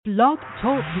Blog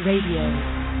Talk Radio.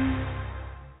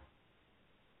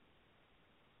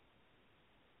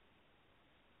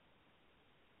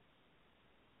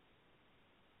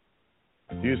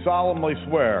 Do you solemnly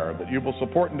swear that you will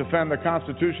support and defend the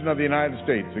Constitution of the United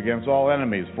States against all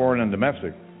enemies, foreign and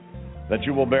domestic, that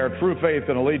you will bear true faith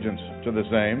and allegiance to the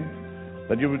same,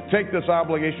 that you would take this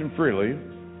obligation freely,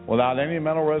 without any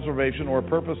mental reservation or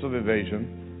purpose of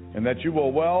evasion, and that you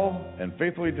will well and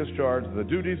faithfully discharge the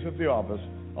duties of the office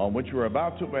on which you are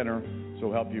about to enter, so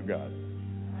help you God?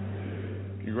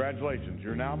 Congratulations,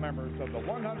 you're now members of the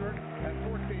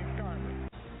 114th Congress.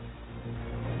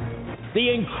 The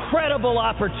incredible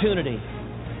opportunity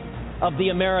of the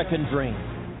American dream.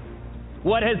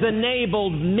 What has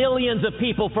enabled millions of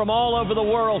people from all over the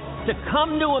world to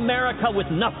come to America with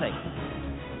nothing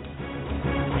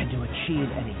and to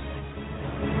achieve anything.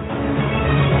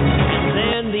 And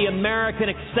then the American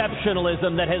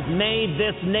exceptionalism that has made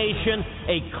this nation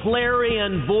a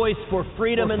clarion voice for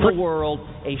freedom in the world,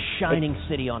 a shining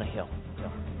city on a hill.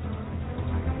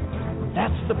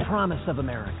 That's the promise of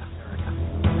America.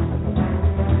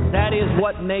 That is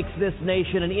what makes this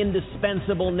nation an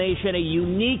indispensable nation, a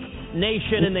unique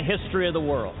nation in the history of the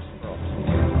world.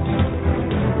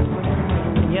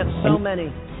 And yet so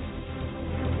many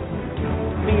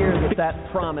fear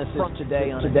that promise is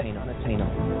today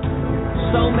unattainable.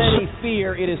 So many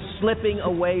fear it is slipping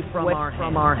away from our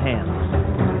hands.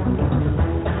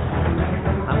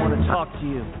 I want to talk to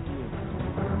you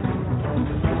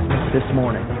this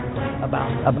morning about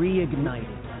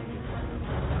reigniting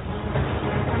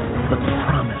the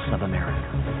promise of America.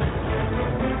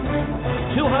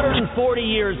 240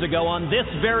 years ago, on this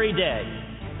very day,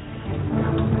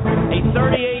 a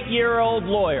 38-year-old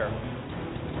lawyer,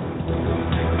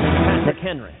 Patrick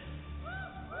Henry,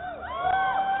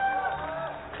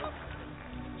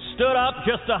 stood up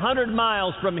just 100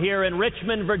 miles from here in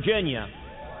Richmond, Virginia,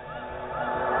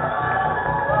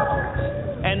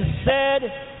 and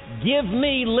said, "Give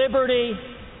me liberty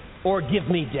or give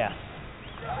me death."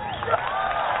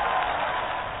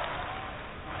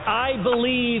 I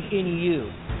believe in you.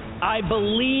 I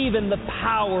believe in the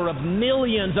power of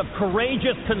millions of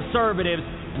courageous conservatives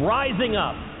rising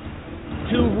up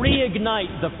to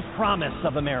reignite the promise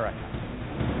of America.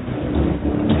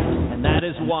 And that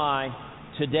is why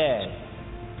today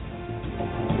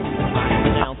I'm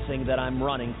announcing that I'm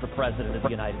running for President of the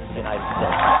United States.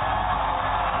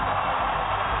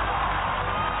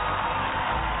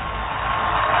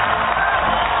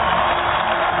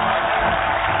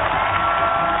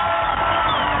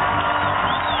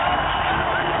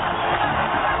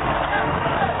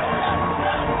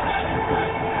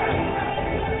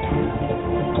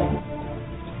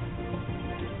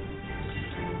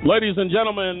 Ladies and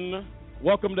gentlemen,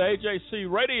 welcome to AJC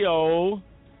Radio,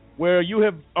 where you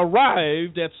have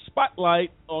arrived at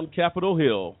Spotlight on Capitol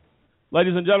Hill.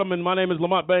 Ladies and gentlemen, my name is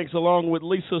Lamont Banks, along with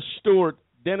Lisa Stewart,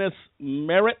 Dennis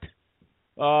Merritt,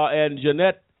 and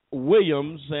Jeanette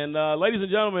Williams. And ladies and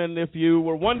gentlemen, if you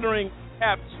were wondering,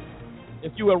 perhaps,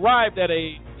 if you arrived at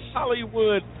a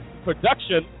Hollywood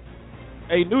production,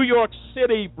 a New York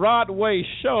City Broadway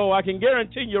show, I can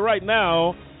guarantee you right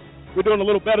now, we're doing a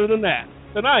little better than that.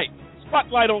 Tonight,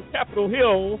 Spotlight on Capitol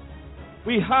Hill,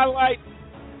 we highlight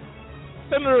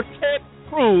Senator Ted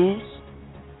Cruz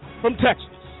from Texas,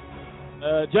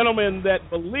 a gentleman that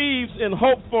believes in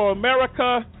hope for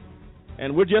America,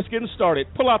 and we're just getting started.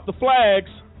 Pull out the flags.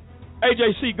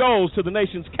 AJC goes to the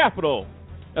nation's capital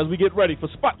as we get ready for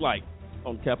Spotlight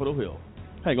on Capitol Hill.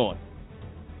 Hang on.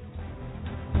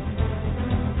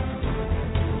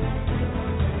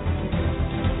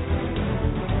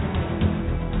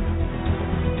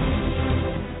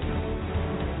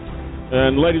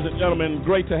 And ladies and gentlemen,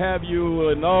 great to have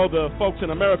you and all the folks in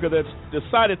America that's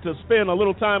decided to spend a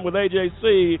little time with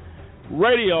AJC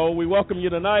Radio. We welcome you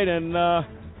tonight. And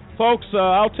folks,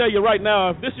 I'll tell you right now,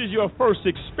 if this is your first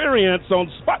experience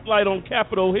on Spotlight on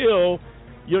Capitol Hill,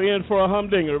 you're in for a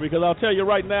humdinger, because I'll tell you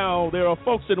right now, there are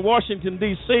folks in Washington,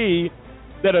 D.C.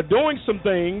 that are doing some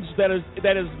things that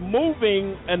is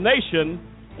moving a nation.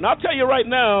 And I'll tell you right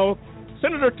now,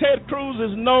 Senator Ted Cruz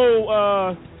is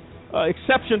no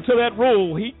exception to that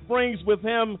rule. He brings with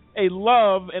him a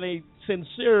love and a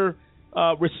sincere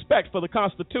respect for the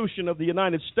Constitution of the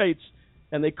United States,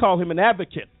 and they call him an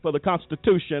advocate for the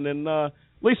Constitution. And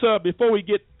Lisa, before we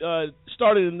get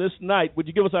started in this night, would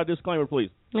you give us our disclaimer, please?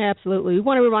 Absolutely. We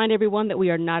want to remind everyone that we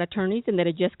are not attorneys and that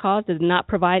A Just Cause does not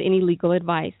provide any legal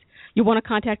advice. You want to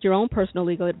contact your own personal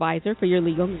legal advisor for your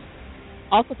legal needs.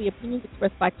 Also, the opinions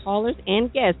expressed by callers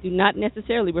and guests do not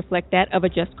necessarily reflect that of A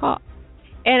Just Cause.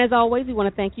 And as always, we want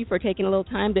to thank you for taking a little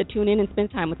time to tune in and spend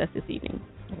time with us this evening.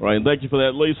 All right, and thank you for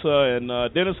that, Lisa.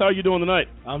 And Dennis, how are you doing tonight?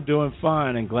 I'm doing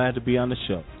fine and glad to be on the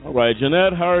show. All right,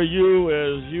 Jeanette, how are you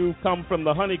as you come from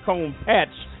the honeycomb patch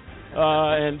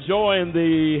and join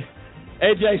the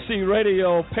AJC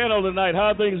radio panel tonight?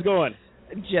 How are things going?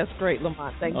 Just great,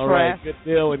 Lamont. Thanks All for right, asking.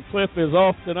 good deal. And Cliff is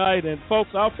off tonight. And, folks,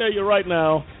 I'll tell you right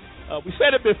now, we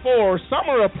said it before,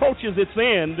 summer approaches its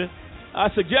end. I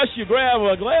suggest you grab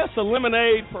a glass of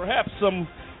lemonade, perhaps some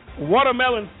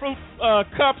watermelon fruit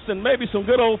cups, and maybe some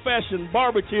good old-fashioned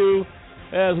barbecue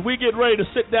as we get ready to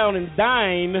sit down and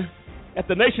dine at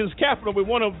the nation's capital with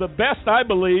one of the best, I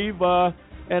believe,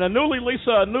 and a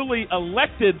newly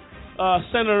elected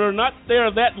senator, not there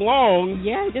that long.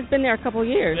 Yeah, he's just been there a couple of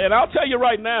years. And I'll tell you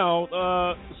right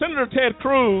now, Senator Ted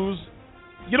Cruz,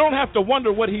 you don't have to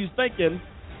wonder what he's thinking.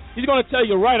 He's going to tell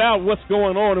you right out what's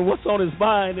going on and what's on his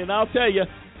mind. And I'll tell you,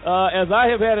 as I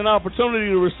have had an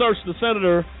opportunity to research the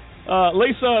senator,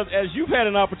 Lisa, as you've had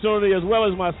an opportunity, as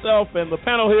well as myself and the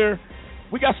panel here,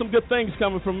 we got some good things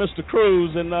coming from Mr.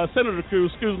 Cruz. And Senator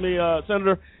Cruz,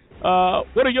 Senator,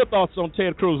 what are your thoughts on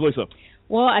Ted Cruz, Lisa?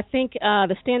 Well, I think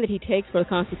the stand that he takes for the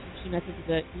Constitution, I think,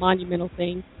 is a monumental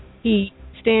thing. He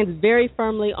stands very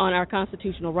firmly on our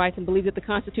constitutional rights and believes that the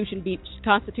Constitution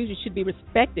should be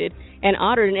respected and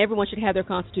honored, and everyone should have their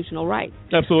constitutional rights.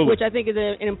 Absolutely. Which I think is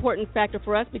an important factor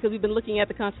for us, because we've been looking at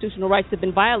the constitutional rights that have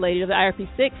been violated of the IRP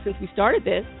 6 since we started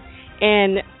this.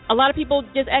 And a lot of people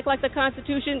just act like the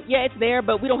Constitution, yeah, it's there,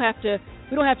 but we don't have to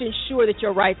ensure that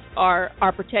your rights are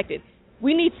protected.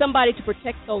 We need somebody to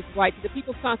protect those rights. The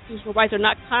people's constitutional rights are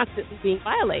not constantly being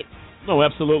violated. No,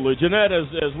 absolutely. Jeanette,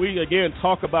 as we, again,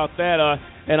 talk about that,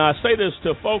 and I say this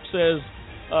to folks as,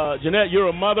 Jeanette, you're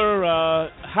a mother,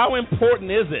 how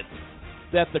important is it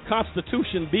that the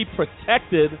Constitution be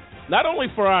protected, not only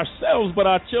for ourselves, but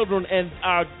our children and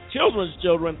our children's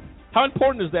children? How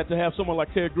important is that to have someone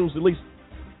like Ted Cruz at least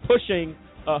pushing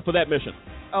for that mission?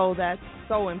 Oh, that's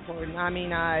so important. I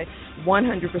mean, I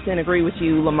 100% agree with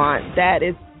you, Lamont. That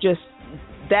is just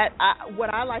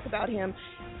what I like about him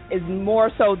is more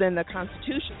so than the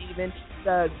Constitution, even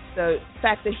the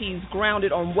fact that he's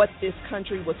grounded on what this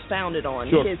country was founded on.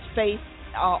 Sure. His faith,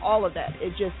 all of that.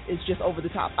 It's just over the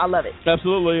top. I love it.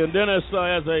 Absolutely. And Dennis,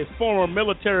 as a former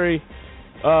military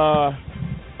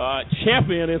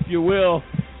champion, if you will,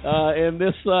 in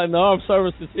the armed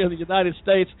services here in the United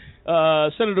States,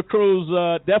 Senator Cruz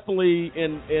definitely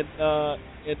in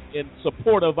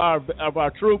support of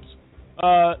our troops.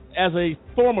 As a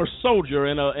former soldier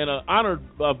and an honored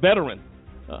veteran,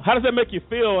 how does that make you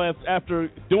feel after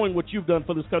doing what you've done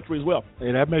for this country as well?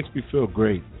 Hey, that makes me feel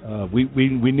great.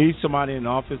 We need somebody in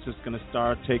office that's going to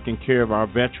start taking care of our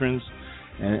veterans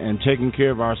and taking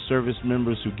care of our service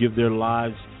members who give their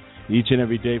lives each and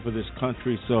every day for this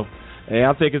country. So, hey,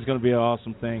 I think it's going to be an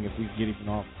awesome thing if we get him in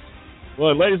office.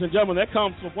 Well, ladies and gentlemen, that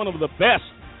comes from one of the best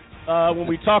when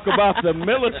we talk about the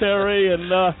military.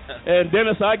 And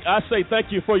Dennis, I say thank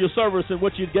you for your service and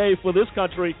what you gave for this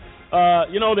country.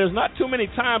 There's not too many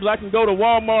times I can go to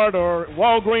Walmart or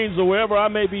Walgreens or wherever I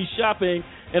may be shopping,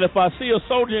 and if I see a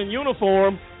soldier in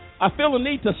uniform, I feel the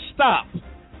need to stop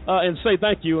and say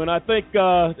thank you. And I think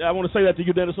I want to say that to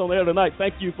you, Dennis, on the air tonight.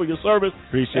 Thank you for your service.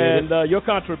 Appreciate it. And your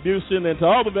contribution, and to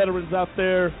all the veterans out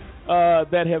there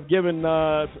that have given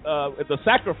the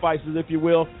sacrifices, if you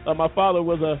will. My father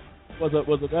was a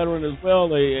veteran as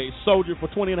well, a soldier for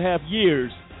 20 and a half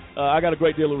years. I got a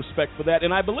great deal of respect for that.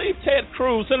 And I believe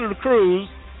Senator Cruz,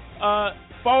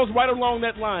 falls right along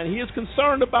that line. He is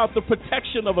concerned about the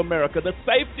protection of America, the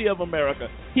safety of America.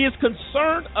 He is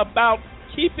concerned about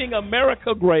keeping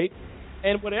America great,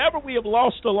 and whatever we have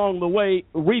lost along the way,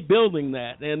 rebuilding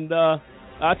that. And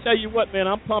I tell you what, man,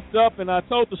 I'm pumped up, and I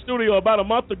told the studio about a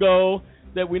month ago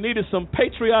that we needed some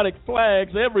patriotic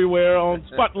flags everywhere on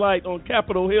Spotlight on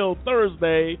Capitol Hill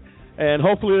Thursday, and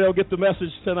hopefully they'll get the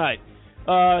message tonight.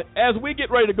 As we get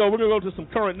ready to go, we're going to go to some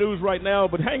current news right now,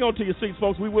 but hang on to your seats,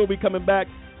 folks. We will be coming back.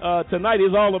 Tonight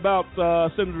is all about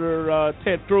Senator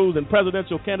Ted Cruz and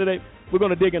presidential candidate. We're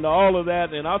going to dig into all of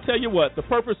that, and I'll tell you what, the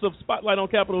purpose of Spotlight on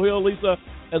Capitol Hill, Lisa,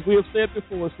 as we have said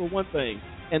before, is for one thing,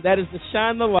 and that is to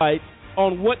shine the light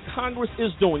on what Congress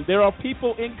is doing. There are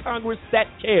people in Congress that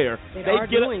care. They are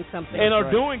doing something. And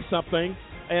are doing something,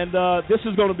 and this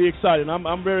is going to be exciting.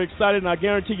 I'm very excited, and I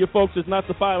guarantee you folks it's not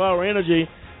the 5-hour energy,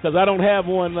 because I don't have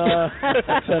one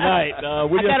tonight. I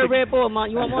got a Red Bull,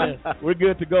 Mont. You want one? We're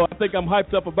good to go. I think I'm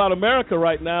hyped up about America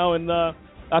right now, and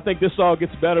I think this all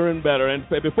gets better and better. And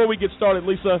before we get started,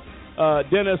 Lisa,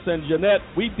 Dennis, and Jeanette,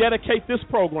 we dedicate this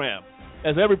program,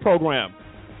 as every program,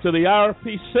 to the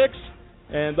IRP 6,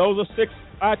 and those are 6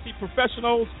 IT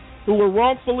professionals who were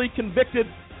wrongfully convicted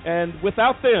And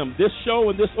without them, this show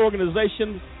and this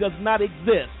organization does not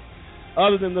exist,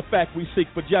 other than the fact we seek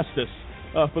for justice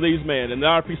for these men. And the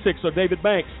RP6 are David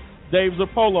Banks, Dave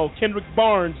Zappolo, Kendrick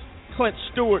Barnes, Clint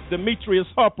Stewart, Demetrius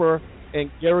Harper, and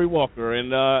Gary Walker.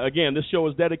 And again, this show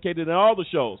is dedicated, and all the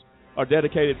shows are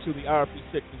dedicated to the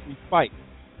RP6 as we fight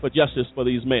for justice for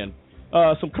these men.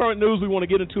 Some current news we want to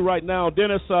get into right now.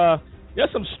 Dennis,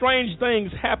 there's some strange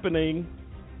things happening.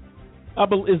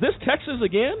 Is this Texas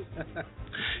again?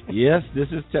 Yes, this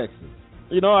is Texas.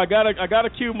 You know, I gotta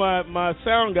cue my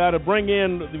sound guy to bring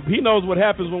in. He knows what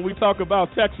happens when we talk about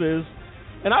Texas.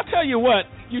 And I'll tell you what,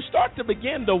 you start to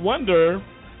begin to wonder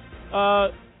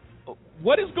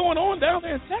what is going on down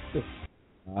there in Texas.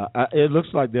 It looks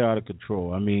like they're out of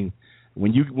control. I mean,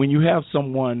 when you have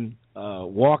someone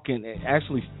walking,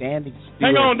 actually standing still.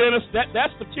 Hang on, Dennis.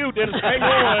 That's the cue, Dennis. Hang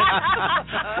on.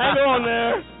 Hang on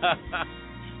there.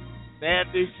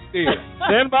 Standing still.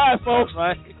 Stand by, folks.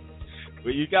 Right.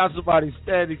 But you got somebody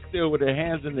standing still with their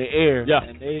hands in the air, yeah,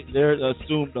 and they're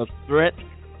assumed a threat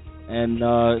and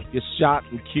get shot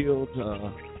and killed.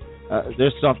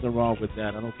 There's something wrong with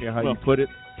that. I don't care how you put it.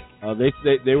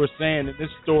 They were saying in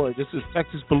this story, this is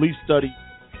Texas Police Study,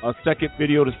 second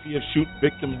video to see a shooting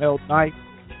victim held knife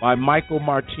by Michael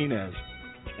Martinez.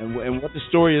 And what the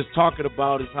story is talking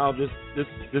about is how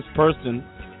this person,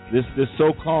 this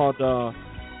so-called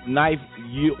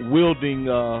knife-wielding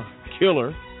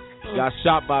killer, got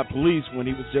shot by police when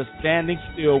he was just standing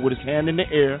still with his hand in the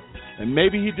air. And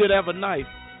maybe he did have a knife,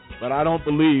 but I don't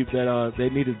believe that they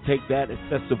needed to take that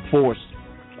excessive force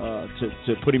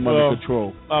to put him under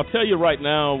control. I'll tell you right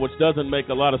now, which doesn't make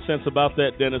a lot of sense about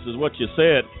that, Dennis, is what you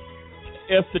said.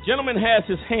 If the gentleman has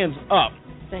his hands up,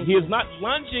 he is not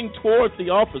lunging towards the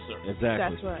officer.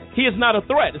 Exactly. That's right. He is not a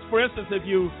threat. For instance, if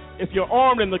you're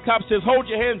armed and the cop says, hold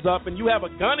your hands up, and you have a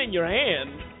gun in your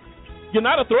hand, you're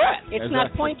not a threat. It's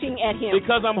not pointing at him.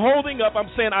 Because I'm holding up,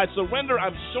 I'm saying I surrender,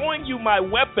 I'm showing you my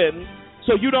weapon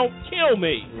so you don't kill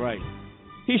me. Right.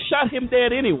 He shot him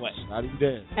dead anyway. Shot him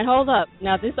dead. And hold up.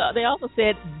 Now, they also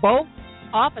said both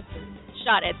officers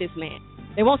shot at this man.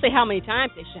 They won't say how many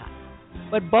times they shot,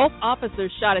 but both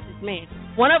officers shot at this man.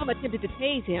 One of them attempted to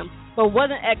tase him, but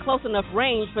wasn't at close enough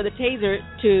range for the taser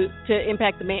to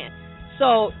impact the man.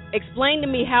 So explain to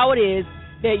me how it is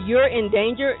that you're in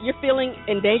danger, you're feeling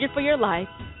endangered for your life.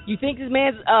 You think this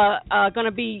man's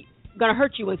gonna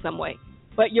hurt you in some way,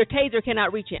 but your taser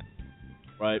cannot reach him.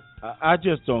 Right. I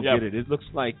just don't get it. It looks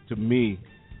like to me,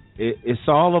 it's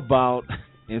all about,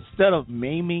 instead of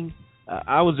maiming.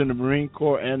 I was in the Marine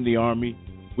Corps and the Army.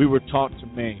 We were taught to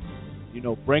maim.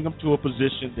 Bring them to a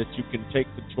position that you can take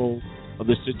control of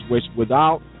the situation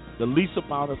without the least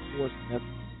amount of force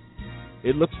necessary.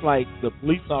 It looks like the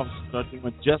police officers are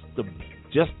doing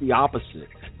just the opposite.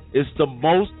 It's the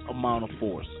most amount of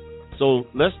force. So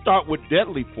let's start with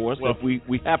deadly force. If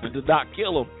we happen to not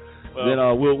kill them, then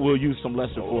we'll use some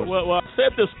lesser force. Well, I've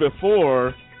said this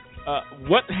before.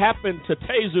 What happened to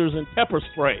tasers and pepper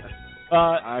spray?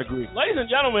 I agree. Ladies and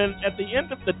gentlemen, at the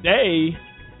end of the day,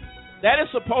 that is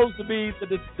supposed to be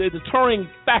the deterring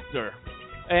factor.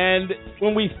 And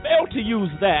when we fail to use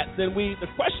that, then the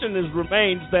question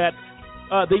remains that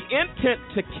the intent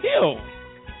to kill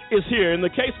is here. In the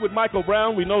case with Michael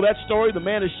Brown, we know that story. The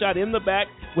man is shot in the back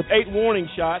with 8 warning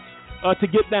shots to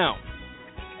get down.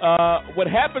 What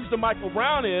happens to Michael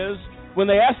Brown is when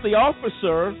they ask the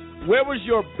officer, where was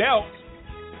your belt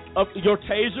of your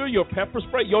taser, your pepper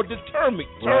spray, your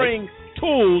deterring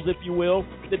tools, if you will,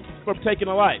 from taking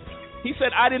a life? He said,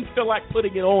 I didn't feel like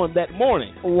putting it on that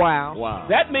morning. Wow.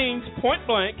 That means, point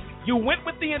blank, you went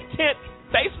with the intent,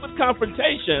 faced with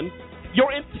confrontation,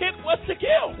 your intent was to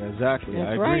kill. Exactly. That's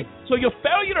I agree. right. So your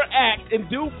failure to act and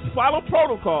follow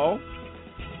protocol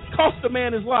cost the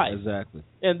man his life. Exactly.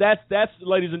 And that's,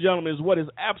 ladies and gentlemen, is what is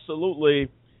absolutely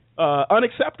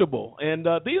unacceptable. And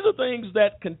these are things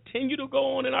that continue to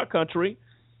go on in our country.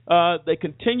 They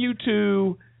continue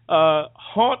to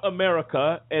haunt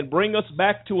America and bring us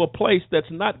back to a place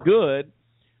that's not good.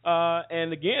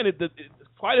 And again,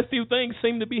 quite a few things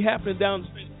seem to be happening down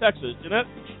in Texas.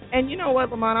 And you know what,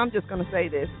 Lamont? I'm just going to say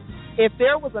this. If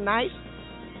there was a knife,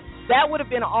 that would have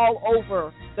been all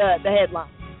over the headline.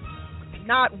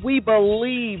 Not, we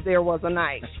believe there was a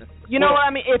knife. You know what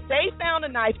I mean? If they found a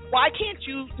knife, why can't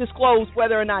you disclose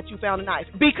whether or not you found a knife?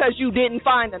 Because you didn't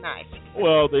find a knife.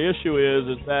 Well, the issue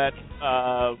is that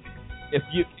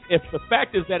if the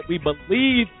fact is that we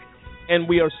believe and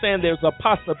we are saying there's a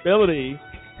possibility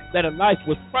that a knife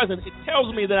was present, it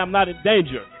tells me that I'm not in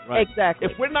danger. Right? Exactly.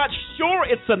 If we're not sure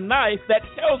it's a knife, that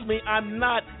tells me I'm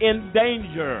not in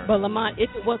danger. But Lamont, if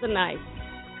it was a knife,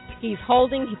 He's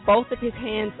holding both of his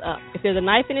hands up. If there's a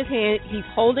knife in his hand, he's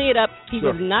holding it up. He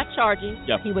was not charging.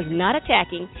 Yep. He was not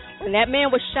attacking. When that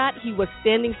man was shot, he was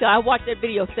standing still. I watched that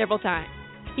video several times.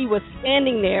 He was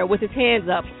standing there with his hands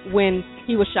up when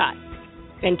he was shot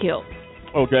and killed.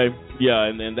 Okay, yeah,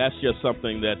 and that's just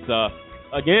something that,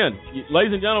 again,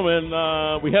 ladies and gentlemen,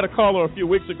 we had a caller a few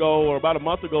weeks ago or about a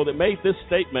month ago that made this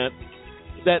statement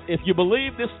that if you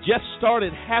believe this just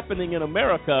started happening in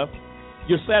America,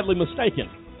 you're sadly mistaken.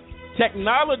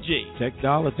 Technology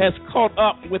has caught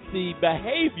up with the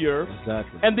behavior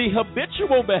and the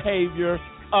habitual behavior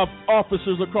of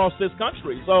officers across this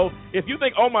country. So if you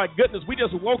think, oh, my goodness, we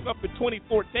just woke up in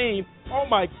 2014, oh,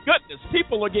 my goodness,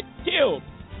 people are getting killed.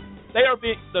 They are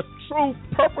being the true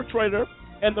perpetrator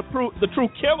and the true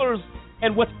killers,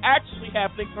 and what's actually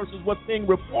happening versus what's being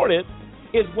reported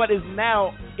is what is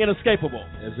now inescapable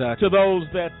to those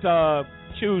that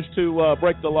choose to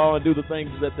break the law and do the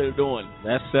things that they're doing.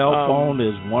 That cell phone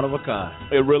is one of a kind.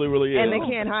 It really, really is. And they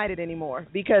can't hide it anymore,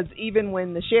 because even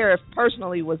when the sheriff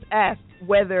personally was asked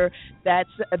whether that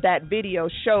video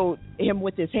showed him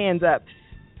with his hands up,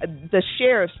 the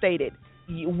sheriff stated,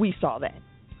 "We saw that.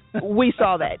 We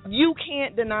saw that. You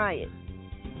can't deny it."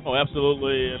 Oh,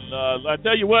 absolutely. And I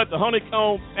tell you what, the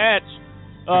honeycomb patch,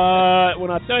 when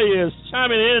I tell you, is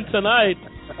chiming in tonight.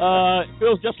 It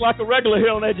feels just like a regular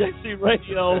here on AJC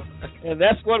Radio, and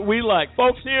that's what we like.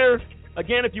 Folks, here,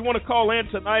 again, if you want to call in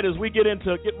tonight as we get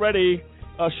ready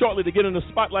shortly to get in the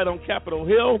spotlight on Capitol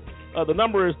Hill, the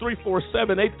number is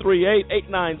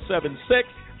 347-838-8976.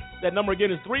 That number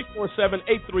again is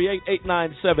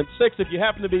 347-838-8976. If you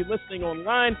happen to be listening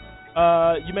online,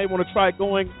 you may want to try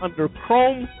going under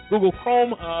Chrome, Google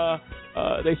Chrome.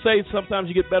 They say sometimes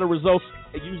you get better results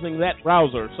using that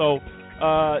browser. So,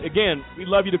 again, we'd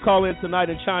love you to call in tonight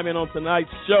and chime in on tonight's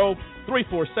show,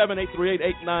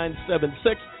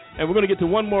 347-838-8976. And we're going to get to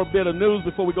one more bit of news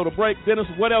before we go to break. Dennis,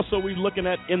 what else are we looking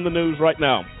at in the news right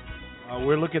now?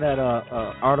 We're looking at an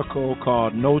article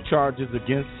called "No Charges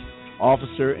Against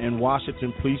Officer in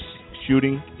Washington Police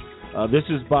Shooting." This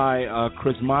is by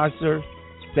Chris Meiser,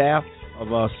 staff of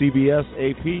CBS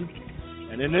AP.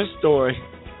 And in this story,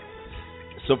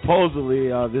 supposedly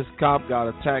this cop got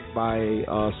attacked by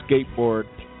a skateboard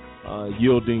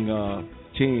yielding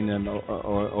teen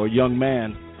or young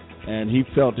man, and he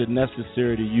felt it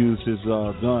necessary to use his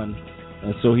gun,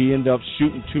 and so he ended up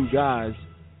shooting two guys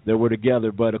that were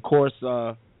together. But of course,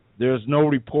 there's no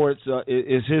reports.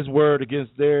 It's his word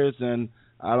against theirs, and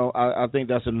I think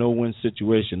that's a no-win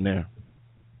situation there.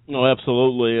 No,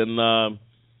 absolutely, and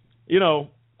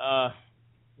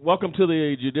welcome to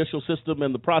the judicial system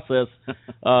and the process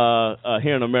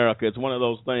here in America. It's one of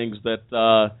those things that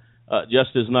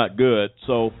just is not good.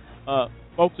 So,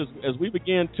 folks, as we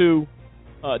begin to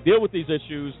deal with these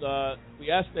issues, we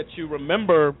ask that you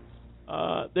remember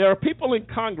there are people in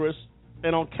Congress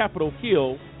and on Capitol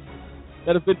Hill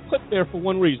that have been put there for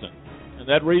one reason, and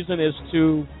that reason is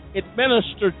to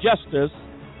administer justice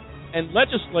and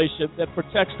legislation that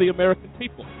protects the American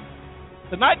people.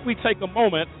 Tonight we take a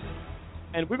moment,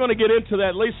 and we're going to get into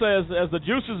that, Lisa, as the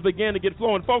juices begin to get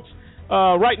flowing. Folks,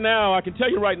 right now, I can tell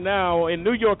you right now, in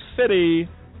New York City,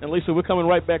 and Lisa, we're coming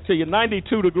right back to you,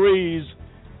 92 degrees,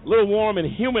 a little warm and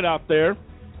humid out there.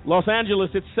 Los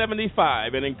Angeles, it's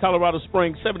 75, and in Colorado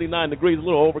Springs, 79 degrees, a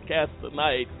little overcast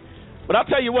tonight. But I'll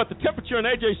tell you what, the temperature in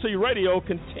AJC Radio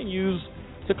continues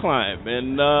to climb.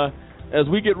 And as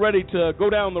we get ready to go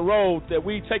down the road that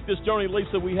we take this journey,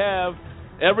 Lisa, we have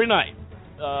every night,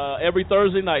 every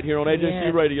Thursday night here on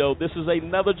AJC Radio. This is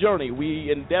another journey.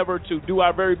 We endeavor to do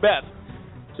our very best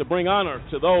to bring honor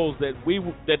to those that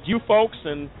you folks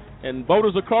and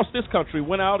voters across this country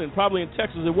went out, and probably in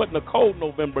Texas it wasn't a cold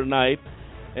November night,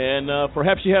 and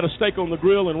perhaps you had a steak on the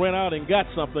grill and went out and got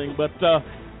something, but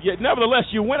nevertheless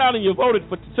you went out and you voted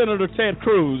for Senator Ted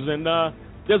Cruz, and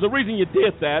there's a reason you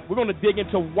did that. We're going to dig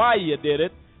into why you did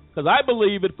it, because I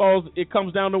believe it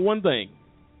comes down to one thing: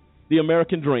 the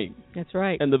American dream. That's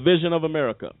right. And the vision of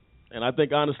America. And I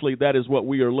think, honestly, that is what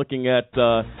we are looking at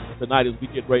tonight as we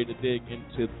get ready to dig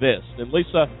into this. And,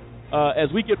 Lisa,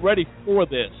 as we get ready for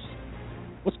this,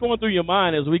 what's going through your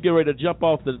mind as we get ready to jump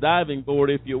off the diving board,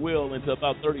 if you will, into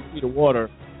about 30 feet of water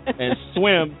and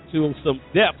swim to some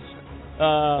depths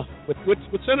with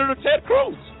Senator Ted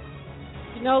Cruz?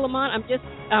 You know, Lamont,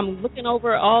 I'm looking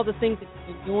over all the things that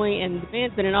he's been doing, and the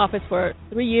man's been in office for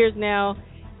 3 years now,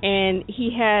 and he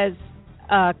has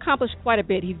accomplished quite a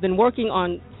bit. He's been working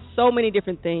on so many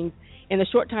different things in the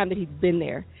short time that he's been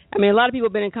there. I mean, a lot of people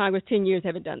have been in Congress 10 years,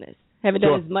 haven't done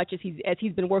Sure. as much as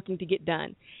he's been working to get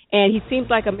done. And he seems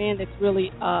like a man that's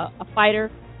really a fighter,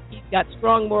 He's got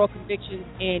strong moral convictions,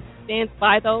 and he stands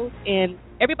by those, and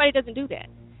everybody doesn't do that.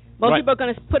 Most people are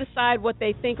going to put aside what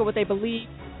they think or what they believe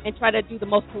and try to do the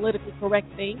most politically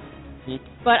correct thing.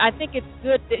 But I think it's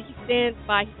good that he stands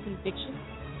by his convictions,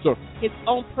 his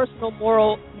own personal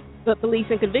moral beliefs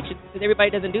and convictions, because everybody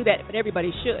doesn't do that, but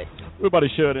everybody should. Everybody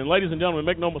should. And ladies and gentlemen,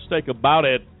 make no mistake about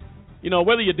it, you know,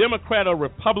 whether you're Democrat or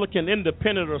Republican,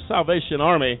 Independent or Salvation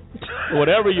Army,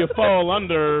 whatever you fall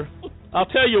under, I'll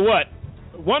tell you what,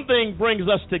 one thing brings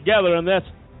us together, and that's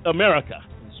America.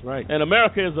 That's right. And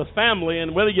America is a family,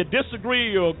 and whether you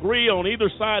disagree or agree on either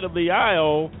side of the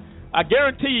aisle, I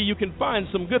guarantee you can find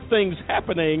some good things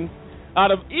happening out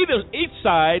of each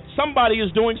side. Somebody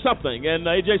is doing something, and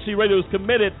AJC Radio is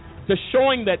committed to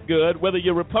showing that good, whether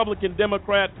you're Republican,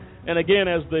 Democrat, and again,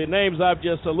 as the names I've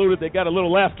just alluded, they got a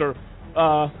little laughter.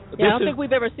 I don't think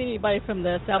we've ever seen anybody from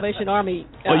the Salvation Army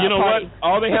well, you know party. what?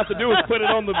 All they have to do is put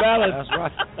it on the ballot. That's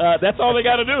right. That's all they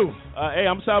got to do. Hey,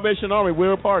 I'm Salvation Army.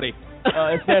 We're a party.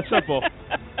 It's that simple.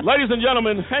 Ladies and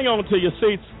gentlemen, hang on to your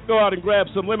seats. Go out and grab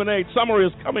some lemonade. Summer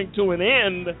is coming to an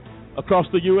end across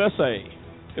the USA.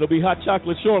 It'll be hot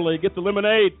chocolate shortly. Get the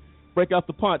lemonade. Break out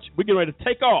the punch. We're getting ready to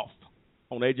take off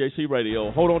on AJC Radio.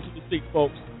 Hold on to the seat,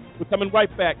 folks. We're coming right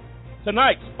back.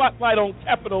 Tonight, Spotlight on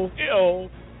Capitol Hill.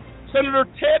 Senator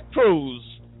Ted Cruz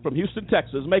from Houston,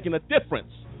 Texas, making a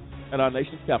difference in our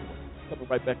nation's capital. Coming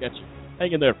right back at you.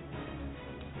 Hang in there.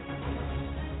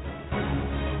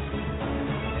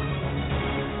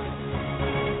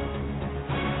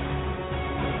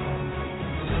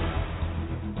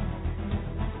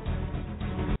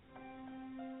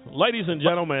 Ladies and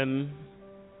gentlemen,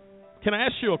 can I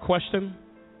ask you a question?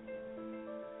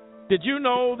 Did you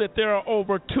know that there are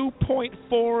over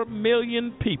 2.4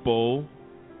 million people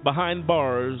behind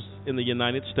bars in the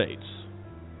United States?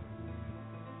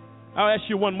 I'll ask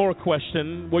you one more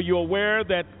question. Were you aware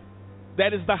that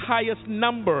that is the highest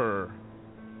number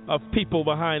of people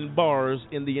behind bars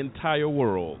in the entire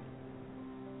world?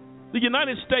 The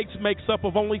United States makes up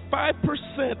of only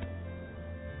 5%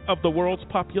 of the world's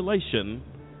population,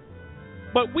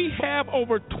 but we have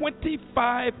over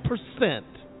 25%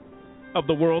 of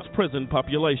the world's prison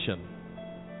population.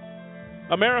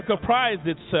 America prides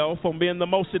itself on being the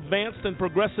most advanced and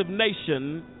progressive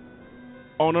nation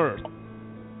on earth.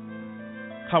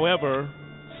 However,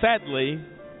 sadly,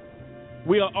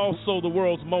 we are also the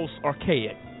world's most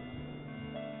archaic.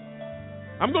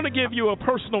 I'm going to give you a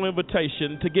personal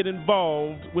invitation to get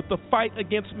involved with the fight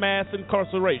against mass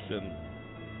incarceration.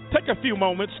 Take a few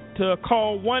moments to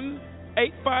call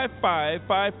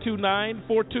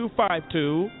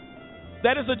 1-855-529-4252.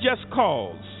 That is a just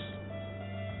cause.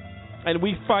 And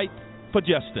we fight for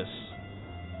justice.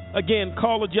 Again,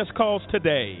 call a just cause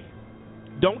today.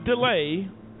 Don't delay.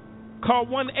 Call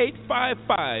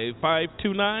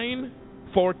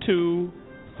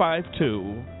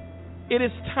 1-855-529-4252. It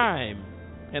is time,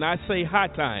 and I say high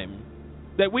time,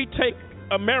 that we take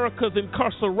America's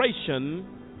incarceration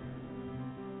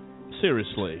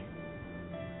seriously.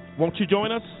 Won't you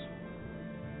join us?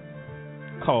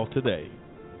 Call today.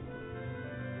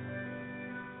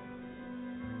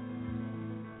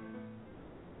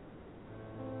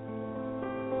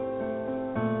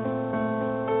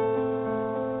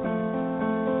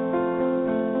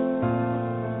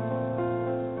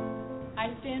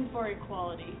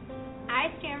 Equality.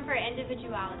 I stand for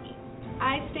individuality.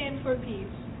 I stand for peace.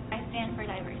 I stand for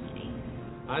diversity.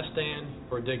 I stand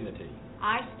for dignity.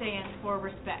 I stand for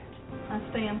respect. I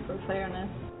stand for fairness.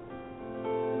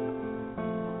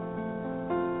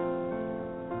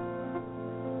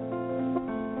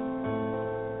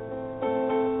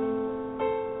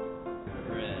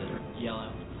 Red,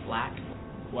 yellow, black,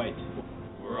 white.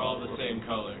 We're all the same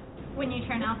color. When you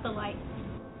turn out the lights.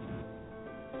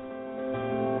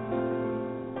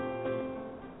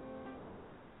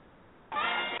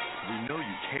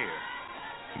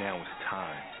 Now is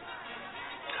time.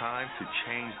 Time to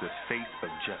change the face of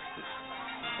justice.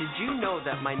 Did you know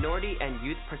that minority and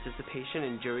youth participation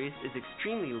in juries is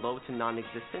extremely low to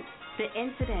non-existent? The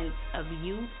incidence of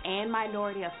youth and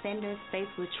minority offenders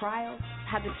faced with trials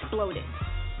have exploded.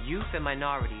 Youth and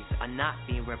minorities are not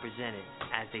being represented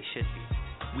as they should be.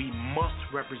 We must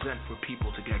represent for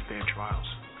people to get fair trials.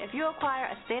 If you acquire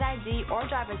a state ID or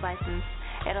driver's license,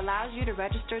 it allows you to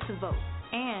register to vote.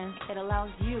 And it allows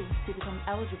you to become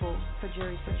eligible for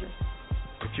jury service.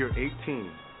 If you're 18,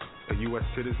 a U.S.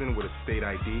 citizen with a state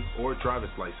ID or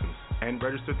driver's license, and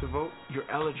registered to vote,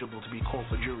 you're eligible to be called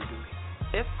for jury duty.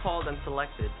 If called and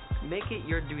selected, make it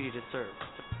your duty to serve.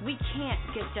 We can't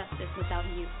get justice without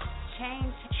you.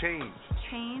 Change. Change.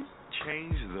 Change.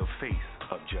 Change the face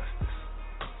of justice.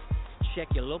 check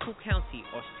your local county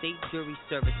or state jury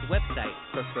service website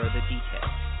for further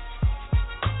details.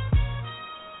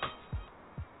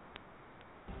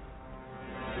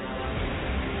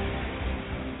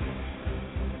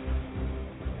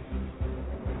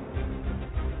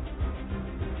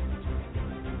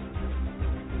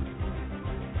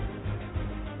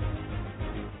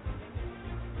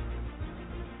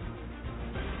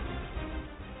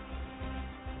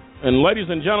 And ladies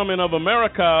and gentlemen of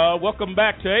America, welcome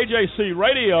back to AJC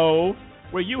Radio,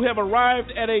 where you have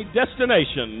arrived at a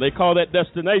destination. They call that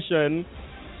destination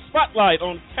Spotlight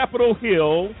on Capitol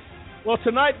Hill. Well,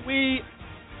 tonight we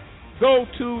go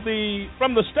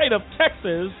from the state of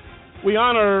Texas, we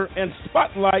honor and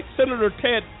spotlight Senator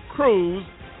Ted Cruz,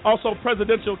 also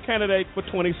presidential candidate for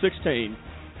 2016.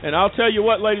 And I'll tell you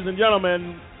what, ladies and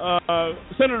gentlemen,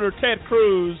 Senator Ted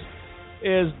Cruz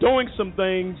is doing some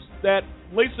things that,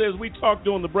 Lisa, as we talked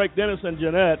during the break, Dennis and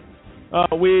Jeanette,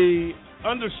 we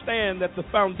understand that the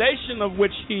foundation of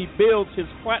which he builds his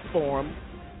platform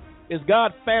is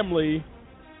God, family,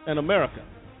 and America.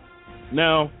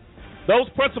 Now, those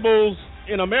principles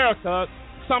in America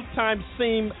sometimes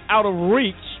seem out of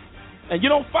reach, and you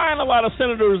don't find a lot of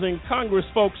senators and Congress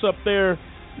folks up there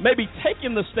maybe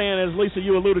taking the stand, as Lisa,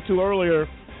 you alluded to earlier,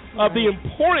 of the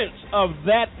importance of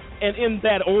that and in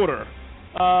that order.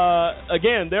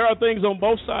 Again, there are things on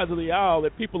both sides of the aisle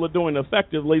that people are doing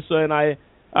effective, Lisa, and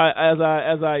as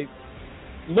I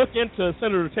look into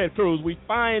Senator Ted Cruz, we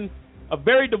find a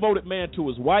very devoted man to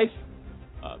his wife,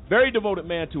 a very devoted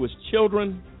man to his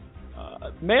children,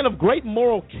 a man of great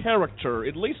moral character,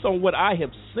 at least on what I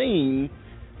have seen,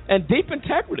 and deep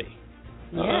integrity.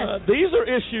 Yes. These are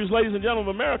issues, ladies and gentlemen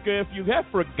of America, if you have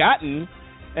forgotten,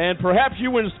 and perhaps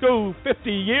you were in school 50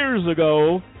 years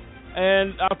ago,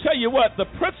 and I'll tell you what, the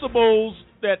principles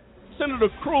that Senator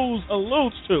Cruz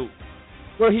alludes to,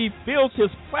 where he builds his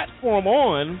platform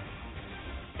on,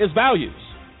 is values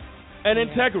and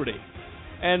integrity.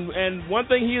 And one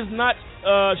thing he is not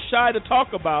shy to talk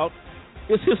about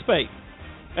is his faith.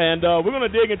 And we're going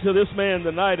to dig into this man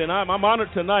tonight, and I'm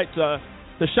honored tonight to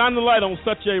shine the light on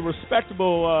such a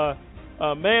respectable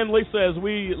man, Lisa, as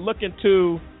we look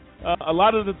into a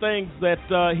lot of the things that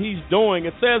he's doing.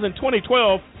 It says in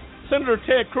 2012, Senator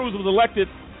Ted Cruz was elected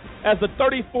as the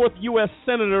 34th U.S.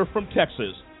 Senator from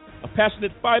Texas, a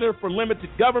passionate fighter for limited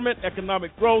government,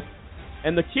 economic growth,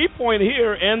 and the key point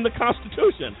here, and the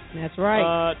Constitution. That's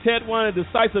right. Ted won a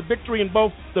decisive victory in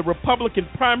both the Republican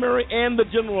primary and the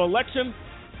general election,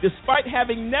 despite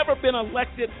having never been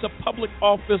elected to public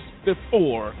office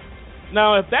before.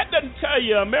 Now, if that doesn't tell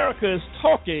you America is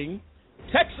talking,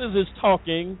 Texas is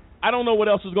talking, I don't know what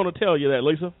else is going to tell you that,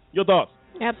 Lisa. Your thoughts?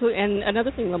 Absolutely. And another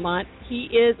thing, Lamont, he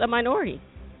is a minority.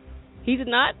 He's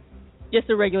not just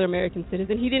a regular American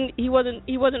citizen. He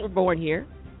wasn't born here.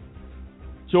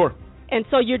 Sure. And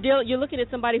so you're looking at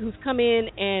somebody who's come in,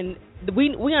 and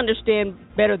we understand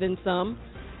better than some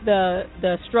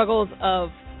the struggles of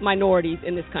minorities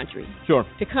in this country. Sure.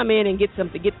 To come in and get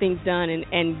things done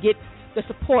and get the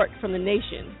support from the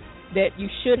nation that you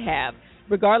should have,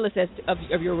 regardless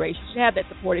of your race. You should have that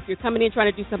support if you're coming in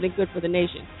trying to do something good for the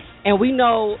nation. And we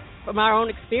know from our own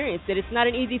experience that it's not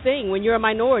an easy thing when you're a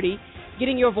minority,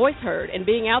 getting your voice heard and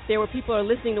being out there where people are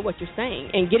listening to what you're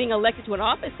saying and getting elected to an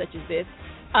office such as this.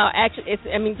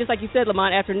 Just like you said,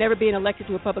 Lamont, after never being elected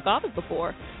to a public office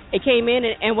before, it came in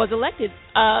and was elected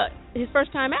his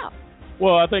first time out.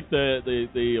 Well, I think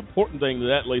the important thing to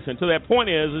that, Lisa, and to that point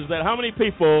is that how many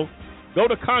people go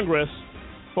to Congress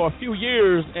for a few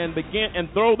years and begin and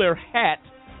throw their hat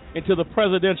into the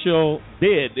presidential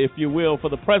bid, if you will, for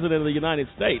the president of the United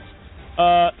States.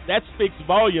 That speaks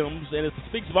volumes, and it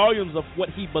speaks volumes of what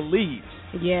he believes.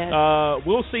 Yeah.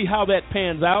 We'll see how that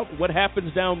pans out, what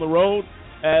happens down the road,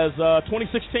 as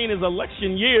 2016 is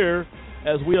election year,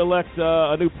 as we elect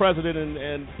a new president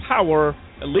and power,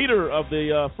 a leader of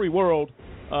the free world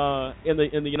in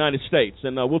the United States.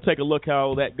 And we'll take a look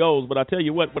how that goes. But I tell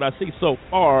you what I see so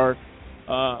far,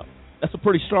 that's a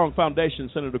pretty strong foundation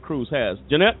Senator Cruz has.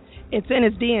 Jeanette? It's in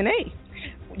his DNA.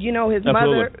 You know, his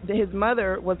Absolutely.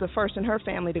 mother was the first in her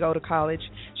family to go to college.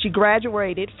 She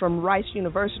graduated from Rice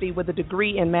University with a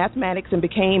degree in mathematics and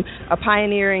became a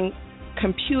pioneering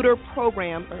computer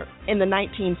programmer in the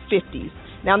 1950s.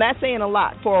 Now, that's saying a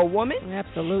lot for a woman.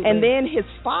 Absolutely. And then his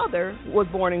father was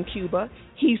born in Cuba.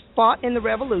 He fought in the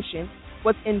revolution,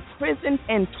 was imprisoned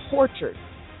and tortured.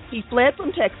 He fled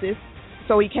from Texas,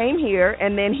 so he came here,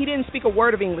 and then he didn't speak a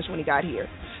word of English when he got here.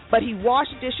 But he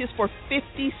washed dishes for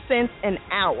 50 cents an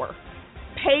hour,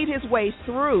 paid his way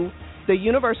through the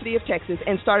University of Texas,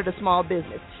 and started a small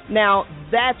business. Now,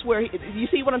 that's where you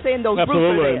see what I'm saying? Those roots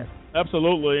are there.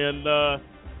 Absolutely. And,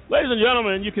 Ladies and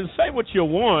gentlemen, you can say what you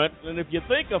want, and if you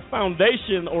think a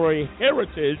foundation or a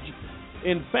heritage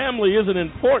in family isn't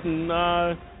important,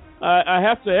 I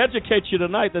have to educate you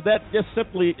tonight that just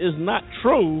simply is not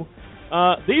true.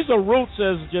 These are roots,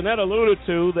 as Jeanette alluded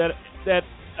to, that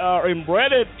are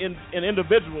embedded in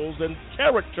individuals, and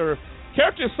character.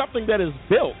 Character is something that is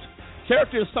built.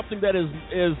 Character is something that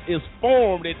is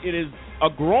formed. It is a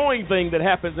growing thing that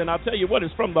happens, and I'll tell you what,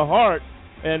 it's from the heart.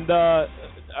 And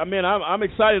I'm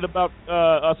excited about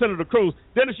Senator Cruz.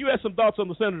 Dennis, you had some thoughts on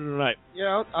the senator tonight.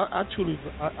 Yeah, I truly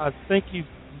think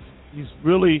he's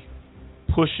really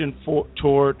pushing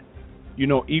toward,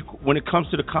 equal, when it comes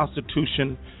to the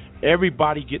Constitution,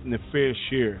 everybody getting their fair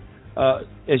share.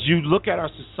 As you look at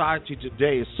our society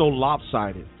today, it's so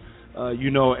lopsided.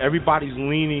 Everybody's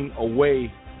leaning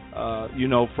away,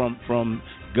 from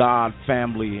God,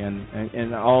 family,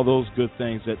 and all those good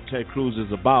things that Ted Cruz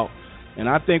is about. And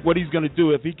I think what he's going to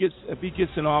do if he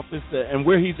gets in office, and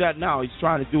where he's at now, he's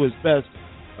trying to do his best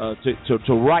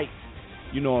to right,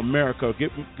 America,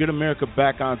 get America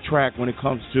back on track when it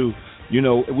comes to,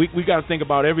 we got to think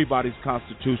about everybody's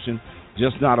Constitution,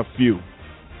 just not a few.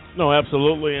 No,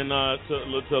 absolutely. And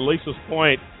to Lisa's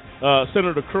point,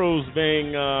 Senator Cruz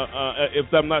being, if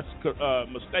I'm not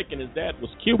mistaken, his dad was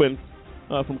Cuban,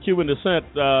 from Cuban descent.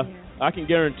 I can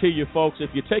guarantee you, folks, if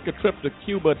you take a trip to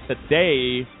Cuba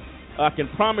today, I can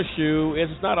promise you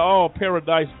it's not all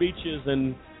paradise beaches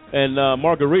and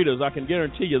margaritas. I can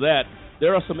guarantee you that.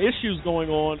 There are some issues going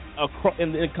on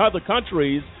in other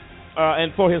countries.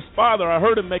 And for his father, I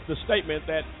heard him make the statement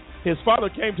that his father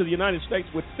came to the United States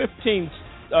with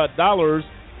 $15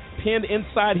 pinned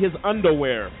inside his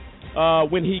underwear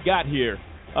when he got here.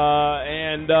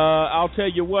 And I'll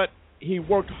tell you what, he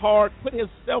worked hard, put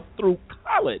himself through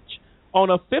college on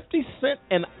a 50-cent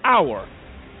an hour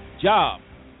job.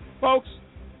 Folks,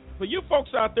 for you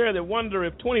folks out there that wonder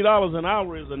if $20 an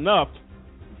hour is enough,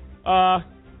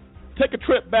 take a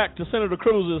trip back to Senator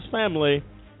Cruz's family.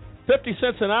 50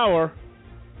 cents an hour,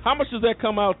 how much does that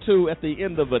come out to at the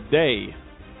end of a day?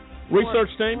 Research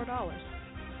team?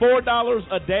 $4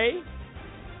 a day?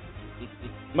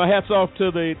 My hat's off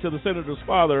to the senator's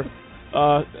father.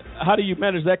 How do you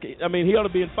manage that? I mean, he ought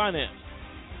to be in finance.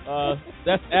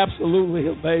 That's absolutely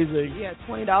amazing. Yeah,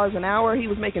 $20 an hour. He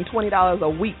was making $20 a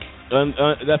week. And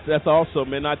that's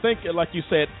awesome. And I think, like you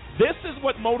said, this is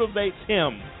what motivates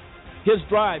him, his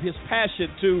drive, his passion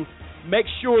to make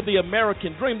sure the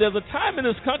American dream. There's a time in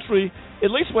this country,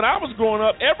 at least when I was growing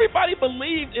up, everybody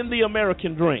believed in the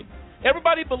American dream.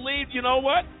 Everybody believed, you know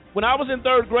what? When I was in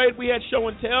third grade, we had show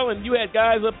and tell, and you had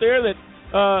guys up there that,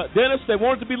 Dennis, they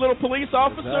wanted to be little police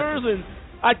officers. Exactly. And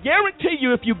I guarantee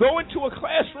you, if you go into a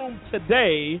classroom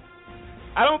today,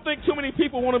 I don't think too many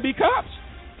people want to be cops.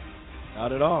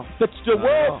 Not at all.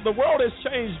 The world has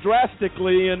changed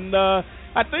drastically, and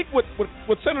I think what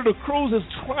Senator Cruz is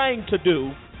trying to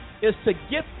do is to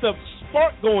get the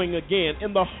spark going again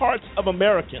in the hearts of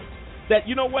Americans. That,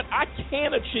 you know what, I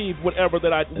can achieve whatever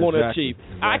that I want to achieve.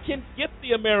 Exactly. I can get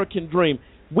the American dream.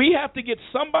 We have to get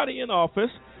somebody in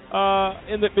office,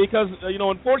 because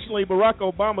unfortunately Barack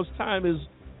Obama's time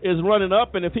is running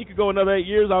up, and if he could go another 8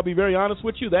 years, I'll be very honest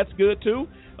with you, that's good too.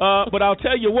 But I'll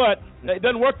tell you what, it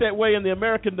doesn't work that way in the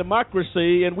American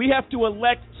democracy, and we have to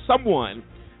elect someone.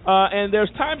 And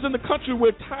there's times in the country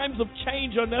where times of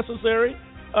change are necessary,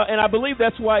 and I believe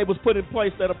that's why it was put in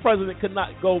place that a president could not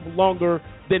go longer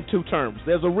than 2 terms.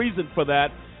 There's a reason for that.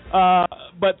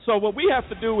 But so what we have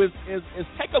to do is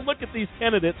take a look at these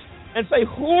candidates and say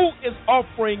who is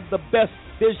offering the best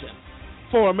vision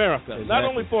for America. Exactly. Not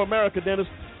only for America, Dennis,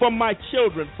 for my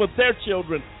children, for their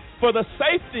children, for the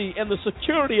safety and the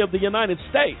security of the United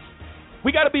States.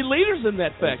 We got to be leaders in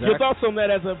that fact. Exactly. Your thoughts on that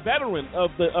as a veteran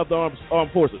of the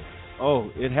armed forces? Oh,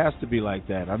 it has to be like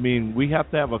that. I mean, we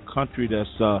have to have a country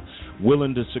that's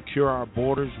willing to secure our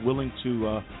borders, willing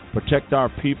to protect our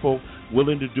people,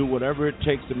 willing to do whatever it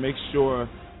takes to make sure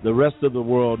the rest of the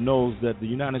world knows that the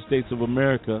United States of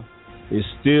America is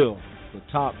still the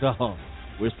top dog.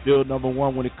 We're still number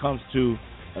one when it comes to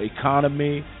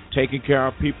economy, taking care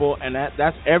of people, and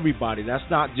that's everybody. That's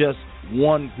not just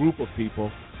one group of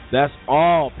people. That's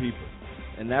all people,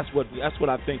 and that's what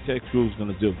I think Ted Cruz is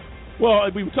going to do. Well,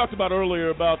 we talked about earlier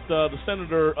about the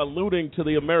senator alluding to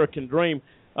the American dream.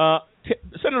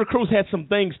 Senator Cruz had some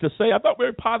things to say. I thought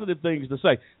very positive things to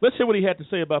say. Let's hear what he had to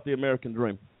say about the American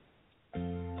dream.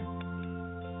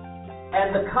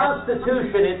 And the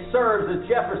Constitution, it serves, as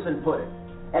Jefferson put it,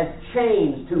 as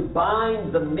chains to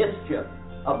bind the mischief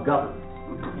of government.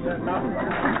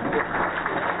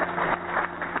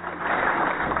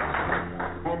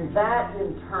 And that,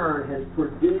 in turn, has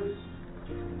produced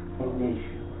a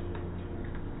nation.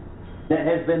 that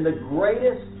has been the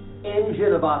greatest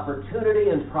engine of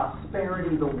opportunity and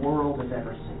prosperity the world has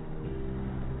ever seen.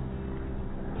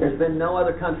 There's been no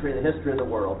other country in the history of the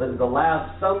world that has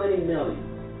allowed so many millions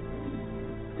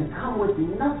to come with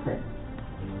nothing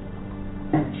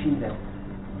and achieve it.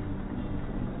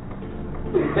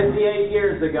 58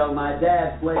 years ago, my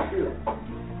dad fled Cuba.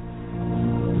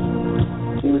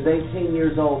 He was 18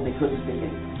 years old and he couldn't speak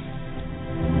English.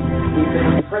 He'd been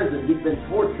in prison. He'd been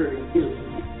tortured in Cuba.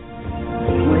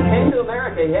 When he came to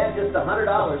America, he had just $100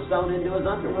 sewn into his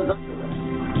underwear.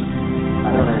 I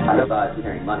don't know about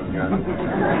carrying money here.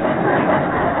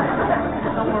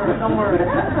 Somewhere.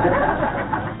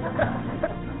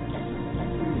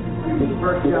 His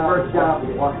first job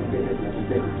was walking business in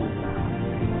big city.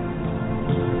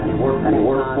 And he worked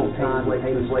full time,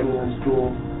 paid his way to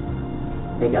school.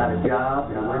 He got a job,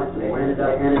 and ended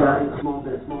up in small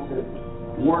business,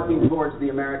 working towards the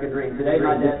American dream. Today,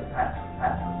 my dad's a pastor.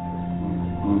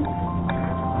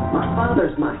 My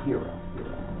father's my hero.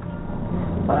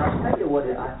 But I'll tell you what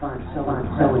I find so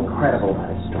incredible about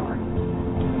his story.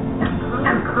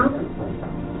 I'm contemplating.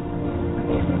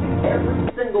 Every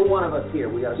single one of us here,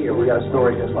 we got a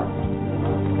story just like that.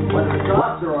 Whether it's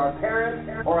us or our parents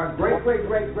or our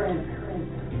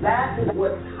great-great-great-grandparents. That is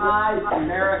what ties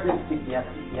Americans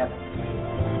together.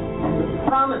 The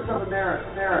promise of America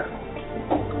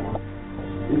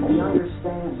is the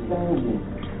understanding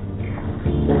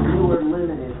that you are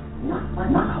limited not by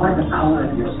the color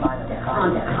of your side of the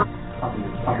content of your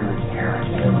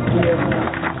character.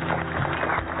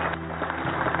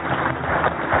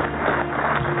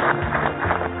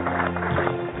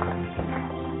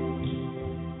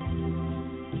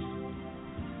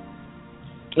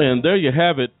 And there you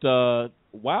have it.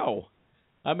 Wow.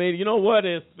 I mean, you know what?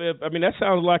 If that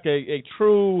sounds like a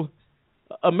true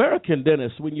American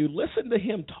dentist. When you listen to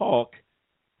him talk,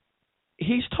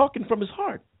 he's talking from his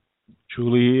heart.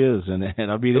 Truly he is. And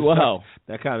I mean, wow.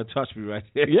 That kind of touched me right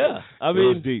there. Yeah. I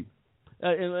mean, deep.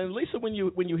 And Lisa, when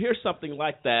you hear something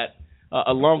like that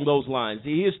along those lines,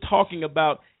 he is talking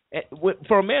about,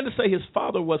 for a man to say his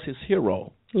father was his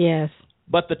hero. Yes.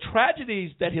 But the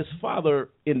tragedies that his father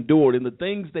endured and the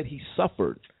things that he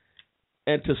suffered,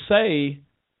 and to say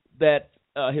that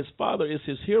his father is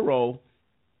his hero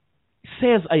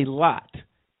says a lot,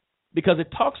 because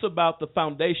it talks about the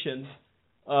foundation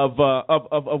of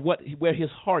where his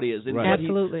heart is and right.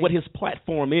 what his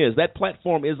platform is. That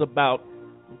platform is about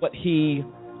what he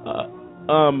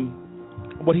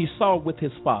saw with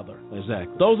his father.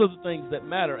 Exactly. Those are the things that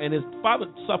matter. And his father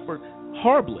suffered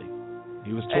horribly.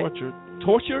 He was tortured.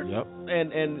 Yep.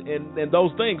 And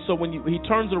those things. So when he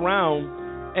turns around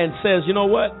and says, you know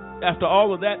what, after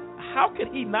all of that, how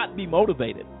can he not be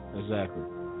motivated? Exactly.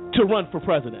 To run for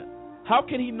president? How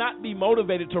can he not be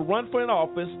motivated to run for an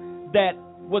office that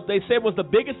what they said was the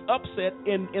biggest upset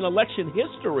in election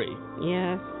history?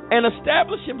 Yes. And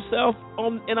establish himself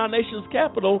in our nation's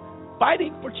capital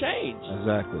fighting for change.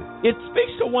 Exactly. It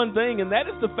speaks to one thing, and that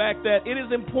is the fact that it is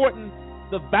important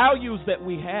the values that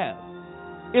we have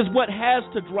is what has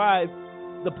to drive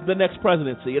the next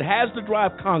presidency. It has to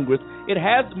drive Congress. It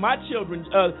has my children,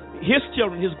 his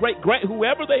children, his great,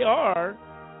 whoever they are,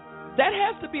 that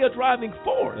has to be a driving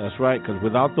force. That's right, because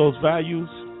without those values,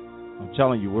 I'm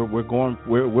telling you,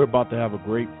 we're about to have a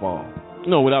great fall.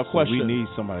 No, without question. We need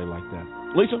somebody like that.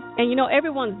 Lisa? And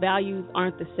everyone's values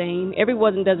aren't the same.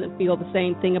 Everyone doesn't feel the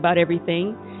same thing about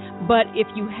everything. But if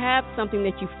you have something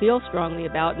that you feel strongly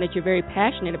about and that you're very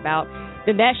passionate about,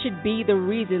 then that should be the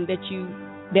reason that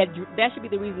should be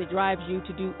the reason that drives you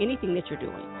to do anything that you're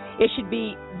doing. It should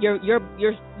be your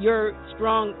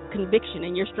strong conviction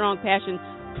and your strong passion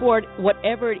toward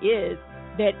whatever it is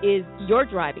that is your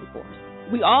driving force.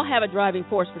 We all have a driving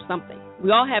force for something. We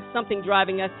all have something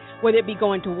driving us, whether it be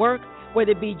going to work,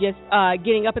 whether it be just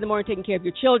getting up in the morning, taking care of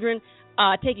your children,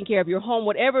 taking care of your home,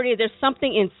 whatever it is. There's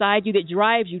something inside you that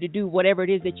drives you to do whatever it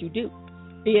is that you do.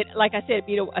 Be it, like I said,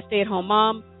 be it a stay-at-home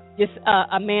mom, just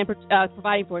a man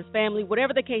providing for his family,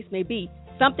 whatever the case may be,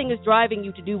 something is driving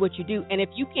you to do what you do. And if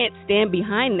you can't stand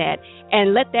behind that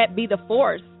and let that be the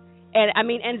force,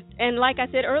 and like I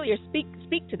said earlier,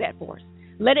 speak to that force.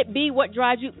 Let it be what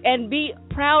drives you, and be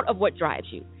proud of what drives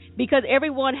you, because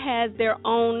everyone has their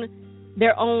own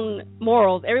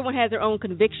morals. Everyone has their own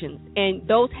convictions, and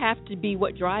those have to be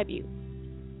what drive you.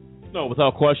 No,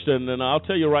 without question. And I'll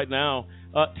tell you right now,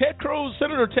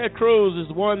 Senator Ted Cruz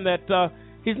is one that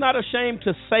he's not ashamed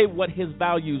to say what his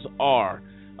values are.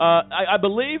 I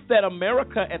believe that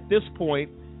America at this point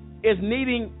is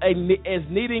needing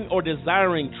or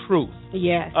desiring truth.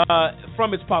 Yes.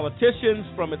 From its politicians,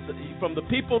 from the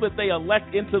people that they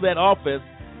elect into that office.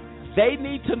 they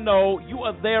need to know you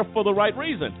are there for the right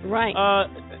reason. Right.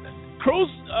 Cruz,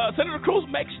 Senator Cruz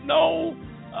makes no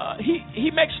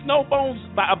he makes no bones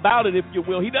about it, if you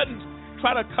will. He doesn't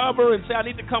try to cover and say, I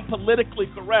need to come politically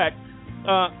correct.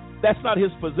 That's not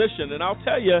his position. And I'll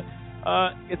tell you,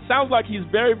 it sounds like he's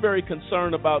very, very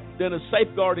concerned about Dennis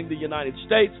safeguarding the United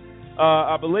States.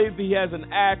 I believe he has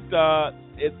an act.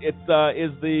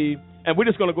 And we're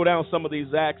just going to go down some of these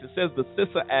acts. It says the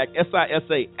SISA Act,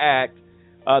 SISA Act,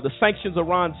 the Sanctions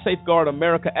Iran Safeguard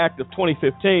America Act of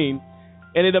 2015,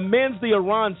 and it amends the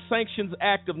Iran Sanctions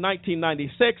Act of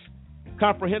 1996,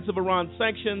 Comprehensive Iran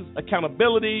Sanctions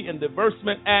Accountability and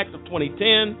Diversement Act of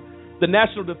 2010, the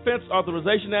National Defense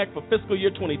Authorization Act for fiscal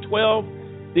year 2012,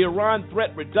 the Iran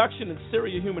Threat Reduction and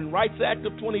Syria Human Rights Act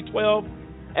of 2012,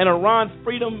 and Iran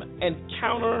Freedom and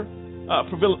Counter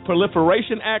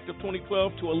Proliferation Act of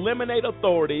 2012 to eliminate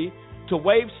authority to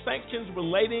waive sanctions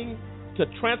relating to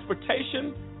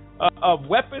transportation of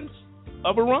weapons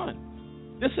of Iran.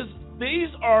 These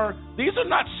are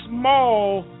not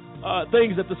small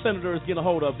things that the senator is getting a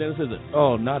hold of, Dennis, is it?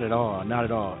 Oh, not at all, not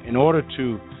at all. In order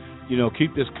to,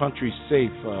 keep this country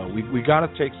safe, we got to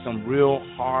take some real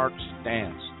hard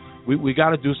stance. We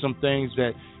got to do some things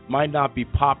that might not be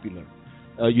popular,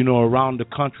 around the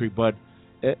country. But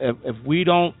if we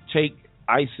don't take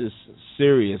ISIS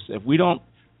serious, if we don't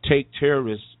take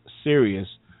terrorists serious,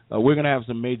 we're going to have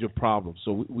some major problems.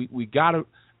 So we got to.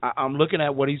 I'm looking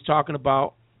at what he's talking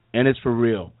about, and it's for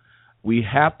real. We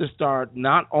have to start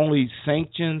not only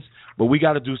sanctions, but we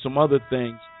got to do some other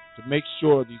things to make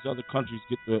sure these other countries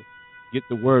get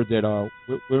the word that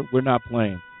we're not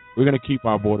playing. We're going to keep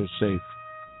our borders safe.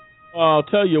 I'll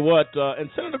tell you what, and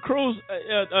Senator Cruz,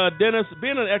 Dennis,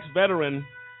 being an ex-veteran,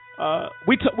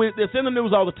 it's in the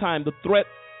news all the time, the threat,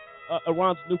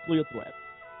 Iran's nuclear threat.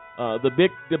 The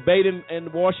big debate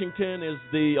in Washington is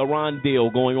the Iran deal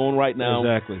going on right now.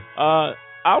 Exactly.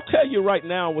 I'll tell you right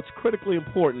now what's critically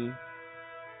important.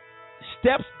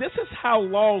 Steps, this is how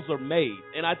laws are made,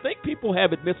 and I think people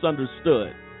have it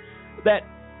misunderstood, that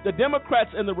the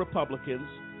Democrats and the Republicans,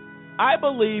 I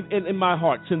believe in my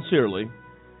heart, sincerely,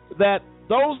 that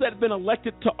those that have been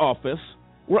elected to office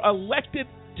were elected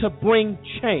to bring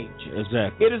change.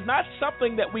 Exactly. It is not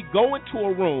something that we go into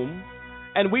a room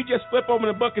and we just flip open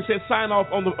the book and say sign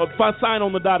on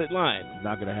the dotted line.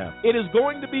 Not going to happen. It is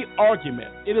going to be argument.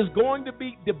 It is going to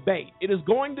be debate. It is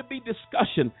going to be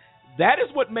discussion. That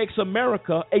is what makes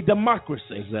America a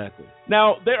democracy. Exactly.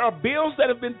 Now, there are bills that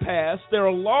have been passed. There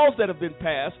are laws that have been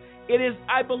passed. It is,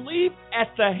 I believe, at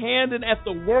the hand and at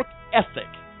the work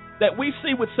ethic that we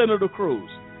see with Senator Cruz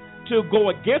to go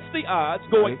against the odds,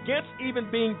 go against even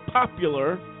being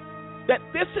popular, that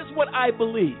this is what I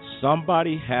believe.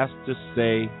 Somebody has to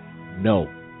say no.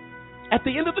 At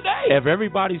the end of the day. If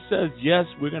everybody says yes,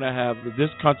 we're going to have, this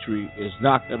country is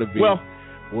not going to be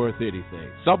worth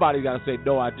anything. Somebody's got to say,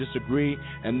 no, I disagree,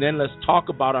 and then let's talk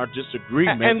about our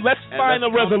disagreement. And let's find a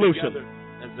resolution.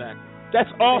 Exactly. That's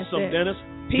awesome, Dennis.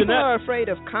 People are afraid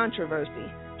of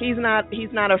controversy. He's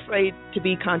not afraid to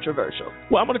be controversial.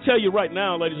 Well, I'm going to tell you right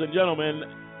now, ladies and gentlemen,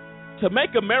 to make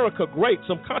America great,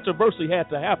 some controversy had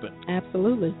to happen.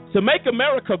 Absolutely. To make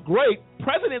America great,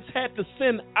 presidents had to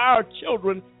send our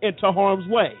children into harm's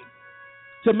way.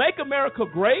 To make America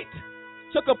great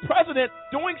took a president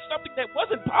doing something that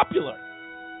wasn't popular,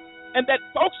 and that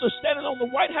folks are standing on the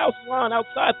White House lawn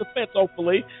outside the fence,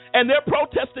 hopefully, and they're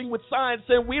protesting with signs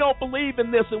saying, we don't believe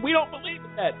in this and we don't believe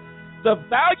in that. The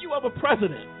value of a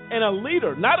president and a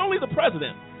leader, not only the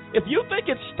president, if you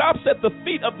think it stops at the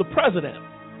feet of the president,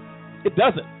 it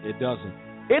doesn't. It doesn't.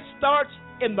 It starts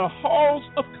in the halls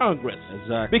of Congress.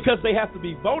 Exactly. Because they have to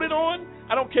be voted on.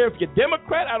 I don't care if you're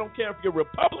Democrat. I don't care if you're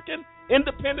Republican,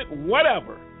 independent,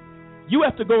 whatever. You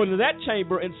have to go into that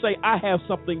chamber and say, I have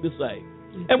something to say.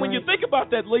 That's and when you think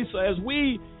about that, Lisa,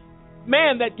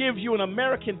 that gives you an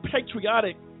American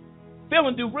patriotic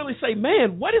feeling to really say,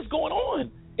 man, what is going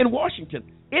on in Washington?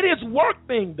 It is work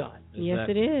being done. Yes,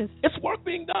 it is. It's work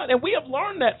being done. And we have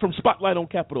learned that from Spotlight on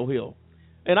Capitol Hill.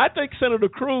 And I think Senator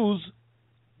Cruz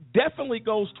definitely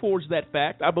goes towards that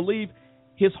fact. I believe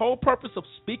his whole purpose of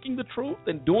speaking the truth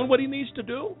and doing what he needs to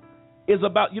do is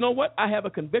about, you know what, I have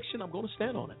a conviction, I'm going to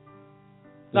stand on it.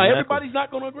 Now, everybody's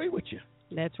not going to agree with you.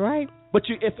 That's right. But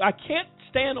if I can't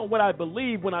stand on what I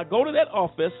believe when I go to that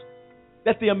office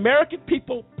that the American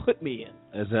people put me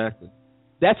in. Exactly.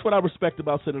 That's what I respect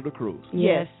about Senator Cruz.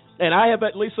 Yes. And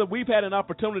Lisa, we've had an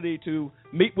opportunity to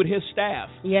meet with his staff.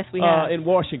 Yes, we have. In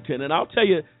Washington. And I'll tell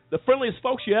you, the friendliest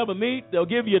folks you ever meet, they'll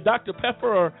give you a Dr.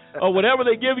 Pepper or whatever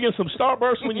they give you, some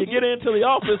Starburst when you get into the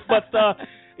office. But,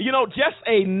 just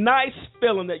a nice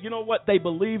feeling that, you know what, they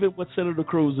believe in what Senator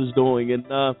Cruz is doing.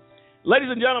 And Ladies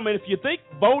and gentlemen, if you think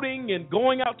voting and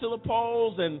going out to the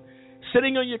polls and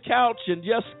sitting on your couch and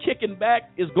just kicking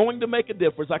back is going to make a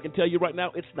difference, I can tell you right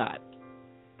now it's not.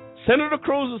 Senator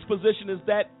Cruz's position is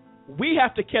that we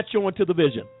have to catch on to the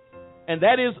vision, and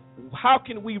that is, how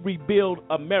can we rebuild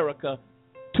America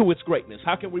to its greatness?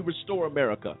 How can we restore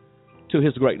America to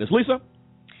his greatness? Lisa?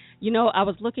 You know, I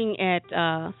was looking at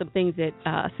some things that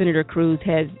Senator Cruz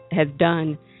has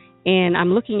done, and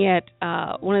I'm looking at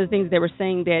one of the things they were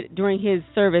saying, that during his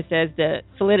service as the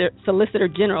Solicitor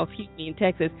General, in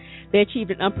Texas, they achieved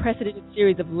an unprecedented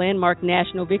series of landmark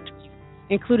national victories,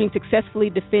 including successfully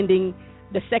defending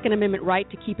the Second Amendment right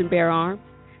to keep and bear arms,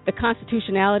 the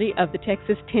constitutionality of the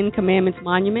Texas Ten Commandments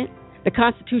Monument, the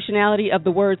constitutionality of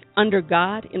the words "under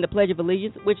God" in the Pledge of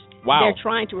Allegiance, which they're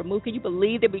trying to remove. Can you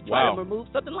believe they'd be trying to remove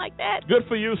something like that? Good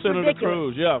for you, Senator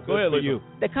Cruz. Yeah, go ahead, Lisa.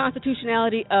 The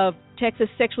constitutionality of Texas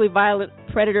Sexually Violent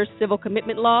Predators Civil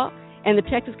Commitment Law and the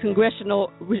Texas Congressional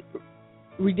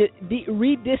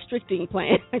Redistricting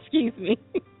Plan. Excuse me.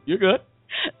 You're good.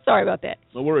 Sorry about that.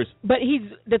 No worries. But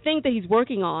the things that he's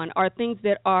working on are things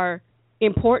that are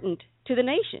important to the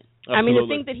nation. Absolutely. I mean, the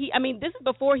things that this is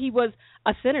before he was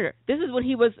a senator. This is when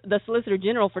he was the Solicitor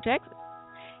General for Texas.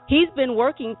 He's been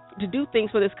working to do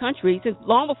things for this country since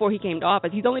long before he came to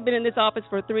office. He's only been in this office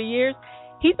for 3 years.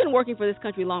 He's been working for this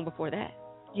country long before that.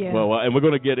 Yeah. Well, and we're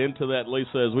going to get into that,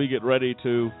 Lisa, as we get ready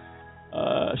to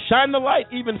shine the light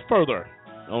even further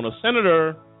on a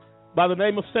senator by the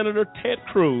name of Senator Ted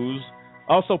Cruz,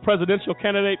 also presidential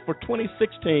candidate for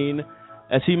 2016,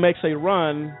 as he makes a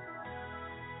run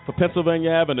for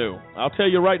Pennsylvania Avenue. I'll tell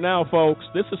you right now, folks,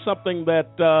 this is something that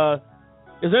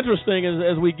is interesting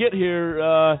as we get here.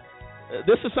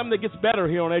 This is something that gets better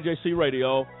here on AJC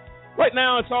Radio. Right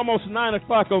now, it's almost 9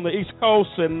 o'clock on the East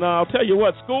Coast, and I'll tell you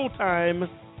what, school time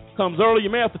comes early. You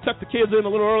may have to tuck the kids in a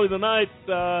little early tonight.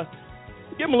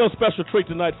 Give them a little special treat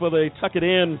tonight before they tuck it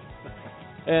in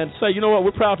and say, you know what,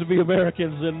 we're proud to be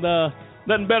Americans, and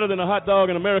nothing better than a hot dog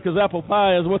and America's apple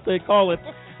pie is what they call it,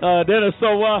 Dennis.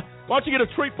 So why don't you get a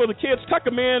treat for the kids? Tuck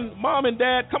them in. Mom and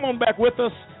Dad, come on back with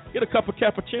us. Get a cup of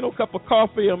cappuccino, cup of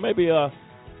coffee, or maybe a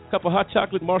cup of hot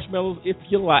chocolate marshmallows if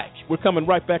you like. We're coming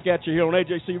right back at you here on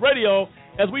AJC Radio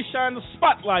as we shine the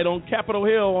spotlight on Capitol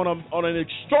Hill on an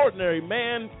extraordinary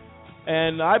man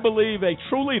and I believe a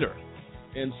true leader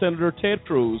in Senator Ted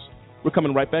Cruz. We're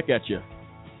coming right back at you.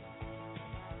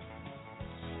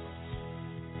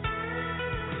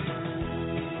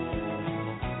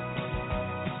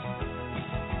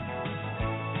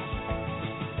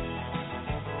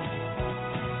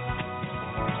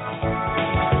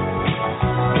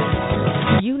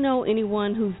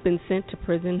 Anyone who's been sent to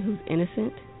prison who's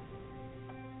innocent?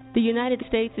 The United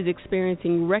States is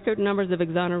experiencing record numbers of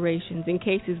exonerations in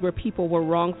cases where people were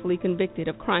wrongfully convicted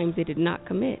of crimes they did not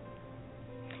commit.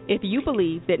 If you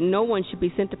believe that no one should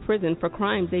be sent to prison for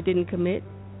crimes they didn't commit,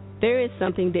 there is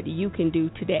something that you can do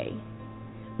today.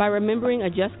 By remembering a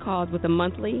just cause with a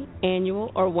monthly,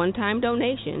 annual, or one-time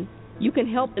donation, you can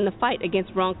help in the fight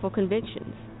against wrongful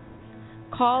convictions.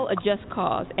 Call a just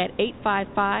cause at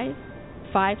 855-529-4252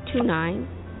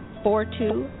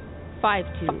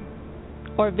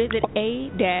 or visit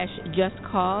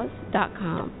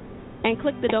a-justcause.com and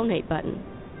click the donate button.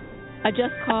 A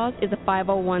Just Cause is a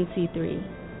 501c3.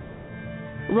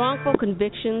 Wrongful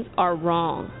convictions are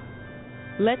wrong.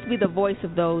 Let's be the voice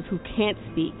of those who can't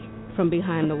speak from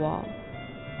behind the wall.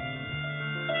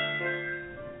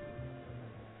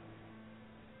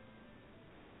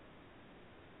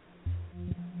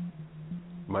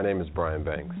 My name is Brian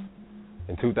Banks.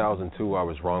 In 2002, I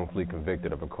was wrongfully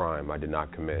convicted of a crime I did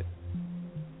not commit.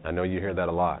 I know you hear that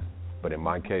a lot, but in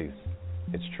my case,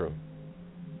 it's true.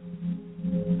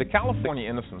 The California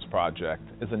Innocence Project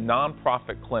is a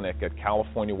nonprofit clinic at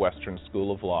California Western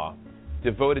School of Law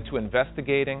devoted to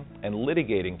investigating and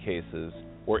litigating cases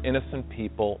where innocent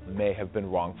people may have been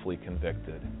wrongfully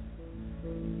convicted.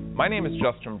 My name is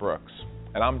Justin Brooks,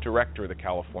 and I'm director of the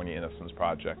California Innocence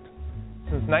Project.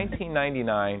 Since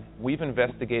 1999, we've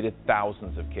investigated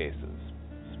thousands of cases.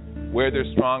 Where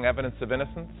there's strong evidence of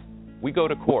innocence, we go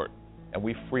to court and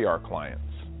we free our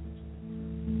clients.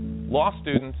 Law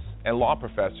students and law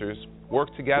professors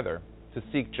work together to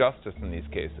seek justice in these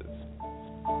cases.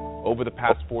 Over the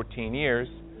past 14 years,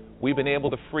 we've been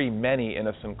able to free many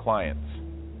innocent clients.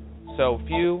 So if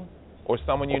you or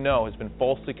someone you know has been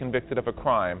falsely convicted of a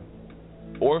crime,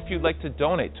 or if you'd like to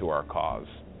donate to our cause,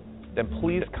 then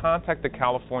please contact the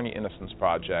California Innocence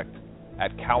Project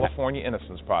at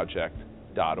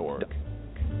californiainnocenceproject.org.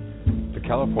 The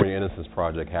California Innocence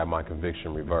Project had my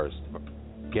conviction reversed,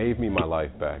 gave me my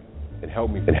life back, and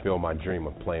helped me fulfill my dream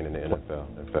of playing in the NFL.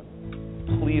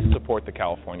 please support the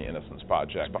California Innocence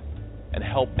Project and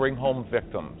help bring home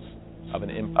victims of an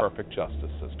imperfect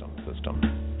justice system.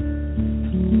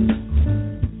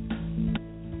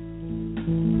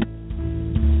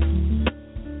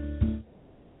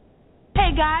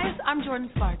 Hey guys, I'm Jordan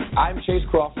Sparks. I'm Chase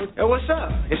Crawford. Hey, what's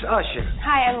up? It's Usher.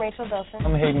 Hi, I'm Rachel Bilson.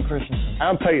 I'm Hayden Christensen.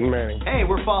 I'm Peyton Manning. Hey,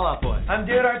 we're Fall Out Boy. I'm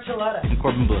Deod Archuleta. I'm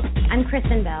Corbin Blue. I'm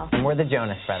Kristen Bell. And we're the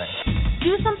Jonas Brothers.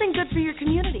 Do something good for your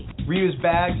community. Reuse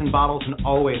bags and bottles and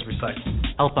always recycle.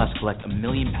 Help us collect 1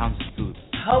 million pounds of food.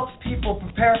 Helps people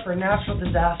prepare for natural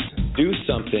disasters. Do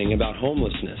something about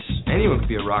homelessness. Anyone could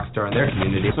be a rock star in their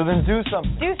community. So then do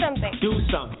something. Do something. Do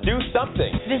something. Do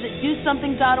something. Visit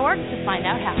DoSomething.org to find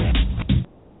out how.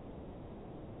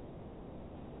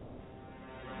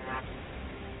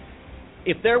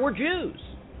 If there were Jews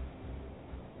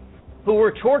who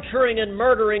were torturing and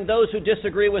murdering those who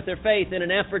disagree with their faith in an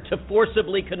effort to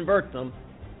forcibly convert them,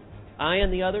 I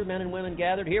and the other men and women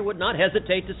gathered here would not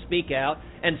hesitate to speak out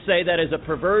and say that is a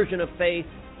perversion of faith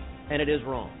and it is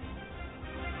wrong.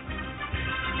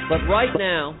 But right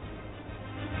now,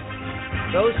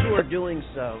 those who are doing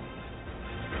so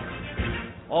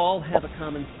all have a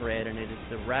common thread, and it is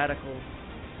the radical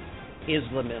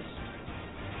Islamist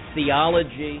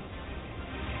theology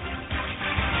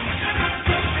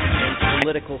and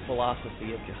political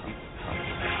philosophy of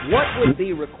jihad. What would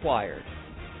be required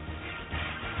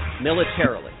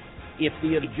militarily if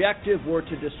the objective were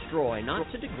to destroy,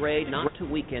 not to degrade, not to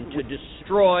weaken, to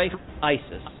destroy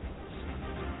ISIS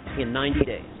in 90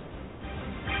 days?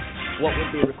 What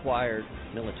would be required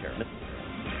militarily?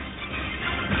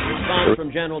 Response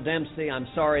from General Dempsey: I'm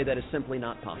sorry, that is simply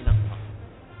not possible.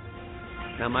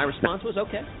 Now, my response was,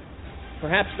 okay,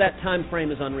 perhaps that time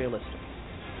frame is unrealistic.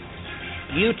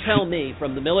 You tell me,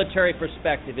 from the military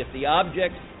perspective, if the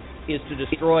object is to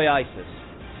destroy ISIS,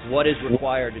 what is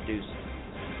required to do so?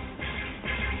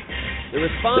 The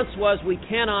response was, we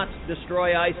cannot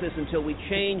destroy ISIS until we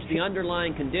change the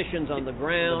underlying conditions on the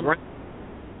ground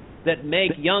that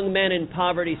make young men in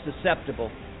poverty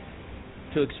susceptible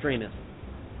to extremism.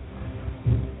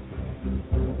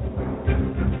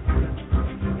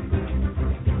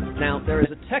 Now, there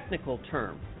is a technical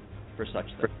term for such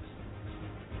things.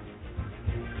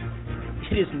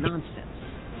 It is nonsense.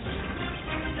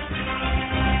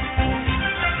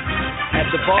 At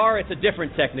the bar, it's a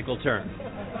different technical term.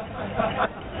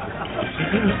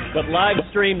 But live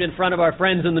streamed in front of our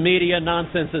friends in the media,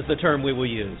 nonsense is the term we will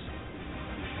use.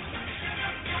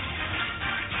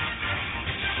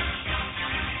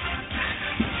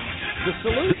 The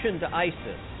solution to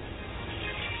ISIS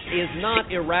is not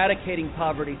eradicating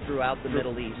poverty throughout the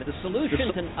Middle East. The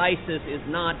solution to ISIS is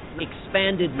not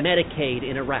expanded Medicaid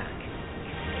in Iraq.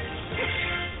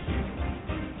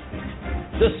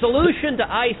 The solution to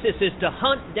ISIS is to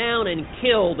hunt down and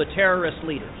kill the terrorist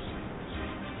leaders.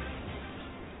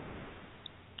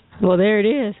 Well, there it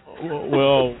is.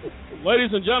 Well,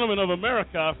 ladies and gentlemen of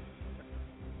America,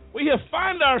 we have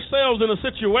found ourselves in a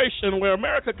situation where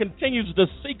America continues to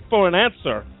seek for an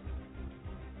answer.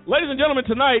 Ladies and gentlemen,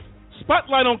 tonight,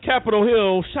 Spotlight on Capitol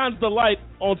Hill shines the light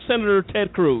on Senator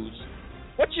Ted Cruz.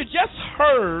 What you just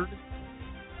heard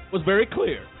was very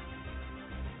clear.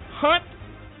 Hunt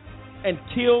and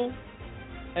kill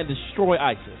and destroy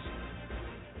ISIS.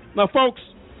 Now, folks,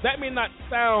 that may not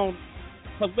sound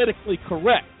politically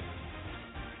correct,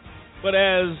 but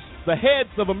as the heads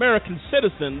of American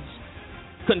citizens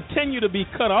continue to be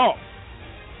cut off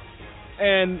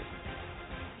and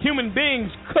human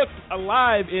beings cooked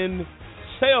alive in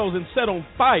cells and set on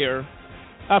fire,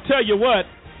 I'll tell you what,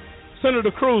 Senator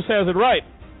Cruz has it right.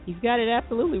 He's got it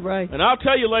absolutely right. And I'll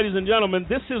tell you, ladies and gentlemen,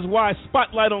 this is why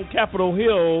Spotlight on Capitol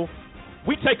Hill,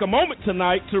 we take a moment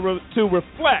tonight to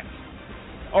reflect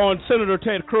on Senator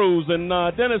Ted Cruz. And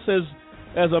Dennis,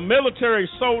 as a military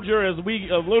soldier, as we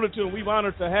alluded to, and we've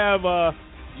honored to have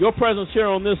your presence here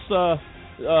on this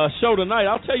show tonight,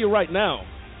 I'll tell you right now,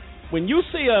 when you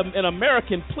see an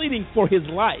American pleading for his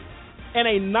life and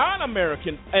a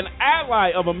non-American, an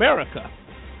ally of America,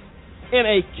 in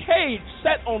a cage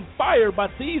set on fire by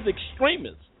these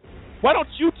extremists, why don't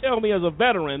you tell me as a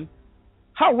veteran,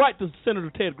 how right does Senator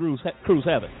Ted Cruz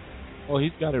have it? Well,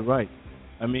 he's got it right.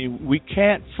 I mean, we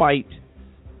can't fight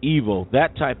evil,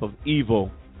 that type of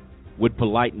evil, with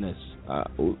politeness.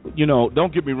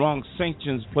 Don't get me wrong,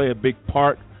 sanctions play a big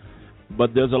part,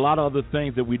 but there's a lot of other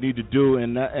things that we need to do,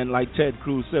 and like Ted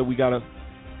Cruz said, we gotta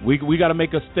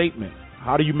make a statement.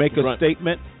 How do you make a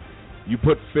statement? You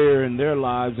put fear in their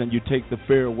lives, and you take the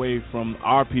fear away from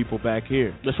our people back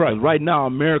here. That's right. And right now,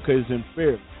 America is in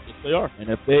fear. Yes, they are. And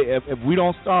if we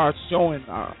don't start showing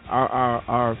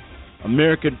our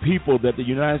American people that the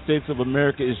United States of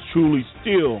America is truly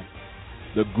still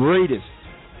the greatest.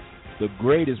 The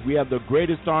greatest. We have the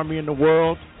greatest army in the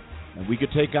world, and we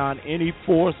could take on any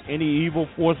force, any evil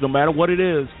force, no matter what it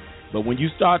is. But when you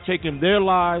start taking their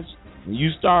lives, when you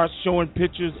start showing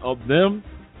pictures of them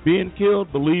being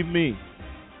killed, believe me,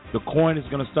 the coin is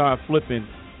going to start flipping,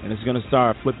 and it's going to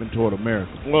start flipping toward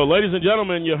America. Well, ladies and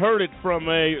gentlemen, you heard it from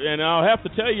and I'll have to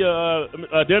tell you,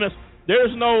 Dennis,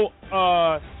 there's no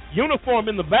uniform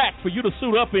in the back for you to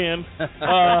suit up in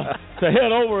to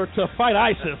head over to fight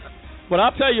ISIS. But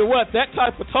I'll tell you what, that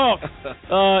type of talk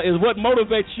is what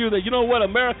motivates you that, you know what,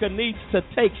 America needs to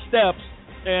take steps.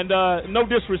 And no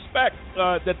disrespect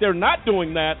that they're not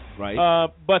doing that. Right.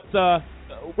 But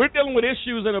we're dealing with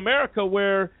issues in America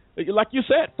where, like you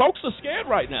said, folks are scared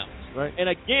right now. Right. And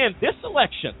again, this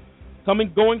election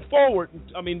going forward,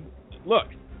 I mean, look,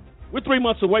 we're 3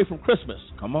 months away from Christmas.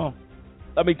 Come on.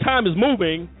 I mean, time is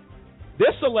moving.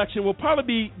 This election will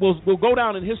probably will go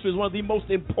down in history as one of the most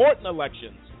important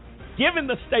elections, given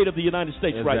the state of the United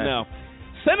States right now.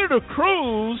 Senator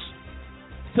Cruz,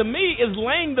 to me, is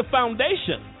laying the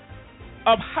foundation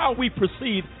of how we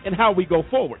proceed and how we go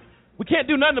forward. We can't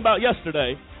do nothing about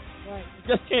yesterday. Right.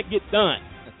 We just can't get done.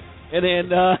 And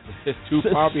then it's too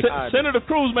far behind. Senator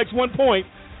Cruz makes one point: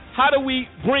 how do we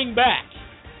bring back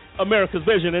America's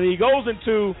vision? And he goes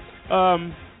into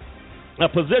a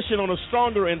position on a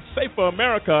stronger and safer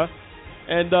America.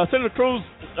 And Senator Cruz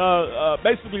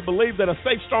basically believes that a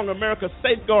safe, strong America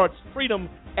safeguards freedom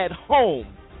at home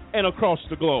and across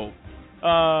the globe.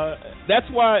 That's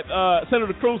why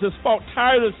Senator Cruz has fought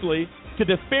tirelessly to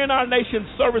defend our nation's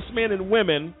servicemen and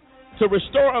women, to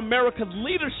restore America's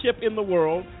leadership in the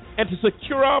world, and to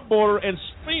secure our border and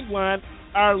streamline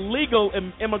our legal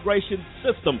immigration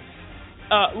system.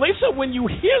 Lisa, when you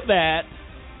hear that,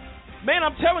 man,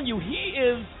 I'm telling you, he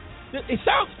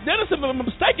sounds, Dennis, if I'm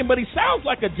mistaken, but he sounds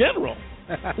like a general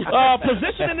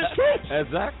positioning his troops.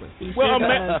 Exactly. Well,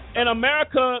 in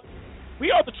America, we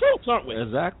are the troops, aren't we?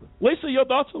 Exactly. Lisa, your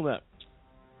thoughts on that?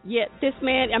 Yeah, this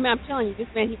man, I mean, I'm telling you, this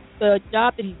man, the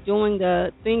job that he's doing,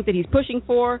 the things that he's pushing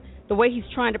for, the way he's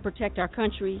trying to protect our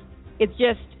country, it's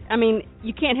just, I mean,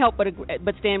 you can't help but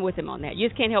stand with him on that. You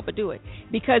just can't help but do it,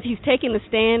 because he's taking the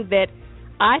stand that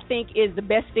I think is the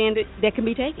best stand that can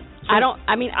be taken. Sure.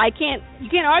 You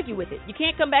can't argue with it. You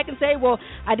can't come back and say, well,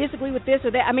 I disagree with this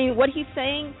or that. I mean, what he's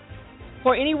saying,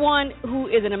 for anyone who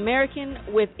is an American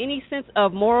with any sense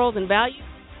of morals and values,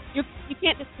 you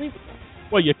can't disagree with that.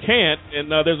 Well, you can't, and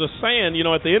there's a saying,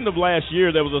 at the end of last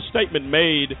year, there was a statement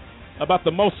made about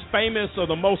the most famous or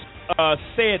the most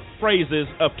said phrases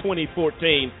of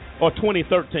 2014 or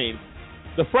 2013.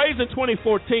 The phrase in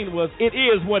 2014 was, "It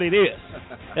is what it is."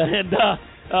 And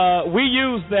we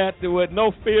used that with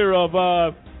no fear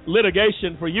of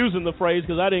litigation for using the phrase,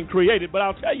 because I didn't create it. But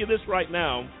I'll tell you this right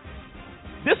now.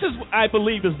 This is, I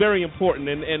believe, is very important,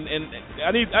 and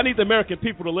I need the American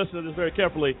people to listen to this very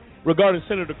carefully regarding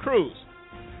Senator Cruz.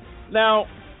 Now,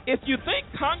 if you think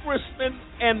congressmen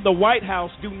and the White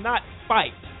House do not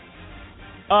fight,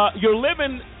 you're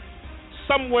living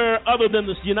somewhere other than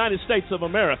the United States of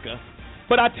America.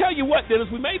 But I tell you what, Dennis,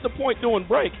 we made the point during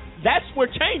break. That's where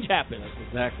change happens. That's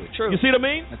exactly true. You see what I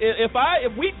mean?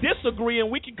 If we disagree and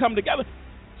we can come together,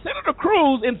 Senator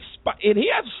Cruz, and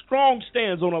he has strong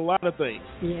stands on a lot of things,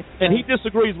 yes, and he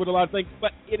disagrees with a lot of things,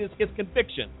 but it is his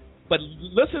conviction. But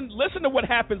listen to what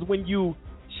happens when you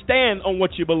stand on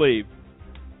what you believe.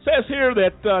 It says here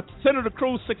that Senator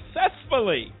Cruz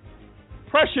successfully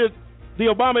pressured the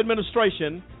Obama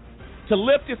administration to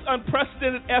lift its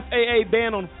unprecedented FAA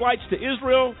ban on flights to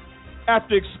Israel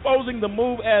after exposing the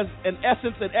move as, in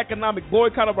essence, an economic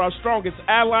boycott of our strongest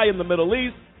ally in the Middle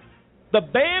East. The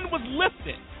ban was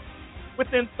lifted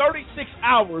within 36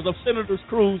 hours of Senator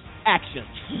Cruz's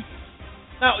actions.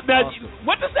 Now, awesome.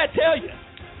 What does that tell you?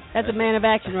 That's a man of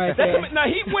action right there. Now,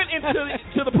 he went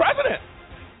to the president.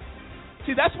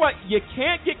 See, that's why you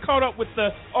can't get caught up with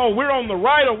we're on the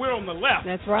right or we're on the left.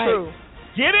 That's right. True.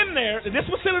 Get in there. This is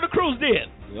what Senator Cruz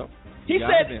did. Yep. He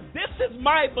said, this is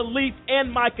my belief and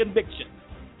my conviction.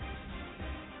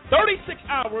 36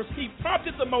 hours, he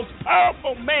prompted the most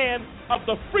powerful man of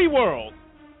the free world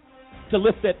to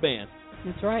lift that ban.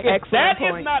 That's right. If that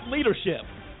is not leadership,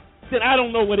 then I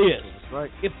don't know what is. That's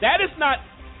right. If that is not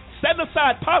setting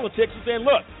aside politics and saying,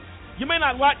 look, you may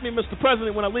not like me, Mr.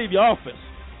 President, when I leave your office,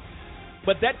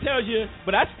 but that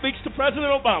speaks to President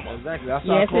Obama. Exactly. That's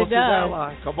our closest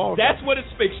ally. Come on. That's what it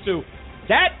speaks to.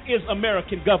 That is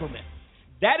American government.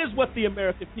 That is what the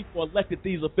American people elected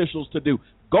these officials to do.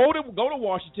 Go to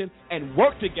Washington and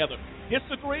work together.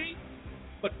 Disagree?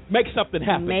 but make something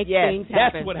happen. Make things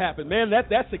happen. That's what happened, man.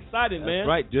 That's exciting, man. That's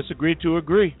right. Disagree to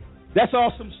agree. That's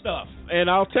awesome stuff. And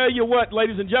I'll tell you what,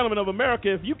 ladies and gentlemen of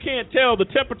America, if you can't tell the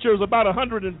temperature is about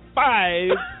 105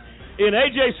 in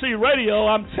AJC Radio,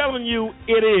 I'm telling you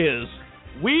it is.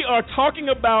 We are talking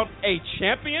about a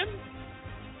champion,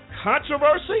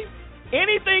 controversy,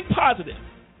 anything positive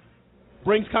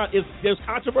there's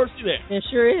controversy there. It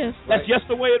sure is. That's just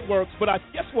the way it works. But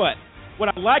guess what? What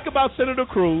I like about Senator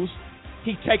Cruz,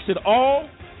 he takes it all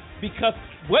because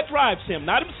what drives him,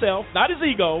 not himself, not his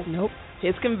ego. Nope.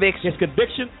 His conviction. His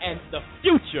conviction and the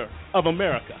future of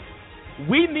America.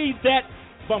 We need that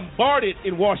bombarded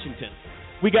in Washington.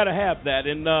 We got to have that.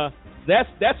 And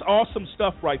that's awesome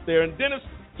stuff right there. And Dennis,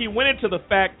 he went into the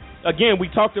fact, again, we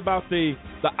talked about the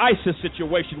ISIS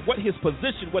situation, what his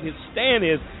position, what his stand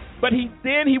is. But he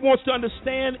wants to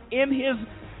understand in his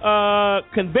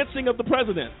convincing of the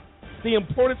president the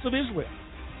importance of Israel.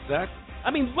 Exactly.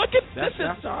 I mean, look at this. This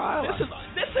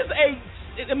is a.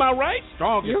 Am I right?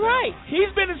 Strong. You're right. He's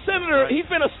been a senator. He's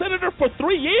been a senator for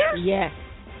 3 years. Yes.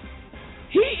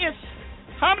 He is.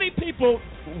 How many people,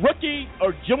 rookie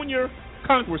or junior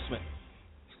congressman,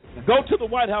 go to the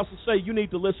White House and say, "You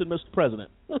need to listen, Mr. President"?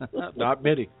 Not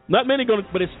many. Not many going to,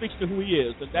 but it speaks to who he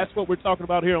is, and that's what we're talking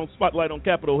about here on Spotlight on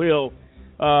Capitol Hill.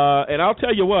 And I'll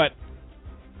tell you what.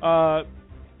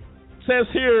 Says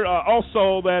here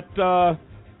also that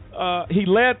he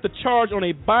led the charge on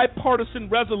a bipartisan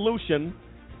resolution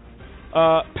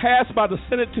passed by the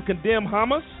Senate to condemn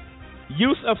Hamas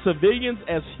use of civilians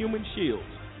as human shields.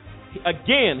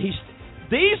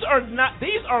 These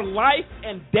are life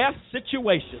and death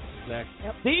situations. Exactly.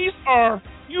 Yep. These are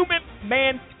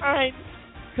mankind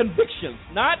convictions,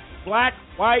 not black,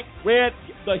 white, red,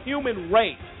 the human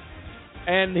race.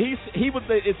 And it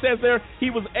says there he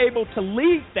was able to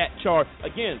lead that charge.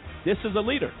 Again, this is a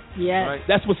leader. Yes. Right.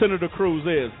 That's what Senator Cruz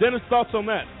is. Dennis, thoughts on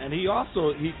that? And he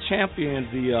championed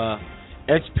the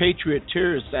Expatriate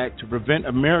Terrorist Act to prevent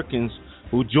Americans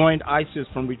who joined ISIS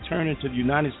from returning to the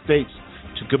United States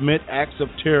to commit acts of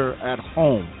terror at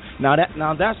home. Now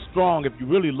that's strong if you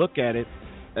really look at it.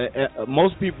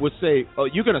 Most people would say, "Oh,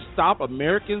 you're going to stop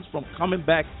Americans from coming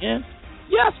back in?"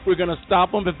 Yes, we're going to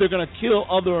stop them if they're going to kill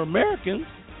other Americans.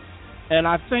 And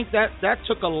I think that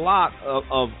took a lot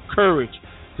of courage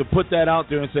to put that out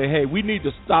there and say, hey, we need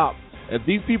to stop. If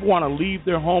these people want to leave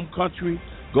their home country,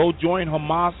 go join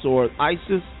Hamas or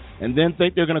ISIS, and then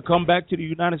think they're going to come back to the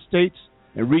United States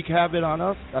and wreak havoc on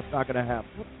us, that's not going to happen.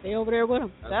 Stay over there with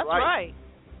them. That's right.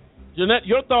 Jeanette,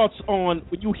 your thoughts on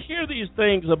when you hear these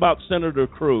things about Senator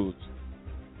Cruz?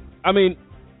 I mean,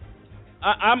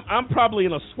 I'm probably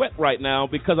in a sweat right now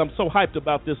because I'm so hyped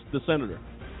about the senator.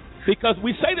 Because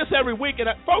we say this every week, and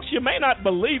folks, you may not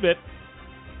believe it,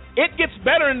 it gets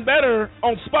better and better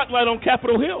on Spotlight on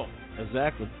Capitol Hill.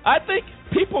 Exactly. I think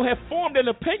people have formed an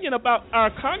opinion about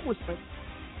our congressmen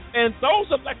and those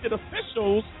elected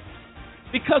officials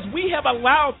because we have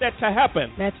allowed that to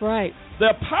happen. That's right.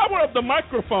 The power of the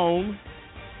microphone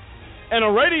and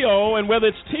a radio, and whether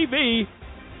it's TV,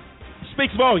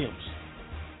 speaks volumes.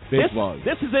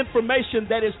 This is information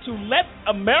that is to let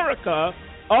America,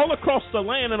 all across the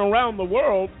land and around the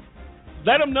world,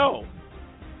 let them know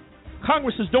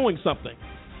Congress is doing something.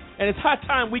 And it's high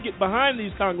time we get behind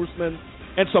these congressmen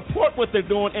and support what they're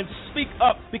doing and speak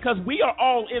up because we are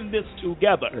all in this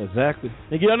together. Exactly.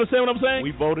 You understand what I'm saying?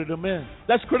 We voted them in.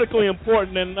 That's critically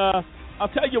important. And I'll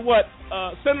tell you what,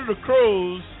 Senator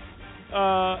Cruz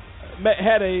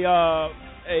had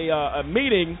a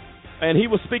meeting, and he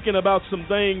was speaking about some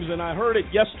things, and I heard it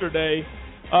yesterday.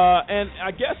 And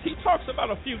I guess he talks about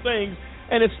a few things,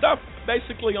 and it's stuff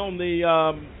basically on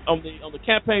the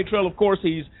campaign trail. Of course,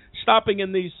 he's stopping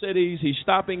in these cities. He's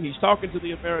talking to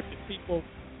the American people,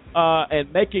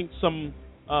 and making some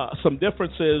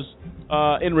differences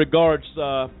in regards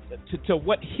to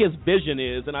what his vision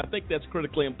is, and I think that's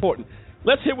critically important.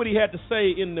 Let's hear what he had to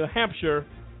say in New Hampshire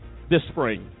this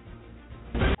spring.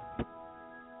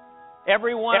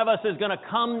 Every one of us is going to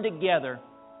come together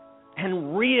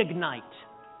and reignite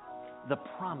the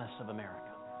promise of America.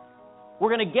 We're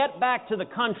going to get back to the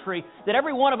country that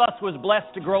every one of us was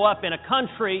blessed to grow up in, a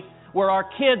country where our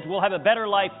kids will have a better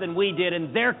life than we did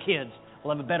and their kids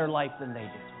will have a better life than they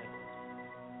did.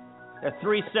 There are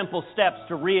 3 simple steps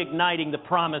to reigniting the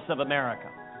promise of America.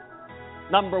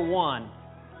 Number 1,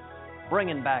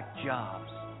 bringing back jobs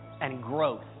and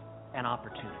growth and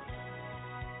opportunity.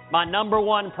 My number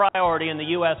 1 priority in the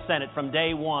U.S. Senate from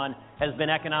day one has been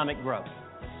economic growth.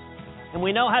 And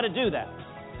we know how to do that.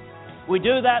 We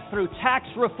do that through tax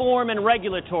reform and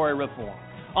regulatory reform.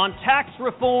 On tax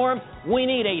reform, we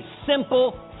need a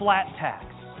simple, flat tax.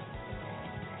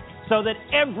 so that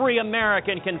every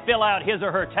American can fill out his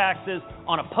or her taxes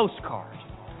on a postcard.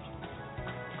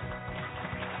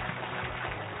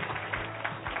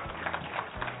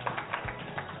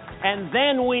 And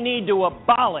then we need to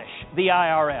abolish the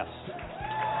IRS.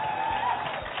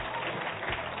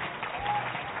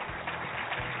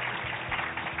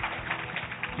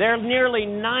 There are nearly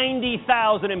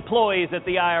 90,000 employees at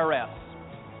the IRS.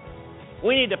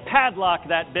 We need to padlock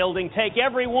that building, take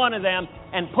every one of them,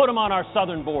 and put them on our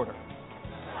southern border.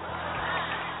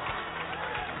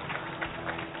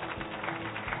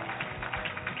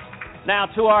 Now,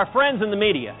 to our friends in the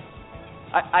media,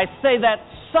 I say that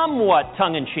somewhat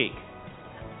tongue-in-cheek.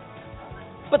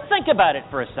 But think about it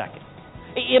for a second.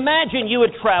 Imagine you had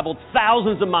traveled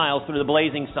thousands of miles through the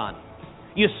blazing sun.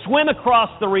 You swim across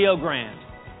the Rio Grande.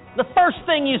 The first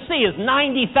thing you see is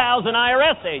 90,000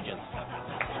 IRS agents.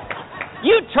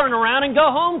 You'd turn around and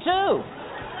go home, too.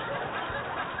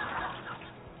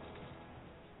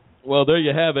 Well, there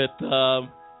you have it.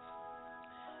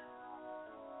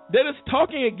 Dennis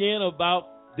talking again about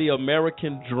the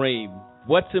American dream.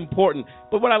 What's important.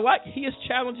 But what I like, he is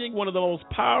challenging one of the most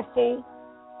powerful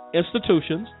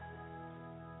institutions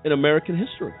in American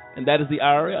history, and that is the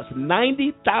IRS.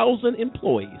 90,000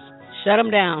 employees. Shut them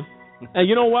down. And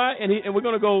you know why? And we're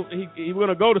going to go. We're going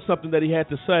to go to something that he had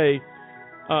to say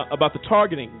about the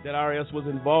targeting that IRS was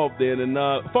involved in. And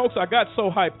folks, I got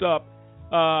so hyped up.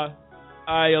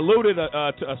 I alluded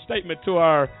to a statement to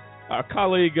our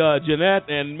colleague Jeanette,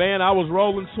 and man, I was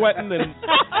rolling, sweating,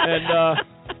 and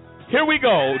here we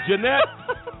go, Jeanette.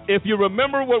 If you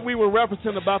remember what we were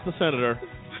referencing about the senator,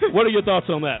 what are your thoughts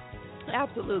on that?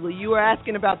 Absolutely. You were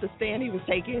asking about the stand he was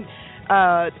taking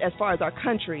as far as our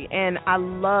country, and I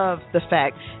love the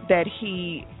fact that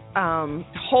he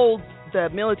holds the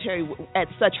military at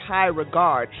such high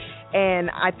regard, and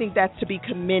I think that's to be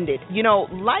commended. You know,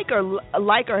 like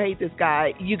or hate this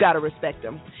guy, you got to respect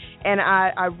him, and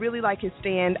I really like his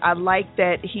stand. I like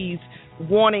that he's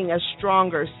wanting a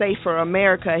stronger, safer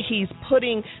America. He's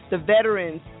putting the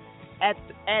veterans at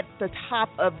the top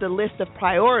of the list of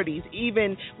priorities,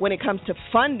 even when it comes to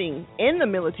funding in the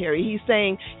military. He's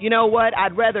saying, you know what,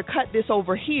 I'd rather cut this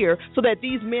over here so that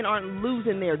these men aren't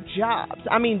losing their jobs.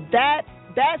 I mean, that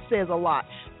says a lot,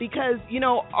 because, you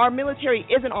know, our military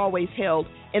isn't always held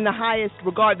in the highest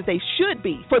regard that they should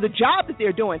be for the job that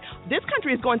they're doing. This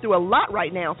country is going through a lot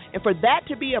right now, and for that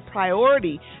to be a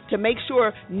priority, to make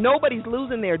sure nobody's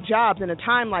losing their jobs in a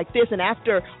time like this, and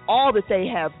after all that they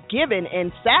have given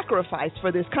and sacrificed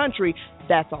for this country,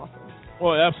 that's awesome.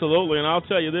 Well, absolutely, and I'll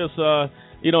tell you this,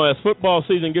 you know, as football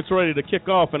season gets ready to kick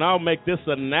off, and I'll make this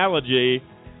analogy,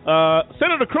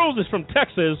 Senator Cruz is from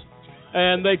Texas,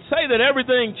 and they say that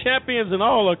everything champions and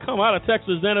all come out of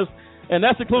Texas, Dennis, and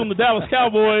that's including the Dallas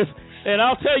Cowboys. And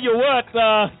I'll tell you what,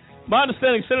 my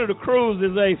understanding Senator Cruz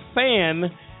is a fan,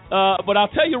 but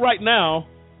I'll tell you right now,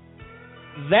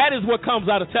 that is what comes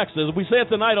out of Texas. We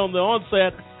said tonight on the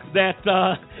onset that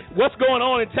what's going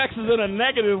on in Texas in a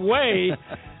negative way,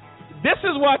 this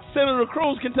is what Senator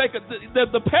Cruz can take,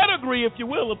 the pedigree, if you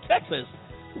will, of Texas.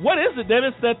 What is it,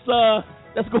 Dennis, that's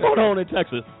going on in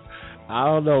Texas? I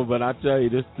don't know, but I tell you,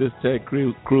 this Ted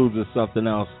Cruz is something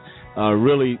else.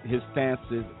 Really, his stance,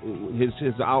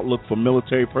 his outlook for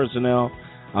military personnel,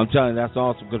 I'm telling you, that's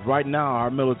awesome. Because right now, our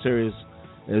military is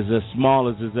as small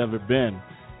as it's ever been,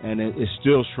 and it's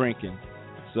still shrinking.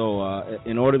 So,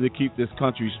 in order to keep this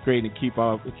country straight and keep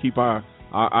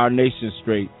our nation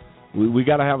straight, we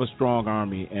got to have a strong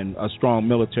army and a strong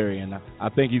military, and I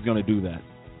think he's going to do that.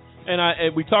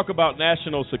 And we talk about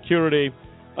national security.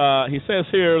 He says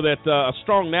here that a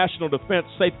strong national defense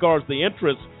safeguards the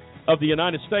interests of the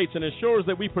United States and ensures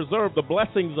that we preserve the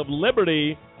blessings of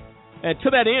liberty. And to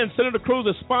that end, Senator Cruz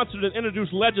has sponsored and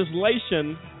introduced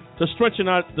legislation to strengthen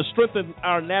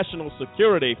our national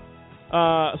security.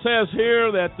 Says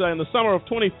here that in the summer of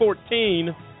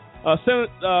 2014,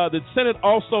 the Senate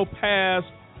also passed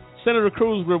Senator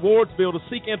Cruz's rewards bill to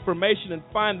seek information and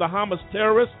find the Hamas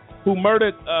terrorists who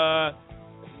murdered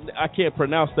I can't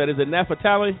pronounce that. Is it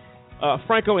Naftali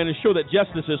Franco, and ensure that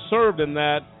justice is served in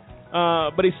that.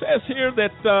 But he says here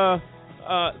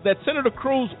that Senator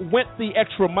Cruz went the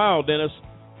extra mile, Dennis,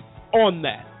 on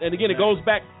that. And again, it goes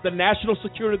back to the national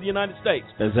security of the United States.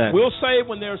 Exactly. We'll say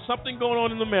when there's something going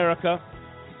on in America,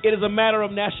 it is a matter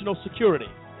of national security.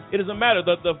 It is a matter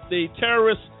the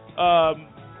terrorist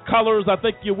colors, I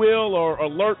think you will, or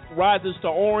alert rises to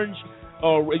orange,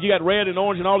 or you got red and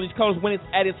orange and all these colors when it's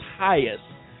at its highest.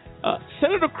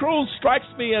 Senator Cruz strikes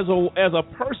me as a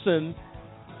person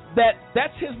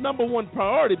that's his number one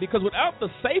priority, because without the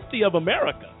safety of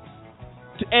America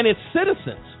and its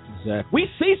citizens, we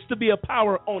cease to be a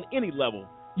power on any level.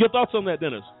 Your thoughts on that,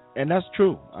 Dennis? And that's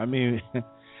true. I mean,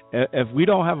 if we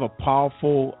don't have a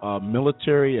powerful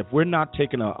military, if we're not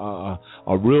taking a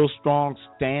real strong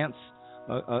stance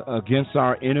against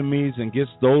our enemies and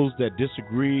against those that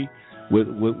disagree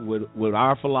with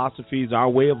our philosophies, our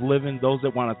way of living, those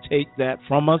that want to take that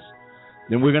from us,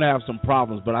 then we're going to have some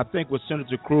problems. But I think with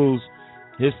Senator Cruz,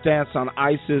 his stance on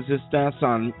ISIS, his stance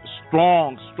on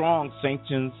strong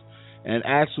sanctions, and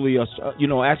actually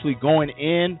going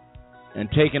in and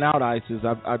taking out ISIS,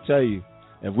 I tell you,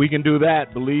 if we can do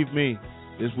that, believe me,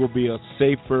 this will be a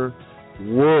safer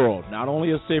world. Not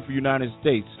only a safer United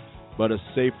States, but a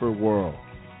safer world.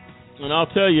 And I'll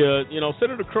tell you,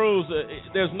 Senator Cruz,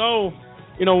 there's no,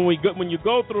 when you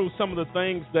go through some of the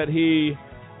things that he's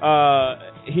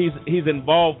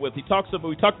involved with. We talked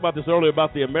about this earlier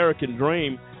about the American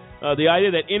dream, the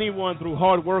idea that anyone through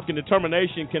hard work and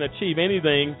determination can achieve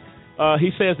anything.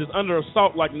 He says is under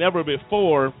assault like never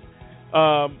before.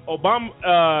 President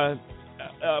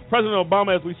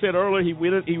Obama, as we said earlier, he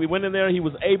went in there. He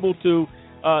was able to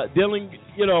dealing,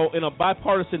 in a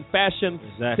bipartisan fashion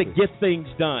to get things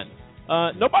done.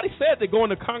 Nobody said that going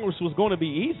to Congress was going to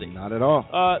be easy. Not at all.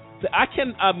 I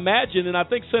can imagine, and I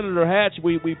think Senator Hatch,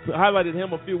 we highlighted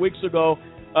him a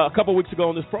couple of weeks ago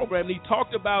on this program, and he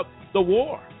talked about the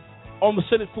war on the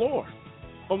Senate floor,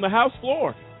 on the House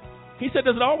floor. He said,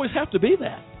 does it always have to be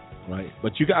that? Right,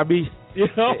 but you got to be,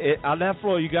 on that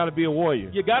floor, you got to be a warrior.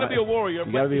 You got to be a warrior.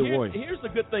 You got to be a warrior. Here's the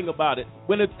good thing about it.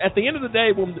 At the end of the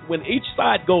day, when each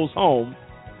side goes home,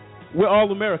 we're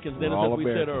all Americans, Dennis, as we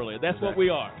said earlier. That's what we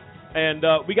are. And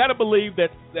we got to believe that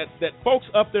folks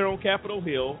up there on Capitol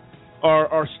Hill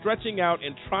are stretching out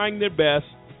and trying their best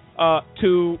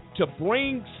to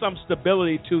bring some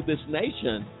stability to this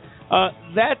nation.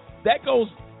 That goes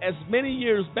as many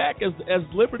years back as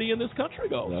liberty in this country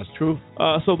goes. That's true.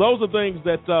 So those are things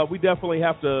that we definitely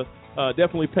have to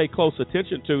pay close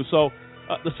attention to. So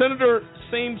the senator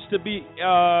seems to be.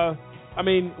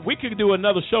 We could do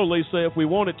another show, Lisa, if we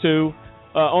wanted to,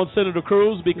 on Senator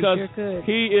Cruz, because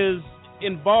he is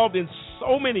involved in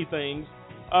so many things.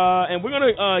 And we're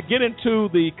going to get into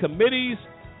the committees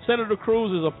Senator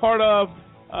Cruz is a part of.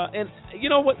 And you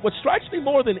know what strikes me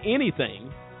more than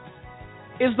anything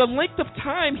is the length of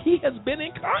time he has been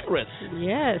in Congress.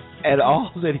 Yes. And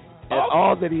all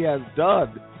that he has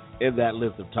done in that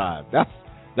length of time.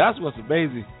 That's what's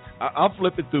amazing. I'm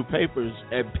flipping through papers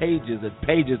and pages and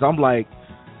pages. I'm like,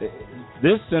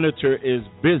 this senator is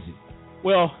busy.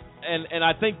 Well, and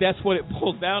I think that's what it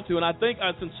boils down to. And I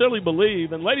sincerely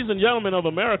believe, and ladies and gentlemen of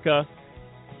America,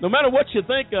 no matter what you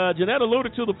think, Jeanette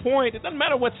alluded to the point, it doesn't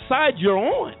matter what side you're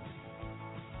on.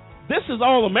 This is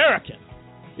all American.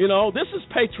 This is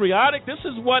patriotic. This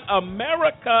is what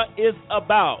America is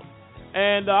about.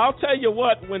 And I'll tell you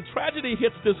what, when tragedy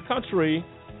hits this country,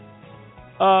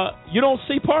 you don't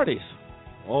see parties.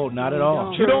 Oh, not at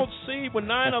all. You don't see when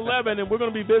 9/11, and we're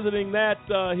going to be visiting that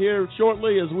here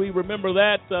shortly as we remember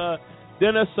that,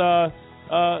 Dennis,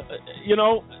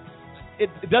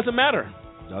 it doesn't matter.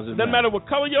 It doesn't matter what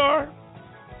color you are,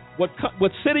 what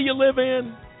city you live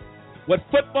in, what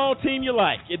football team you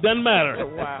like. It doesn't matter.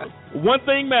 Wow. One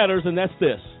thing matters, and that's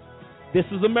this. This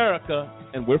is America,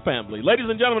 and we're family. Ladies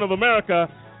and gentlemen of America,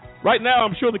 right now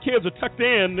I'm sure the kids are tucked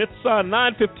in. It's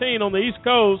 9:15 on the East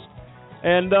Coast.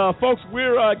 And, folks,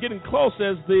 we're getting close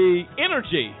as the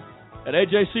energy at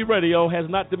AJC Radio has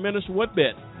not diminished one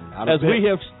bit. As we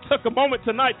have took a moment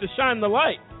tonight to shine the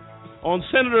light on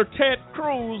Senator Ted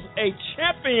Cruz, a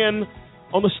champion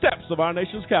on the steps of our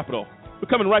nation's capital. We're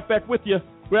coming right back with you.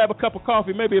 Grab a cup of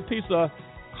coffee, maybe a piece of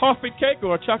coffee cake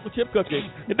or a chocolate chip cookie.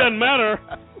 It doesn't matter.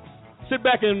 Sit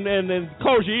back and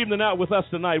close your evening out with us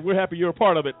tonight. We're happy you're a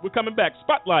part of it. We're coming back.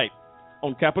 Spotlight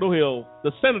on Capitol Hill.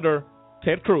 The Senator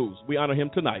Ted Cruz. We honor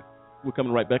him tonight. We're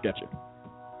coming right back at you.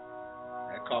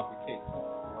 That coffee cake.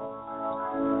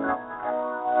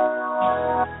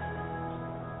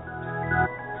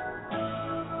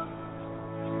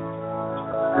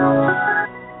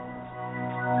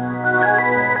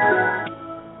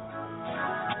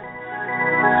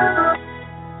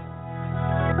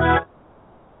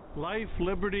 Life,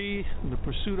 liberty, and the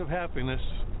pursuit of happiness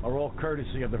are all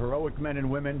courtesy of the heroic men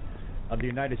and women of the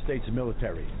United States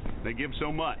military. They give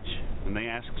so much, and they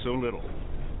ask so little.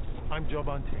 I'm Joe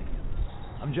Montaigne.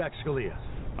 I'm Jack Scalia.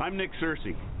 I'm Nick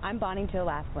Searcy. I'm Bonnie Till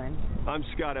Laughlin. I'm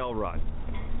Scott Elrod.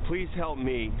 Please help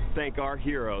me thank our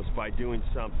heroes by doing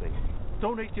something.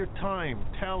 Donate your time,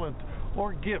 talent,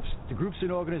 or gifts to groups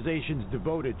and organizations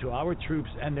devoted to our troops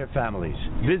and their families.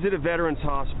 Visit a veteran's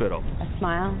hospital. A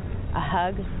smile, a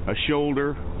hug, a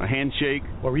shoulder, a handshake,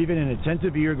 or even an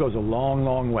attentive ear goes a long,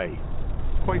 long way.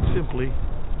 Quite simply,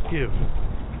 give.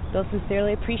 They'll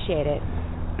sincerely appreciate it.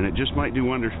 And it just might do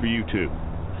wonders for you, too.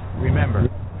 Remember,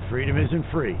 freedom isn't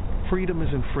free. Freedom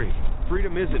isn't free.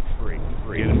 Freedom isn't free.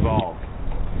 Get involved.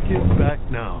 Give back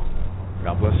now.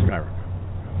 God bless America.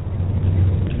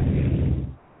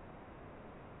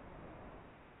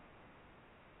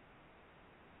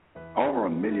 Over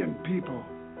 1 million people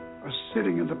are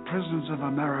sitting in the prisons of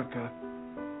America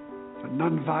for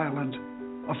nonviolent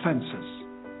offenses.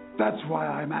 That's why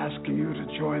I'm asking you to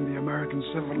join the American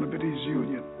Civil Liberties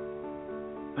Union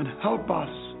and help us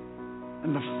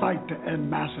in the fight to end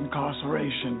mass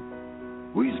incarceration.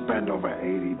 We spend over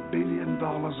 $80 billion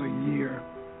a year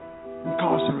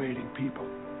incarcerating people.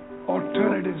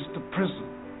 Alternatives to prison,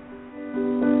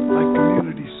 like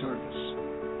community service,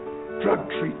 drug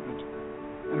treatment,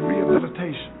 and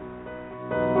rehabilitation,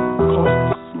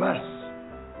 cost us less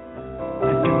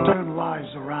and can turn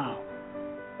lives around.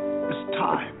 It's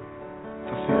time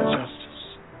for fair justice.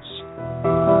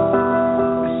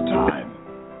 It's time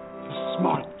for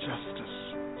smart justice.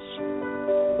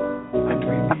 And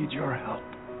we need your help.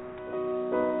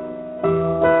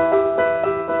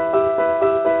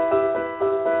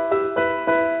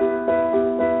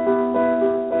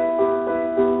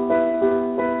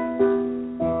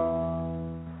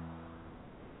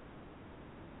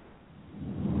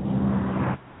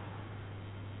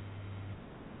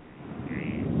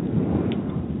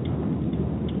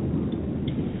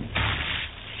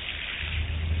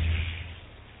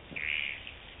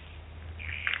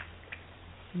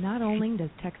 Not only does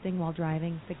texting while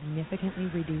driving significantly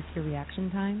reduce your reaction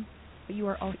time, but you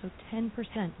are also 10%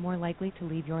 more likely to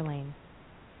leave your lane.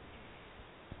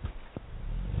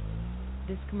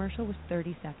 This commercial was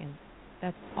 30 seconds.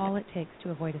 That's all it takes to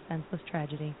avoid a senseless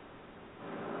tragedy.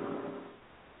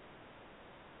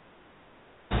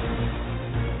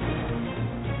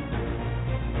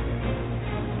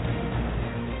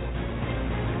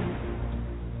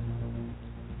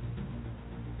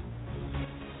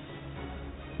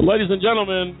 Ladies and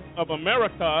gentlemen of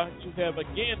America, you have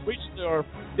again reached your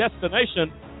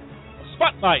destination,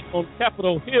 Spotlight on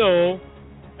Capitol Hill.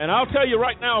 And I'll tell you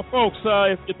right now, folks,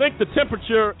 if you think the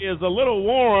temperature is a little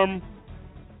warm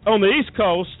on the East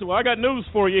Coast, well, I got news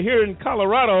for you here in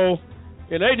Colorado,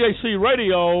 in AJC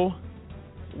Radio.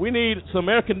 We need some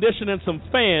air conditioning and some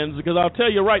fans, because I'll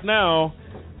tell you right now,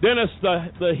 Dennis,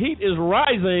 the heat is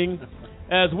rising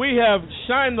as we have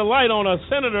shined the light on a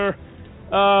senator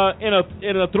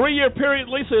in a 3-year period.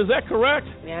 Lisa, is that correct?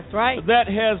 That's right. That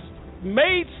has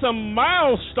made some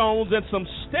milestones and some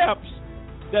steps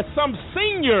that some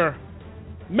senior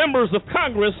members of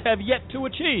Congress have yet to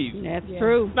achieve. That's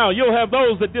true. Now, you'll have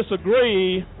those that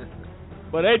disagree,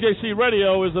 but AJC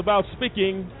Radio is about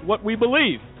speaking what we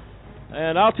believe.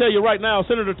 And I'll tell you right now,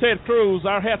 Senator Ted Cruz,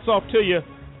 our hat's off to you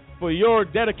for your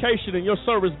dedication and your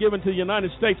service given to the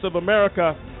United States of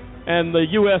America and the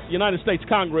United States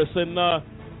Congress. And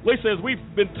Lisa, as we've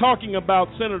been talking about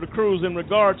Senator Cruz in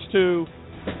regards to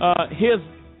his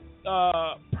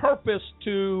purpose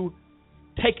to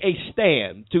take a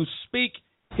stand, to speak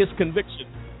his conviction,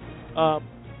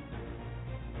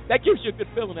 that gives you a good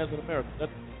feeling as an American,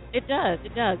 doesn't it? It does,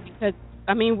 because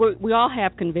I mean we all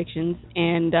have convictions,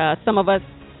 and some of us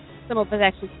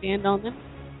actually stand on them,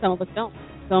 some of us don't.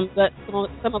 Some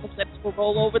of us let people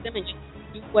roll over them and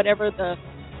do whatever the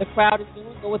crowd is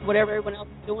doing, go with whatever everyone else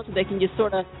is doing, so they can just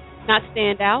sort of not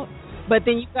stand out. But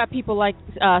then you've got people like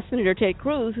Senator Ted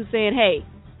Cruz who's saying, hey,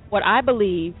 what I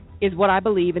believe is what I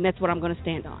believe, and that's what I'm going to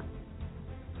stand on.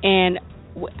 And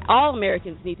all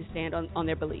Americans need to stand on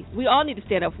their beliefs. We all need to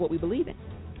stand up for what we believe in.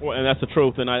 Well, and that's the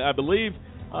truth. And I believe,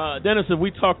 Dennis, as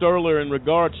we talked earlier in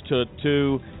regards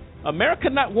to America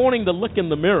not wanting to look in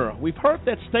the mirror. We've heard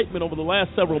that statement over the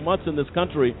last several months in this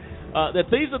country, that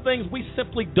these are things we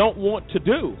simply don't want to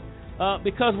do.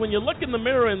 Because when you look in the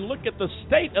mirror and look at the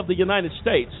state of the United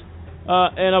States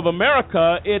and of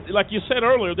America, like you said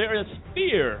earlier, there is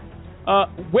fear.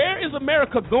 Where is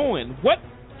America going? What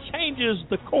changes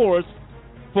the course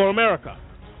for America?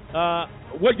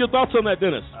 What are your thoughts on that,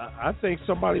 Dennis? I think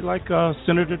somebody like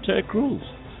Senator Ted Cruz.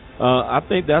 I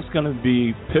think that's going to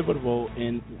be pivotal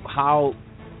in how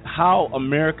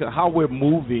America, how we're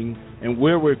moving and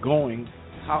where we're going,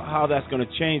 how that's going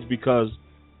to change, because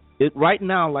right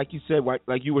now, like you said,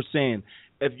 like you were saying,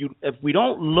 if we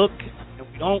don't look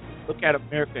at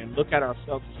America and look at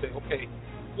ourselves and say, okay,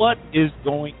 what is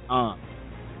going on?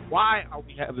 Why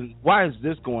is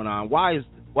this going on? Why is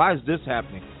this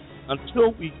happening?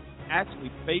 Until we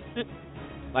actually face it,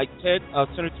 like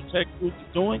Senator Ted Cruz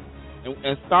is doing,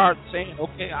 and start saying,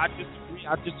 okay, I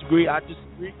disagree,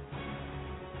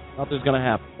 nothing's going to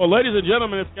happen. Well, ladies and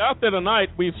gentlemen, if you're out there tonight,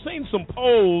 we've seen some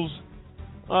polls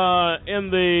in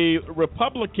the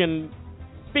Republican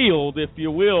field, if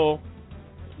you will,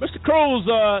 Mr. Cruz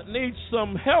needs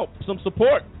some help, some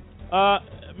support.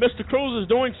 Mr. Cruz is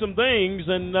doing some things,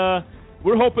 and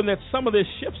we're hoping that some of this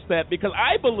shifts that, because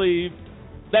I believe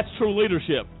that's true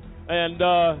leadership. And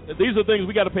these are things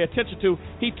we got to pay attention to.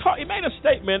 He made a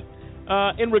statement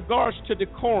in regards to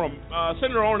decorum.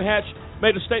 Senator Orrin Hatch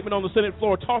made a statement on the Senate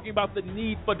floor talking about the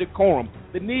need for decorum,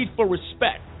 the need for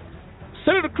respect.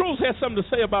 Senator Cruz has something to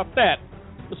say about that.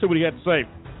 Let's see what he had to say.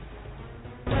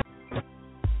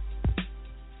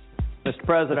 Mr.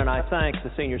 President, I thank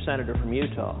the senior senator from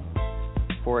Utah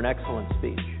for an excellent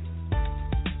speech.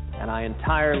 And I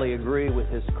entirely agree with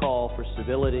his call for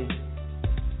civility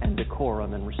and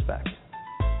decorum and respect.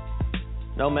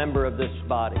 No member of this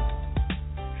body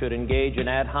should engage in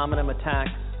ad hominem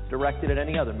attacks directed at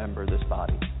any other member of this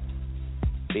body,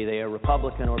 be they a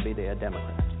Republican or be they a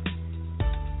Democrat.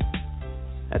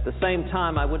 At the same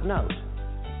time, I would note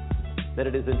that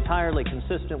it is entirely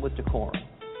consistent with decorum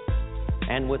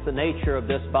and with the nature of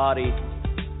this body,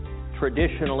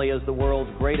 traditionally as the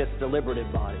world's greatest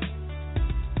deliberative body,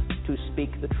 to speak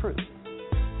the truth.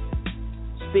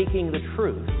 Speaking the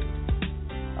truth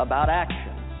about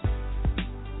actions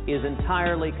is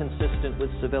entirely consistent with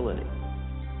civility.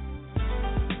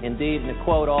 Indeed, in a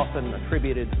quote often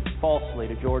attributed falsely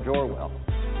to George Orwell,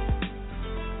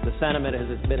 the sentiment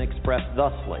has been expressed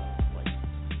thusly: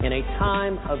 in a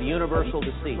time of universal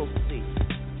deceit,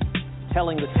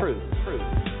 telling the truth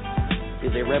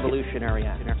is a revolutionary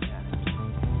act.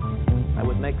 I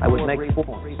would make four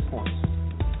points.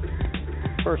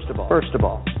 First of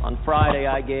all, on Friday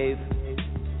I gave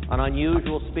an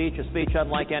unusual speech, a speech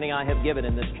unlike any I have given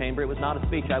in this chamber. It was not a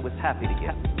speech I was happy to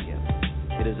give.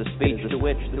 It is a speech to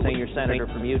which the senior senator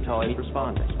from Utah is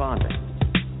responding.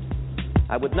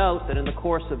 I would note that in the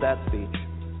course of that speech,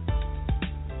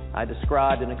 I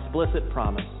described an explicit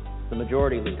promise the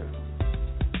majority leader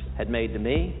had made to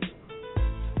me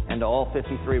and to all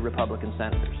 53 Republican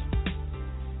senators.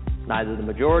 Neither the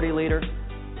majority leader,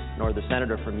 nor the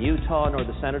senator from Utah, nor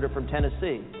the senator from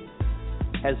Tennessee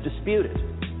has disputed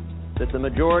that the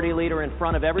majority leader in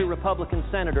front of every Republican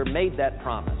senator made that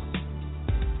promise,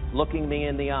 looking me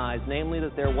in the eyes, namely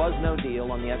that there was no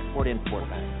deal on the Export-Import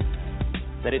Bank,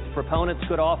 that its proponents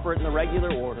could offer it in the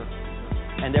regular order,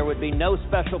 and there would be no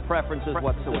special preferences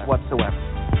whatsoever.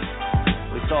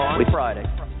 We saw on Friday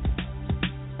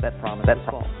that promise was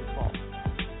false.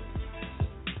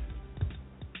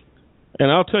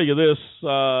 And I'll tell you this,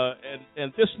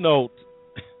 and this note,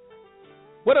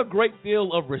 what a great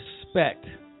deal of respect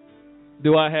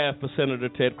do I have for Senator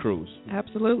Ted Cruz.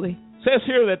 Absolutely. It says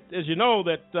here that, as you know,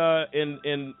 that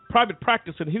in private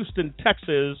practice in Houston,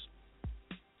 Texas,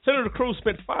 Senator Cruz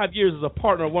spent 5 years as a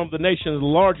partner of one of the nation's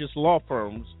largest law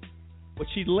firms, which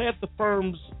he led the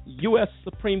firm's U.S.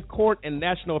 Supreme Court and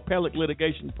National Appellate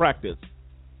litigation practice.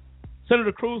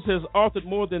 Senator Cruz has authored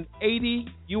more than 80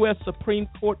 U.S. Supreme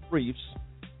Court briefs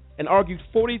and argued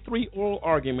 43 oral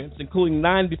arguments, including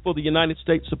 9 before the United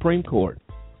States Supreme Court.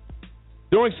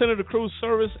 During Senator Cruz's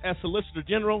service as Solicitor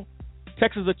General,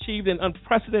 Texas achieved an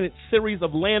unprecedented series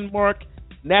of landmark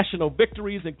national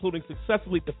victories, including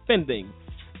successfully defending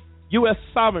U.S.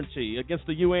 sovereignty against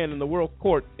the UN and the World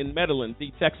Court in Medellin,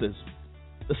 Texas,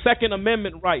 the Second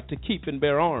Amendment right to keep and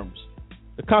bear arms,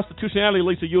 the constitutionality,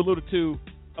 Lisa, you alluded to,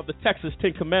 of the Texas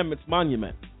Ten Commandments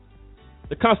monument,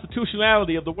 the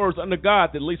constitutionality of the words under God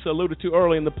that Lisa alluded to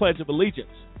earlier in the Pledge of Allegiance,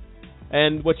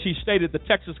 and what she stated, the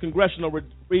Texas Congressional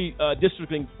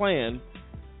Redistricting Plan,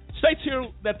 states here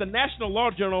that the National Law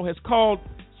Journal has called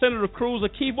Senator Cruz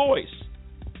a key voice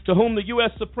to whom the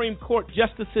U.S. Supreme Court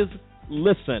justices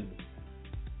listen.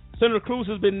 Senator Cruz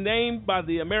has been named by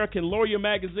the American Lawyer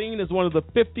magazine as one of the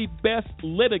 50 best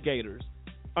litigators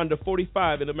under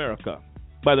 45 in America,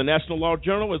 by the National Law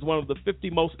Journal as one of the 50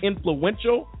 most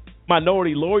influential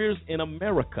minority lawyers in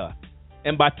America,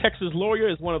 and by Texas Lawyer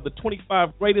as one of the 25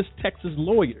 greatest Texas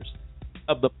lawyers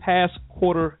of the past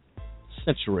quarter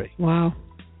century. Wow.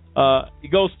 He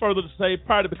goes further to say,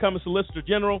 prior to becoming Solicitor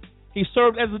General, he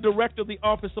served as the Director of the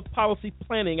Office of Policy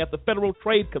Planning at the Federal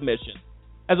Trade Commission,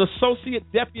 as Associate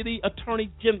Deputy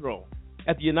Attorney General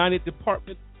at the United States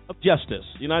Department of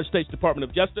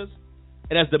Justice,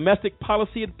 and as Domestic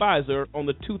Policy Advisor on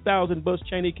the 2000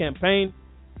 Bush-Cheney campaign.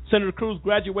 Senator Cruz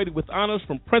graduated with honors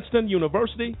from Princeton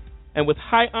University and with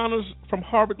high honors from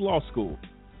Harvard Law School.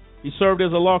 He served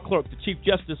as a law clerk to Chief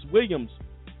Justice Williams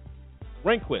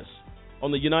Rehnquist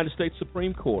on the United States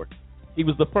Supreme Court. He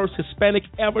was the first Hispanic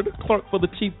ever to clerk for the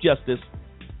Chief Justice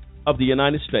of the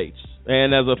United States.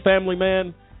 And as a family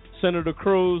man, Senator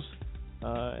Cruz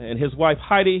and his wife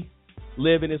Heidi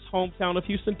live in his hometown of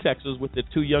Houston, Texas, with their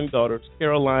 2 young daughters,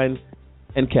 Caroline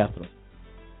and Catherine.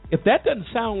 If that doesn't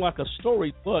sound like a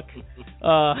storybook,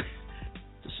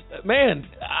 man,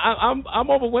 I'm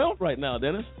overwhelmed right now,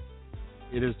 Dennis.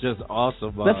 It is just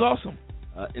awesome. That's awesome.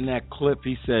 In that clip,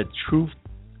 he said, "Truth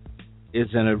is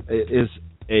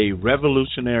a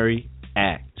revolutionary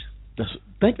act."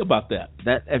 Think about that.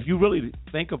 That if you really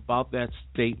think about that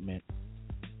statement,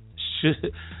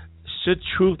 should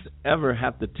truth ever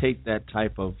have to take that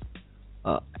type of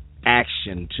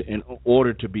action in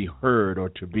order to be heard or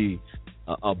to be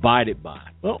abided by?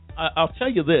 Well, I'll tell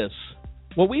you this.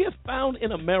 What we have found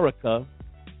in America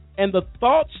and the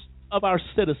thoughts of our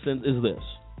citizens is this: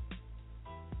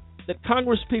 that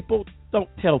Congress people don't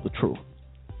tell the truth.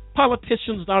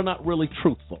 Politicians are not really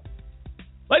truthful.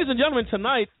 Ladies and gentlemen,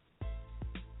 tonight,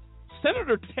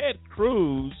 Senator Ted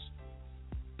Cruz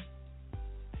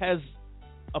has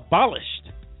abolished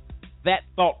that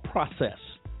thought process.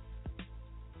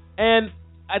 And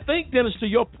I think, Dennis, to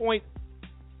your point,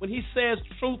 when he says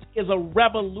truth is a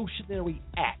revolutionary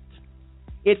act,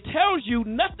 it tells you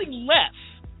nothing less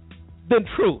than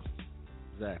truth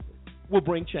exactly will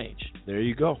bring change. There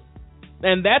you go.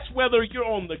 And that's whether you're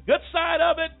on the good side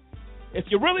of it. If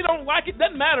you really don't like it,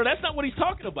 doesn't matter. That's not what he's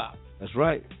talking about. That's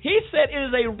right. He said it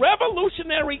is a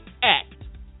revolutionary act,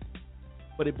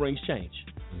 but it brings change.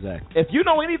 Exactly. If you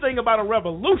know anything about a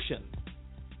revolution,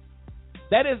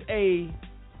 that is a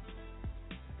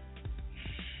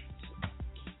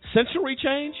century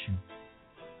change,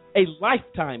 a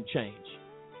lifetime change,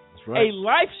 that's right, a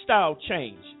lifestyle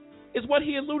change is what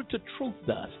he alluded to truth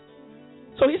does.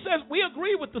 So he says, we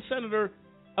agree with the senator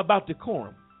about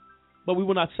decorum, but we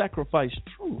will not sacrifice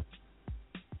truth.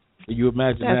 Can you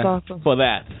imagine That's that? awesome. For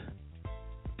that.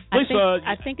 Lisa,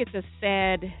 I think it's a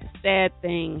sad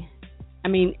thing. I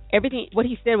mean, everything, what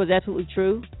he said was absolutely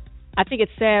true. I think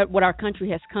it's sad what our country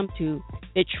has come to,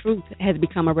 that truth has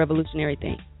become a revolutionary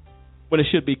thing. When it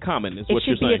should be common, is what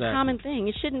you're saying. It should be a common thing.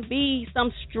 It shouldn't be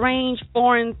some strange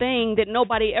foreign thing that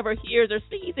nobody ever hears or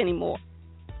sees anymore.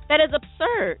 That is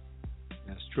absurd.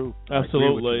 That's true.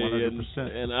 Absolutely.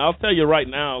 And I'll tell you right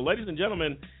now, ladies and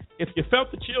gentlemen, if you felt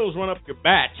the chills run up your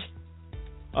back,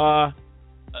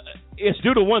 it's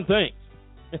due to one thing.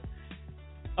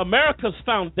 America's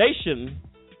foundation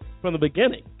from the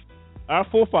beginning, our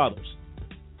forefathers,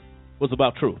 was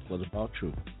about truth.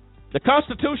 The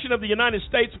Constitution of the United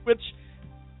States, which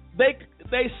they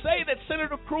say that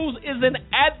Senator Cruz is an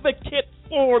advocate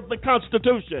for the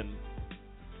Constitution.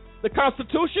 The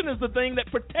Constitution is the thing that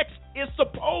is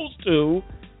supposed to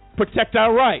protect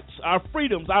our rights, our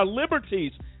freedoms, our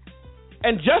liberties,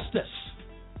 and justice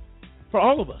for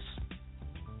all of us.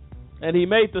 And he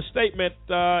made the statement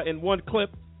in one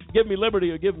clip, "Give me liberty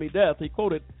or give me death." He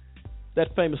quoted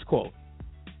that famous quote.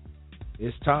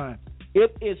 It's time.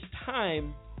 It is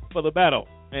time for the battle.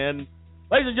 And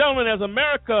ladies and gentlemen, as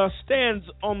America stands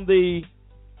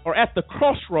at the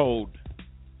crossroad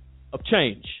of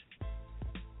change,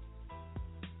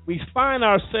 we find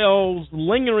ourselves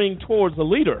lingering towards a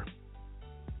leader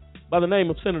by the name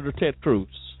of Senator Ted Cruz,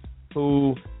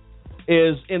 who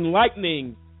is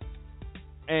enlightening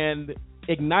and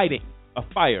igniting a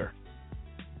fire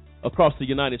across the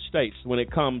United States when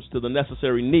it comes to the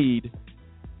necessary need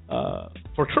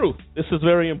for truth. This is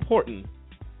very important.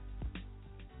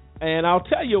 And I'll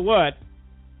tell you what,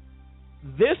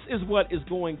 this is what is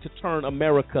going to turn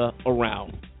America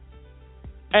around.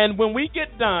 And when we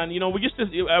get done,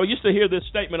 I used to hear this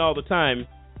statement all the time.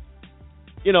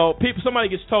 Somebody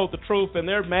gets told the truth and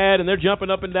they're mad and they're jumping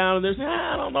up and down and they're saying,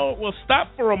 I don't know. Well,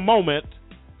 stop for a moment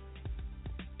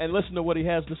and listen to what he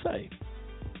has to say.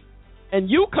 And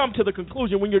you come to the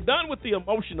conclusion, when you're done with the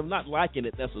emotion of not liking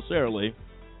it necessarily,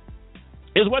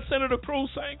 is what Senator Cruz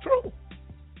saying true?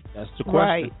 That's the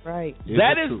question. Right.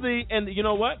 And you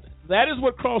know what? That is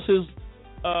what crosses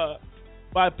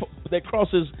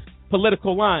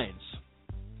political lines.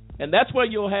 And that's where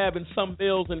you'll have in some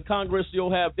bills in Congress,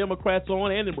 you'll have Democrats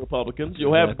on and Republicans.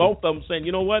 You'll have both of them saying,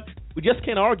 you know what? We just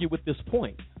can't argue with this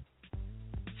point.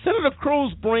 Senator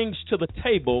Cruz brings to the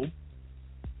table,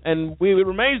 and it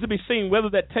remains to be seen whether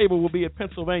that table will be at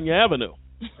Pennsylvania Avenue.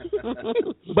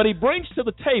 But he brings to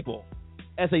the table,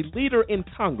 as a leader in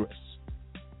Congress,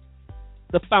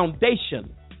 the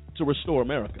foundation to restore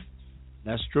America.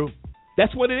 That's true.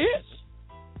 That's what it is.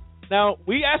 Now,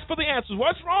 we ask for the answers.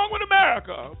 What's wrong with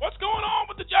America? What's going on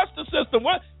with the justice system?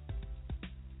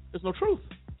 There's no truth.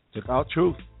 Took out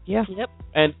truth. Yeah. Yep.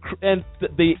 And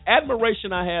the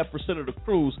admiration I have for Senator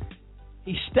Cruz,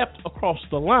 he stepped across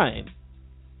the line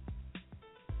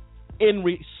in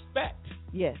respect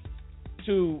yes.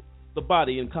 to the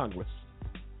body in Congress.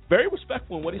 Very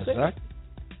respectful in what he said. Right.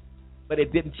 but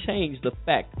it didn't change the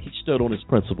fact he stood on his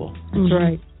principle. That's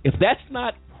right. If that's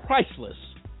not priceless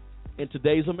in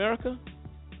today's America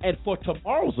and for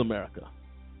tomorrow's America,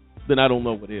 then I don't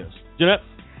know what is. Jeanette?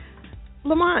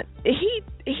 Lamont,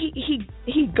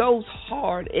 he goes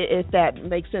hard, if that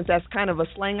makes sense. That's kind of a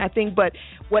slang, I think. But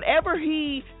whatever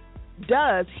he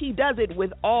does it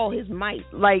with all his might.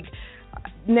 Like,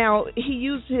 now, he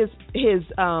used his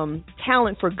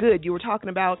talent for good. You were talking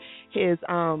about his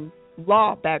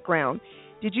law background.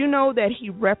 Did you know that he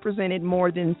represented more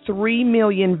than 3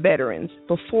 million veterans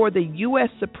before the U.S.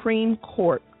 Supreme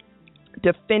Court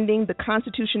defending the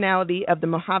constitutionality of the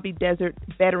Mojave Desert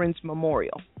Veterans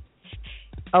Memorial?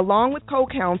 Along with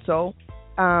co-counsel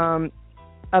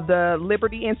of the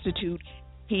Liberty Institute,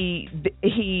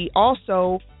 he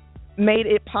also made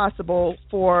it possible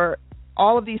for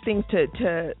all of these things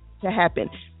to happen.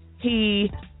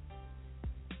 He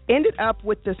ended up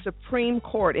with the Supreme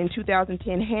Court in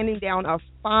 2010 handing down a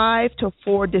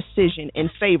 5-4 decision in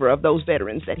favor of those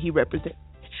veterans that he represents.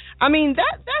 I mean,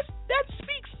 that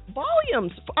speaks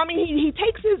volumes. I mean, he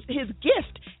takes his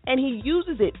gift and he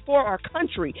uses it for our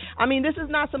country. I mean, this is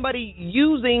not somebody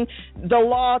using the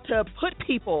law to put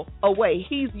people away.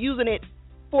 He's using it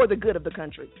for the good of the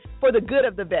country, for the good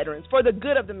of the veterans, for the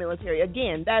good of the military.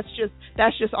 Again, that's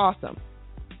just awesome.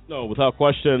 No, without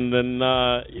question. And,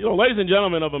 ladies and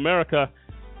gentlemen of America,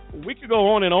 we could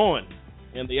go on,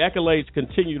 and the accolades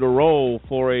continue to roll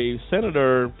for a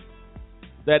senator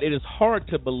that it is hard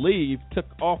to believe took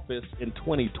office in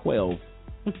 2012.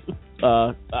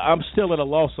 I'm still at a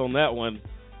loss on that one.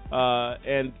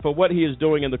 And for what he is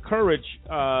doing and the courage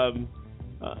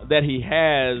that he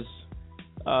has,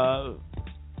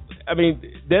 I mean,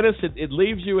 Dennis, it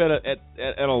leaves you at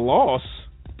a loss.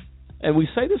 And we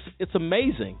say this, it's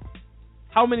amazing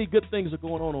how many good things are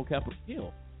going on Capitol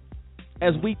Hill.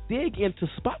 As we dig into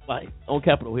Spotlight on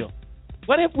Capitol Hill,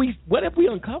 what have we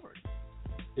uncovered?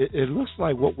 It looks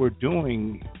like what we're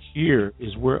doing here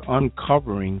is we're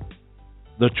uncovering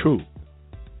the truth.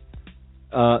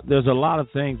 There's a lot of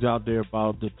things out there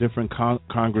about the different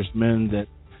congressmen that,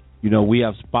 we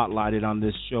have spotlighted on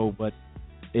this show, but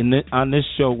on this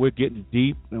show we're getting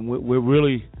deep, and we're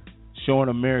really showing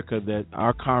America that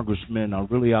our congressmen are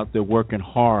really out there working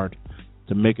hard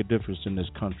to make a difference in this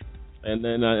country. And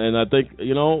I think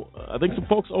some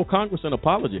folks owe Congress an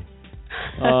apology.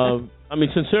 I mean,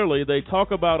 sincerely, they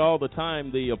talk about all the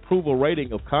time the approval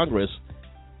rating of Congress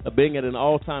being at an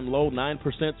all-time low, 9%,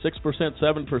 6%,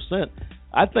 7%.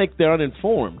 I think they're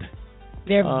uninformed.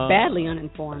 They're badly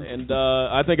uninformed. And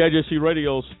I think AJC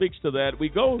Radio speaks to that. We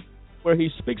go where he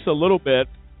speaks a little bit.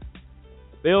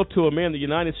 Bill to amend the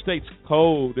United States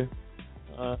Code,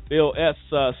 Bill S.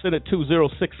 Senate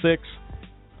 2066,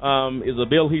 is a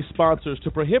bill he sponsors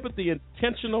to prohibit the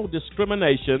intentional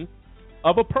discrimination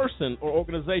of a person or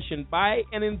organization by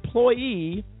an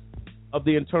employee of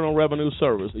the Internal Revenue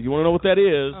Service. If you want to know what that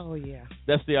is, oh yeah,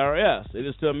 that's the IRS. It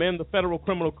is to amend the Federal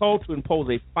Criminal Code to impose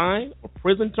a fine or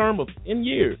prison term of 10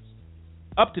 years,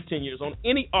 up to 10 years, on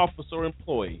any officer or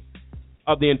employee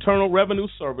of the Internal Revenue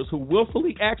Service who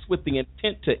willfully acts with the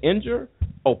intent to injure,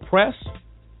 oppress,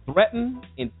 threaten,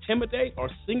 intimidate, or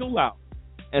single out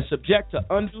and subject to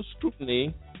undue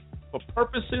scrutiny for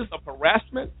purposes of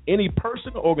harassment any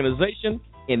person or organization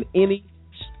in any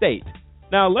state.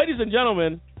 Now, ladies and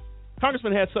gentlemen,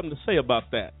 Congressman had something to say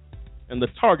about that and the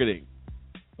targeting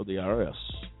of the IRS.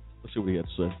 Let's see what he had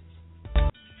to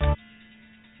say.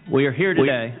 We are here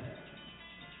today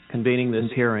convening this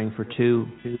hearing for two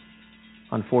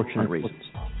unfortunate reasons.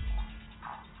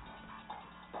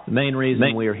 The main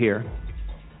reason we are here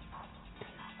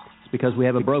is because we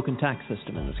have a broken tax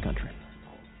system in this country.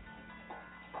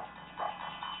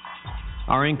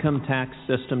 Our income tax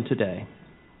system today,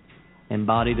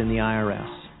 embodied in the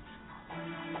IRS,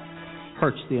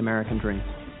 hurts the American dream.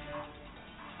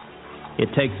 It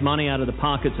takes money out of the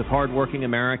pockets of hardworking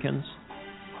Americans.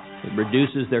 It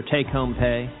reduces their take-home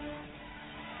pay.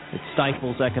 It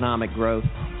stifles economic growth.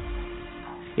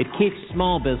 It keeps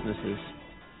small businesses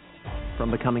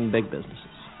from becoming big businesses.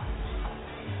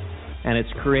 And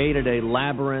it's created a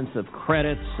labyrinth of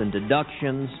credits and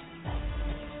deductions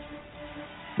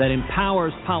that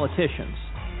empowers politicians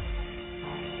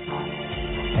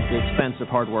at the expense of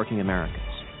hardworking Americans.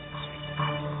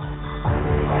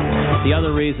 The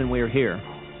other reason we are here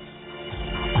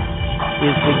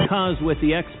is because with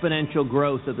the exponential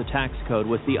growth of the tax code,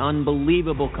 with the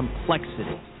unbelievable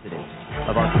complexity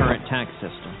of our current tax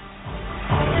system,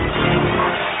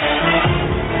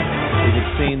 we have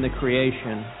seen the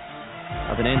creation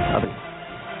of an entity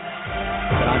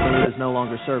that I believe is no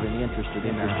longer serving the interest of the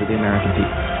American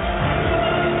people.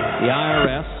 The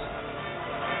IRS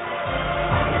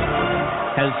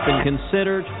has been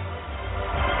considered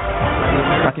by the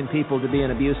American people to be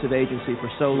an abusive agency for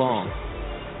so long.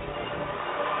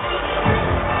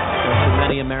 But for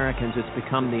many Americans, it's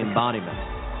become the embodiment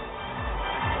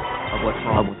of what's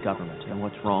wrong with government and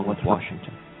what's wrong with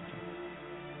Washington.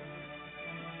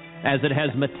 As it has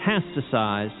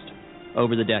metastasized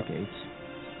over the decades,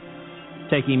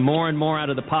 taking more and more out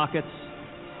of the pockets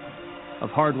of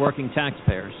hardworking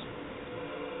taxpayers,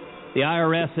 the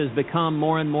IRS has become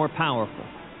more and more powerful.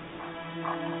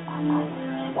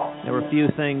 There are few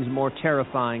things more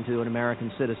terrifying to an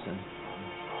American citizen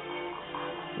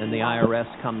than the IRS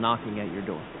come knocking at your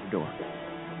door. The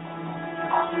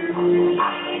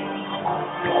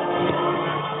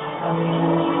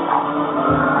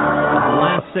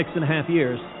last 6.5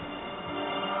 years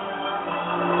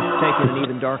have taken an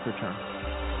even darker turn.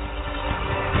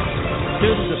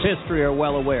 Students of history are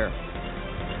well aware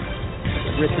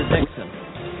that Richard Nixon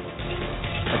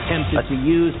attempted to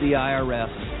use the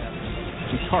IRS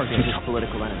to target his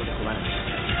political enemy.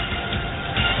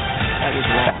 That was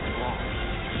wrong.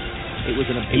 It was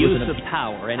an abuse of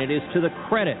power, and it is to the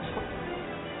credit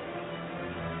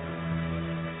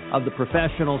of the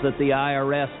professionals at the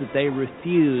IRS that they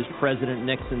refused President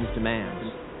Nixon's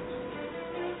demands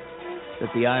that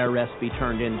the IRS be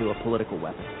turned into a political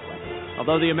weapon.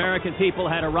 Although the American people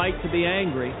had a right to be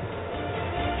angry,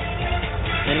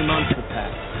 many months have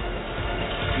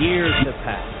passed. Years have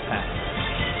passed.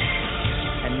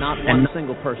 And not one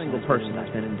single person has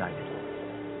been indicted.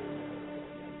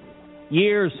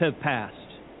 Years have passed.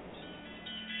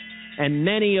 And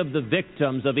many of the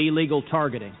victims of illegal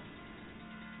targeting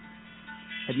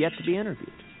have yet to be interviewed.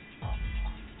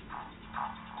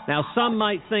 Now, some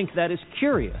might think that is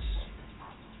curious.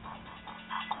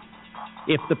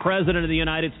 If the President of the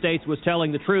United States was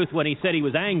telling the truth when he said he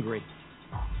was angry,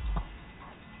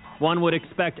 one would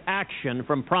expect action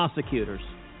from prosecutors.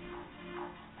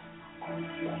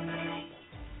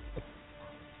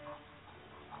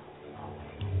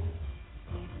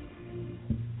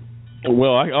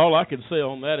 Well, all I can say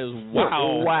on that is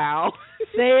wow. Wow.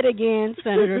 Say it again,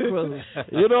 Senator Cruz.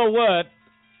 You know what?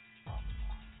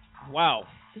 Wow.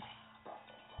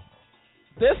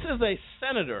 This is a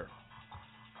senator,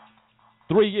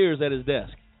 3 years at his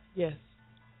desk. Yes.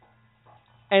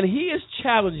 And he is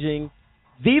challenging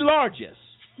the largest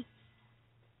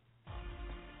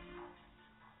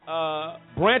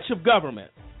branch of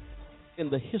government in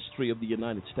the history of the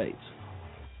United States,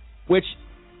 which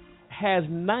has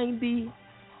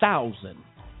 90,000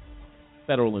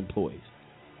 federal employees.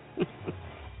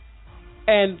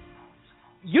 And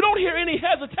you don't hear any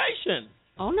hesitation.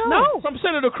 Oh, no. From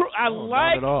Senator Cruz. I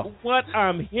like what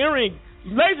I'm hearing.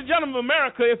 Ladies and gentlemen of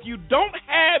America, if you don't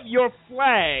have your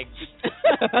flags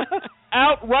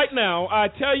out right now, I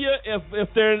tell you, if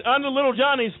they're under little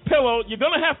Johnny's pillow, you're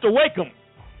going to have to wake them.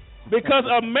 Because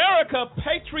America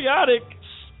patriotic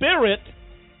spirit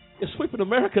is sweeping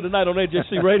America tonight on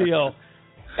AJC Radio.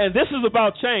 And this is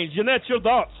about change. Jeanette, your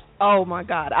thoughts? Oh, my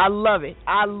God. I love it.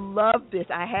 I love this.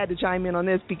 I had to chime in on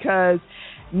this because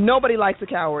nobody likes a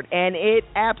coward. And it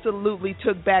absolutely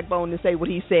took backbone to say what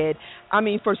he said. I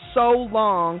mean, for so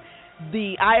long,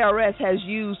 the IRS has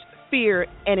used fear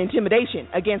and intimidation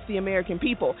against the American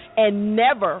people. And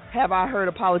never have I heard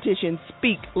a politician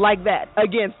speak like that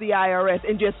against the IRS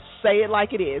and just say it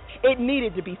like it is. It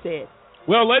needed to be said.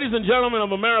 Well, ladies and gentlemen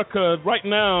of America, right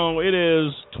now it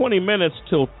is 20 minutes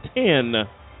till 10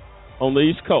 on the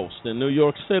East Coast. In New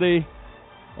York City,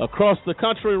 across the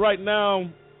country right now,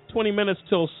 20 minutes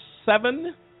till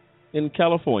 7 in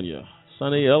California,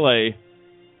 sunny L.A.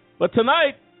 But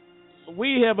tonight,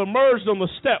 we have emerged on the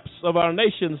steps of our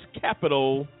nation's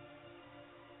capital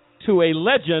to a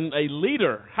legend, a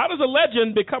leader. How does a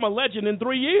legend become a legend in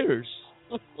 3 years?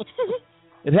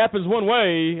 It happens one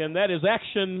way, and that is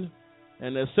action.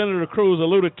 And as Senator Cruz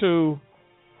alluded to,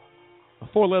 a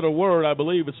four-letter word, I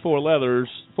believe it's four letters,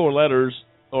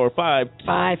 or five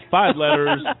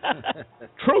letters.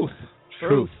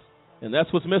 Truth. And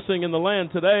that's what's missing in the land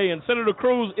today. And Senator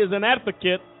Cruz is an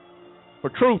advocate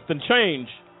for truth and change.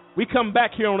 We come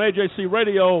back here on AJC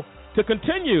Radio to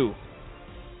continue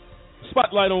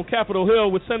Spotlight on Capitol Hill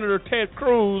with Senator Ted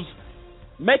Cruz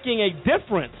making a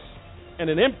difference and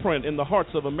an imprint in the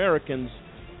hearts of Americans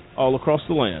all across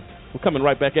the land. We're coming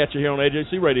right back at you here on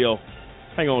AJC Radio.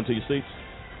 Hang on to your seats.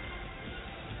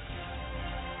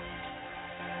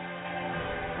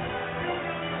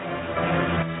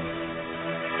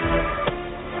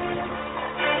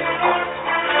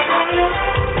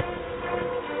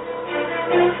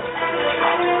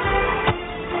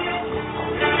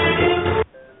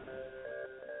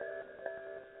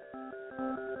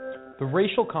 The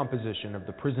racial composition of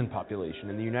the prison population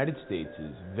in the United States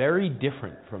is very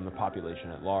different from the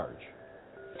population at large.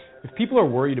 If people are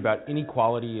worried about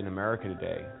inequality in America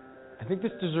today, I think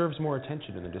this deserves more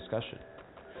attention in the discussion.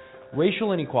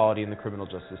 Racial inequality in the criminal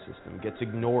justice system gets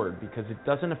ignored because it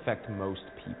doesn't affect most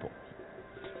people.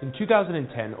 In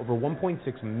 2010, over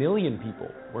 1.6 million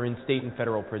people were in state and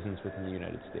federal prisons within the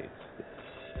United States.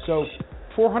 So,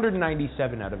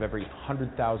 497 out of every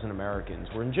 100,000 Americans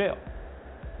were in jail.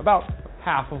 About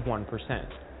half of 1%.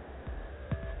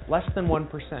 Less than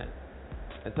 1%.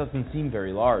 That doesn't seem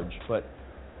very large, but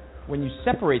when you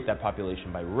separate that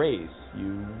population by race,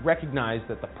 you recognize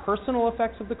that the personal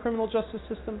effects of the criminal justice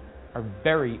system are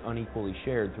very unequally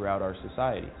shared throughout our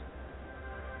societies.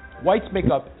 Whites make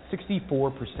up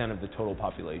 64% of the total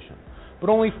population, but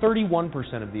only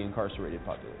 31% of the incarcerated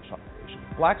population.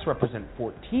 Blacks represent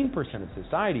 14% of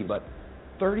society, but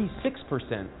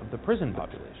 36% of the prison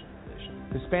population.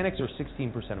 Hispanics are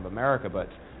 16% of America, but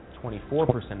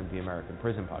 24% of the American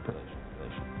prison population.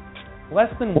 Less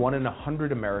than 1 in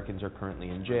 100 Americans are currently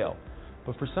in jail,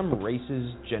 but for some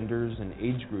races, genders, and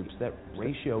age groups, that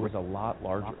ratio is a lot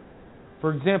larger.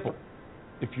 For example,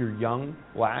 if you're young,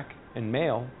 black, and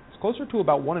male, it's closer to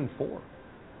about 1 in 4.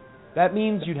 That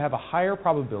means you'd have a higher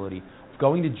probability of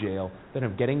going to jail than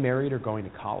of getting married or going to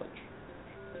college.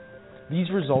 These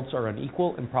results are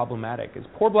unequal and problematic, as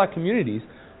poor black communities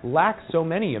lack so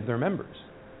many of their members.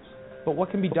 But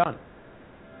what can be done?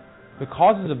 The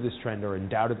causes of this trend are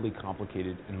undoubtedly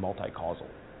complicated and multi-causal.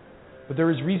 But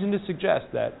there is reason to suggest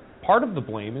that part of the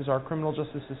blame is our criminal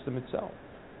justice system itself.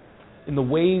 In the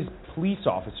ways police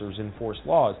officers enforce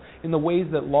laws, in the ways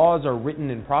that laws are written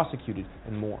and prosecuted,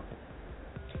 and more.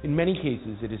 In many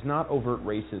cases, it is not overt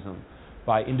racism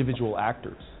by individual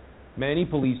actors. Many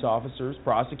police officers,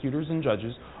 prosecutors, and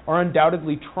judges are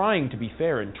undoubtedly trying to be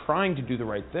fair and trying to do the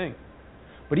right thing.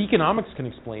 But economics can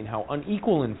explain how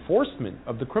unequal enforcement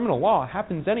of the criminal law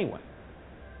happens anyway.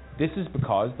 This is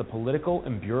because the political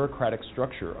and bureaucratic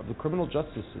structure of the criminal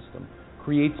justice system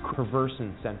creates perverse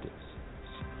incentives.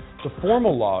 The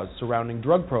formal laws surrounding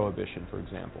drug prohibition, for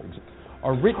example,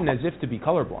 are written as if to be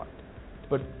colorblind.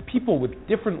 But people with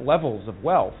different levels of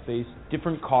wealth face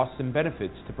different costs and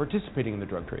benefits to participating in the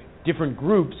drug trade. Different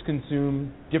groups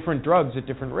consume different drugs at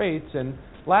different rates, and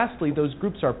lastly, those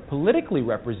groups are politically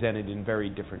represented in very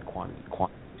different quantities.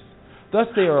 Thus,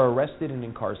 they are arrested and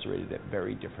incarcerated at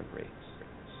very different rates.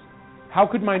 How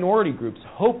could minority groups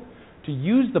hope to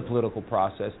use the political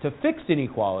process to fix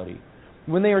inequality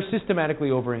when they are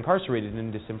systematically over-incarcerated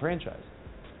and disenfranchised?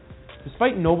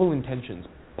 Despite noble intentions,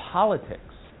 politics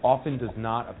often does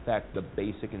not affect the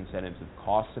basic incentives of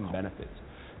costs and benefits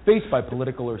faced by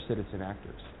political or citizen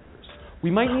actors.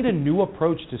 We might need a new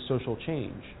approach to social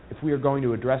change if we are going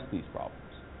to address these problems.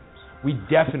 We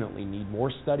definitely need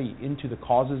more study into the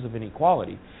causes of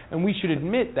inequality, and we should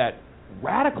admit that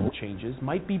radical changes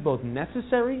might be both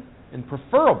necessary and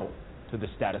preferable to the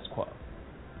status quo.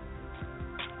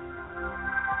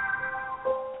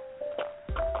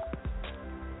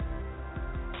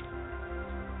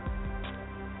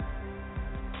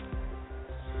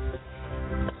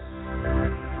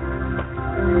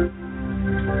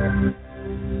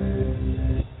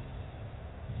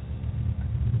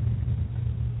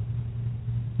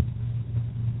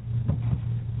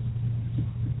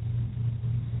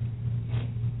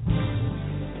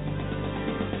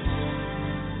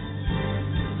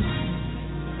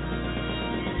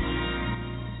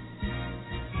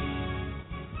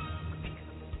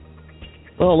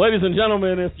 Well, ladies and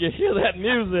gentlemen, if you hear that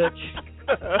music,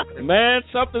 man,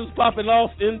 something's popping off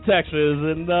in Texas.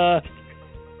 And,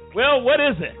 well, what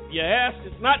is it? You ask.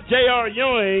 It's not J.R.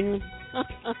 Ewing.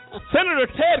 Senator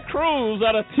Ted Cruz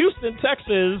out of Houston,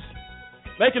 Texas,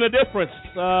 making a difference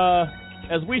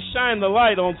as we shine the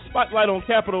spotlight on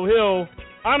Capitol Hill,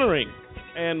 honoring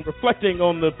and reflecting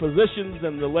on the positions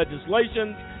and the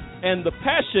legislation and the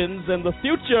passions and the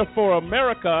future for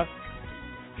America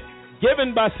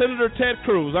given by Senator Ted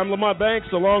Cruz. I'm Lamont Banks,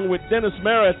 along with Dennis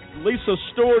Merritt, Lisa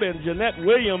Stewart, and Jeanette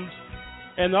Williams,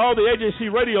 and all the AJC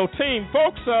radio team.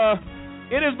 Folks,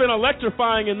 it has been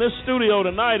electrifying in this studio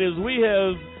tonight as we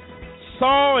have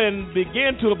saw and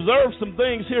began to observe some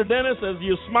things here, Dennis, as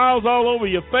your smiles all over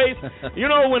your face. You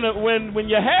know, when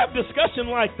you have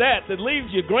discussion like that leaves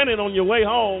you grinning on your way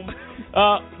home,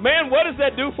 man, what does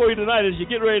that do for you tonight as you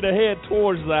get ready to head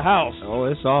towards the house? Oh,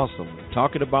 it's awesome.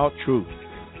 Talking about truth.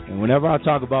 And whenever I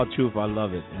talk about truth, I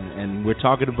love it. And we're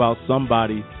talking about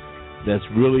somebody that's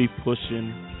really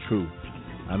pushing truth.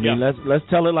 I mean, let's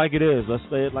tell it like it is. Let's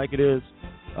say it like it is.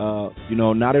 You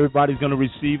know, not everybody's going to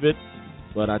receive it,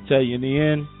 but I tell you, in the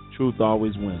end, truth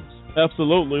always wins.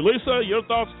 Absolutely. Lisa, your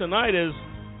thoughts tonight is,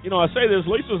 I say this,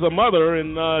 Lisa's a mother,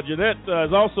 and Jeanette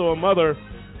is also a mother.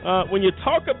 When you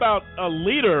talk about a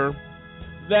leader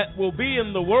that will be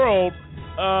in the world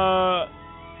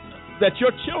that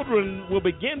your children will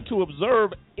begin to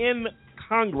observe in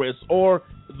Congress or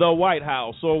the White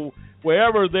House or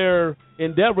wherever their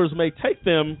endeavors may take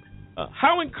them,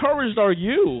 how encouraged are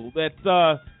you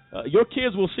that your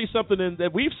kids will see something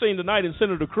that we've seen tonight in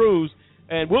Senator Cruz,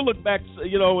 and we'll look back,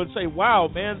 and say, wow,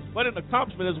 man, what an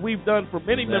accomplishment as we've done for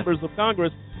many members of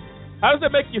Congress. How does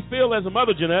that make you feel as a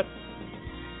mother, Jeanette?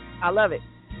 I love it.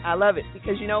 I love it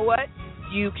because you know what?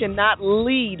 You cannot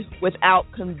lead without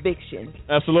conviction.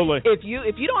 Absolutely. If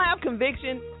you don't have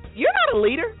conviction, you're not a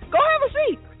leader. Go have a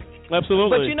seat.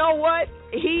 Absolutely. But you know what?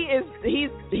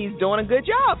 He's doing a good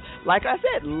job. Like I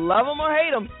said, love him or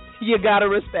hate him, you gotta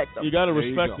respect them. You gotta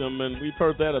respect them, and we've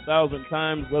heard that 1,000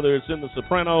 times. Whether it's in The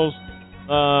Sopranos,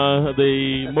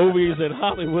 the movies in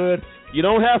Hollywood, you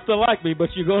don't have to like me, but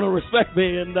you're gonna respect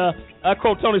me. And I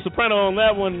quote Tony Soprano on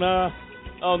that one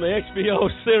on the HBO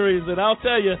series, and I'll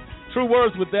tell you true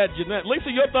words with that, Jeanette.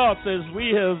 Lisa, your thoughts as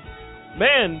we have,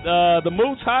 the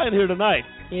mood's high in here tonight.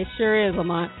 It sure is,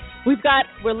 Lamont.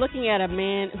 We're looking at a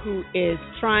man who is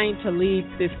trying to lead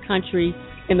this country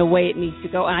in the way it needs to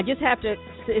go. And I just have to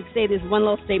say this one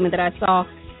little statement that I saw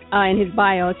in his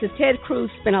bio. It says, Ted Cruz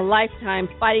spent a lifetime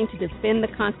fighting to defend the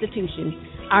Constitution,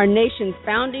 our nation's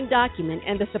founding document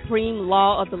and the supreme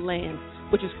law of the land,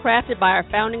 which was crafted by our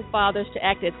founding fathers to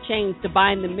act as chains to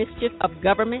bind the mischief of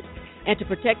government and to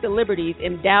protect the liberties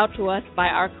endowed to us by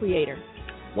our Creator.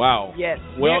 Wow. Yes.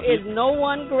 Well, there is no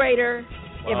one greater.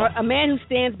 Wow. If a man who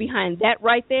stands behind that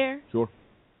right there, sure,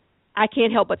 I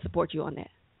can't help but support you on that.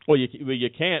 Well, you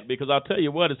can't, because I'll tell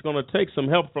you what, it's going to take some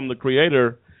help from the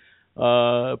Creator.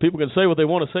 People can say what they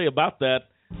want to say about that.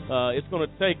 It's going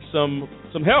to take some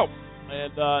help.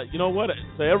 And you know what?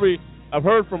 I've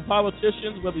heard from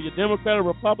politicians, whether you're Democrat or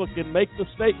Republican, make the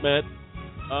statement,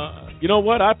 you know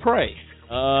what, I pray.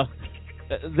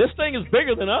 This thing is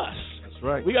bigger than us. That's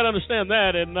right. We got to understand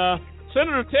that. And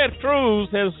Senator Ted Cruz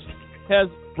has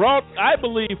brought, I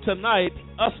believe, tonight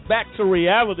us back to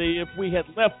reality if we had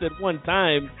left at one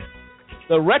time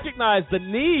to recognize the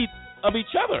need of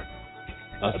each other,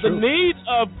 the need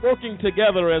of working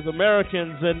together as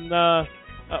Americans and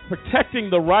protecting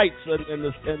the rights and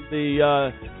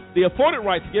the afforded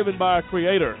rights given by our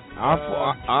Creator.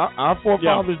 Our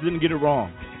forefathers didn't get it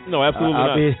wrong. No, absolutely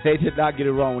not. I mean, they did not get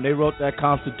it wrong. When they wrote that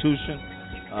Constitution,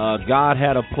 God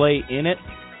had a play in it.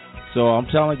 So I'm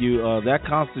telling you, that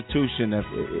Constitution,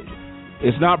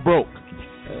 it's not broke.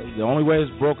 The only way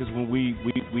it's broke is when we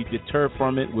deter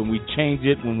from it, when we change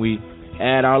it, when we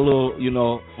add our little,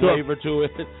 flavor to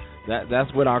it.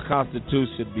 That's when our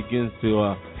Constitution begins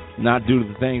to not do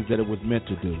the things that it was meant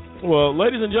to do. Well,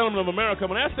 ladies and gentlemen of America, I'm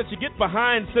going to ask that you get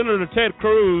behind Senator Ted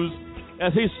Cruz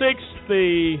as he seeks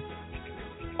the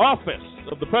office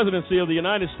of the presidency of the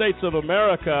United States of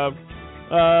America.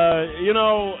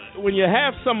 When you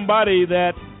have somebody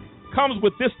that comes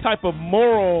with this type of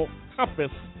moral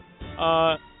compass,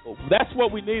 that's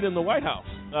what we need in the White House.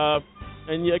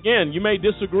 And again, you may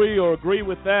disagree or agree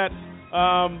with that.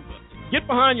 Get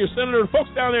behind your senator.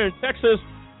 Folks down there in Texas,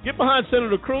 get behind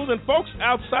Senator Cruz. And folks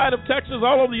outside of Texas,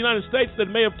 all over the United States that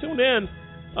may have tuned in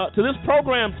to this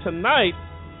program tonight,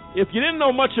 if you didn't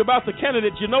know much about the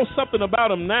candidate, you know something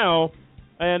about him now.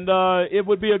 And it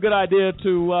would be a good idea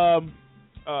to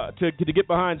get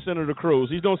behind Senator Cruz.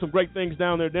 He's doing some great things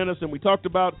down there, Dennis, and we talked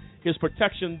about his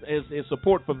protection, his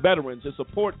support for veterans, his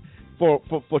support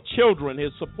for children,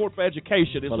 his support for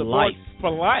education, his support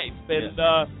for life,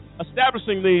 and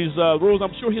establishing these rules.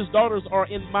 I'm sure his daughters are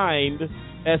in mind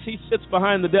as he sits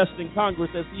behind the desk in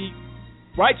Congress, as he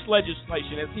writes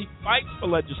legislation, as he fights for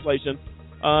legislation.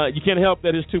 You can't help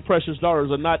that his two precious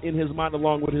daughters are not in his mind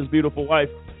along with his beautiful wife.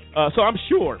 So I'm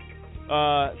sure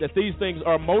that these things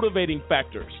are motivating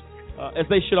factors, as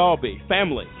they should all be,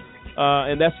 family.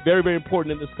 And that's very, very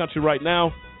important in this country right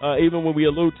now, even when we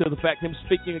allude to the fact him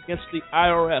speaking against the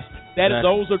IRS.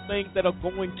 Those are things that are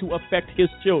going to affect his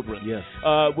children. Yes.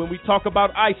 When we talk about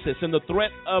ISIS and the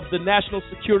threat of the national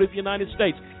security of the United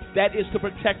States, that is to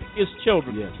protect his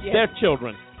children, their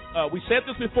children. We said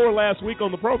this before last week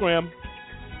on the program.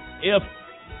 If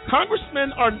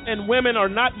congressmen and women are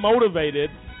not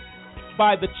motivated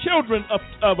by the children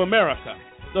of America,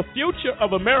 the future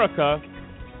of America,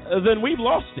 then we've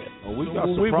lost it.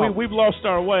 We've lost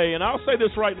our way. And I'll say this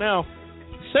right now.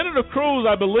 Senator Cruz,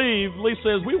 I believe,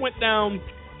 Lisa, as we went down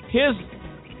his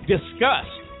disgust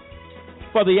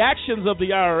for the actions of the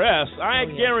IRS, I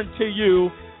guarantee you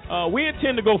we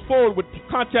intend to go forward with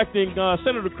contacting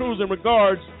Senator Cruz in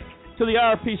regards to the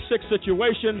IRP6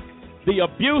 situation, the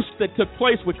abuse that took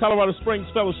place with Colorado Springs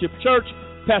Fellowship Church,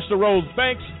 Pastor Rose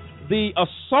Banks, the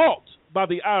assault by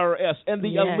the IRS, and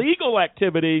the illegal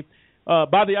activity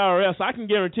by the IRS, I can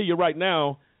guarantee you right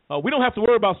now, we don't have to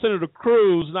worry about Senator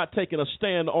Cruz not taking a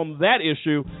stand on that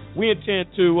issue. We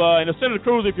intend to, and Senator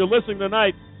Cruz, if you're listening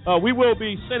tonight, we will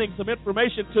be sending some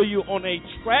information to you on a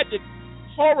tragic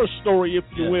horror story, if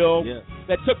you will,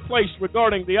 that took place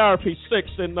regarding the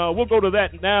IRP6, and we'll go to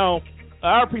that now.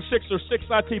 IRP6 are 6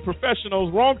 IT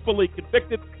professionals wrongfully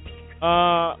convicted,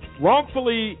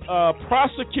 wrongfully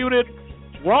prosecuted,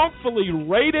 wrongfully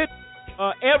rated,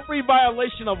 every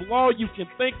violation of law you can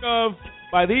think of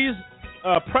by these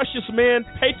precious men,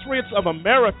 patriots of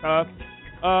America,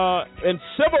 and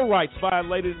civil rights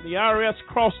violated. And the IRS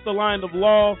crossed the line of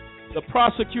law. The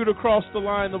prosecutor crossed the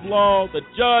line of law. The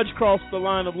judge crossed the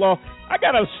line of law. I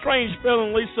got a strange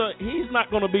feeling, Lisa, he's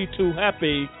not going to be too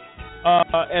happy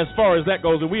as far as that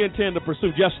goes. And we intend to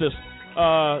pursue justice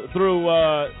through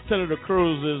Senator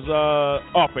Cruz's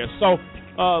office. So,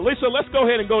 Lisa, let's go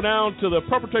ahead and go down to the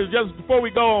perpetrators of justice. Before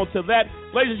we go on to that,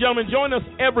 ladies and gentlemen, join us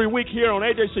every week here on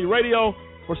AJC Radio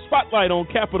for Spotlight on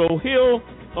Capitol Hill,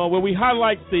 where we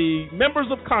highlight the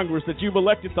members of Congress that you've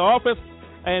elected to office,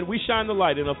 and we shine the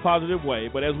light in a positive way.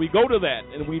 But as we go to that,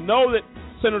 and we know that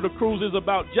Senator Cruz is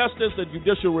about justice and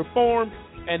judicial reform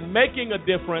and making a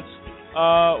difference,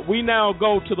 we now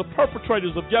go to the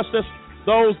perpetrators of justice,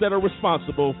 those that are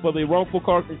responsible for the wrongful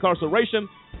incarceration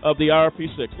of the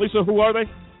IRP6. Lisa, who are they?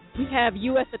 We have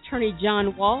U.S. Attorney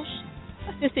John Walsh,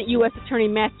 Assistant U.S. Attorney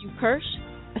Matthew Kirsch,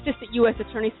 Assistant U.S.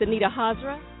 Attorney Sunita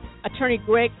Hazra, Attorney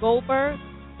Greg Goldberg,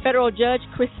 Federal Judge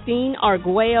Christine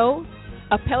Arguello,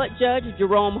 Appellate Judge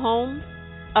Jerome Holmes,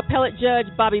 Appellate Judge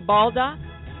Bobby Baldock,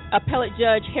 Appellate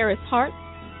Judge Harris Hart,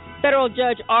 Federal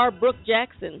Judge R. Brooke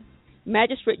Jackson,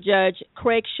 Magistrate Judge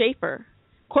Craig Schaefer,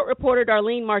 Court Reporter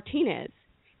Darlene Martinez,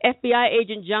 FBI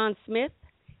Agent John Smith,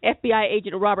 FBI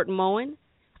Agent Robert Moen,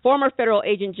 former Federal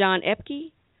Agent John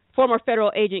Epke, former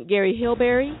Federal Agent Gary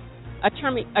Hilberry,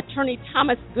 Attorney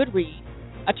Thomas Goodread,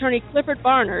 Attorney Clifford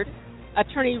Barnard,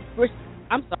 Attorney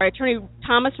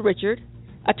Thomas Richard,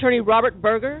 Attorney Robert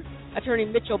Berger, Attorney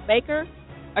Mitchell Baker,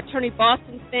 Attorney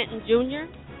Boston Stanton Jr.,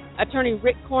 Attorney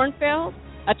Rick Kornfeld,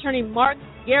 Attorney Mark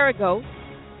Garagos,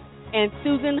 and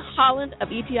Susan Holland of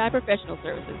ETI Professional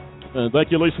Services.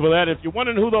 Thank you, Lisa, for that. If you're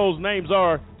wondering who those names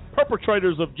are,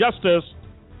 perpetrators of justice,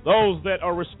 those that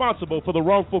are responsible for the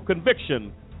wrongful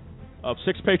conviction of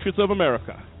 6 patriots of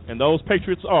America. And those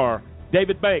patriots are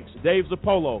David Banks, Dave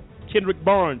Zappolo, Kendrick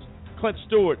Barnes, Clint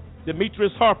Stewart,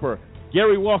 Demetrius Harper,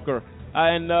 Gary Walker,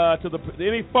 and to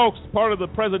any folks part of the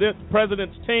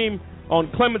president's team on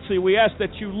clemency, we ask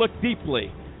that you look deeply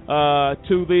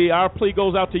our plea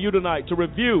goes out to you tonight to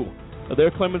review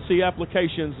their clemency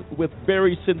applications with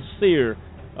very sincere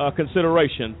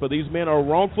consideration. For these men are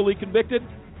wrongfully convicted,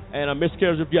 and a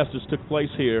miscarriage of justice took place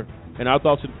here, and our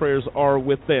thoughts and prayers are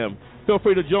with them. Feel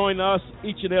free to join us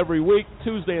each and every week,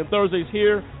 Tuesday and Thursdays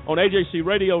here on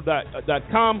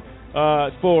AJCradio.com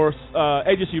for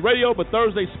AJC Radio, but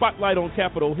Thursday, Spotlight on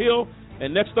Capitol Hill,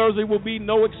 and next Thursday will be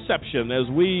no exception as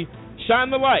we shine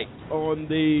the light on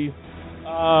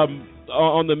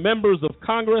the members of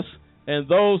Congress and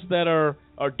those that are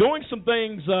doing some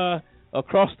things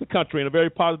across the country in a very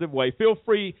positive way. Feel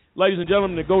free, ladies and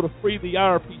gentlemen, to go to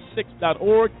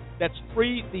freetheirp6.org. That's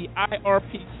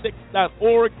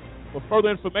freetheirp6.org for further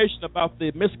information about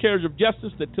the miscarriage of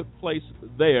justice that took place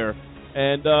there.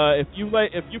 And if you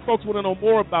folks want to know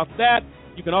more about that,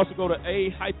 you can also go to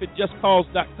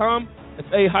a-justcause.com.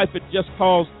 That's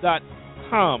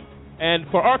a-justcause.com. And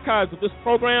for archives of this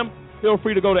program, feel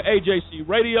free to go to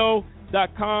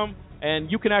ajcradio.com,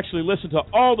 and you can actually listen to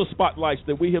all the spotlights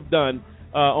that we have done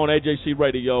on AJC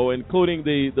Radio, including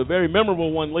the very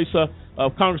memorable one, Lisa,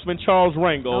 of Congressman Charles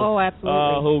Rangel. Oh,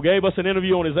 absolutely. Who gave us an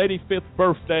interview on his 85th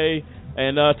birthday.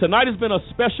 And tonight has been a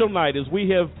special night as we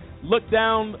have looked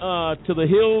down to the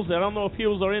hills. I don't know if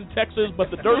hills are in Texas,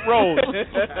 but the dirt roads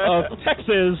of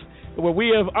Texas, where we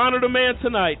have honored a man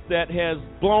tonight that has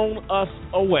blown us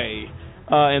away.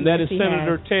 And that is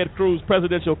Senator Ted Cruz,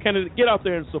 presidential candidate. Get out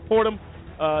there and support him.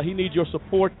 He needs your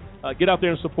support. Get out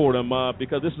there and support him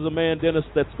because this is a man, Dennis,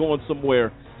 that's going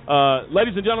somewhere.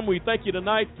 Ladies and gentlemen, we thank you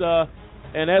tonight.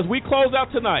 And as we close out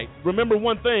tonight, remember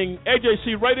one thing.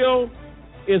 AJC Radio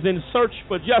is in search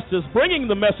for justice, bringing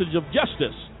the message of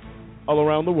justice all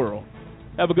around the world.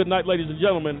 Have a good night, ladies and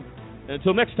gentlemen. And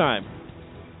until next time,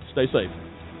 stay safe.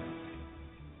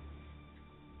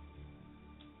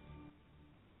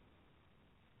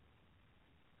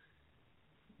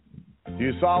 Do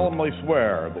you solemnly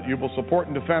swear that you will support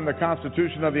and defend the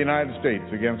Constitution of the United States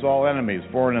against all enemies,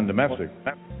 foreign and domestic,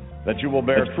 that you will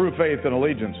bear true faith and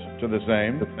allegiance to the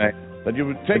same, that you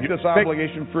would take this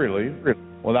obligation freely,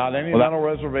 without any mental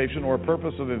reservation or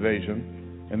purpose of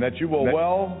evasion, and that you will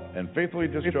well and faithfully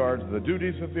discharge the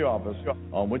duties of the office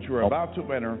on which you are about to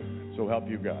enter, so help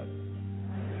you God.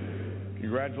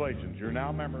 Congratulations, you're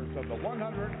now members of the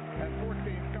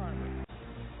 114th Congress.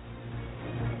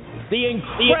 The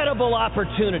incredible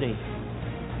opportunity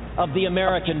of the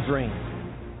American dream.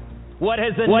 What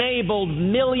has enabled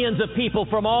millions of people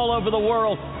from all over the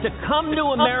world to come to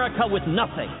America with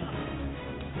nothing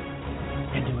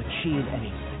and to achieve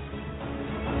anything.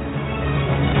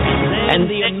 And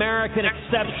the American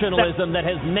exceptionalism that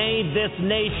has made this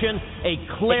nation a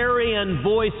clarion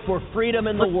voice for freedom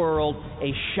in the world,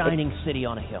 a shining city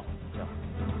on a hill.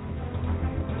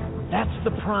 That's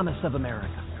the promise of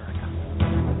America.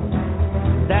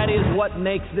 That is what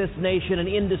makes this nation an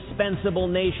indispensable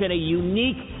nation, a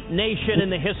unique nation in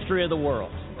the history of the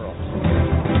world.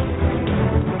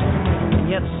 And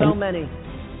yet so many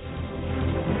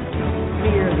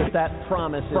fear that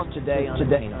promise is today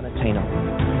unattainable.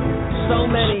 So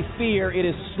many fear it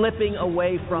is slipping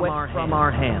away from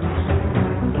our hands.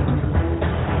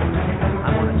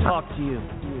 I want to talk to you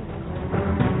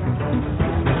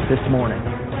this morning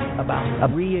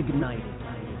about reigniting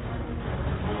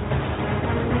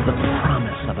the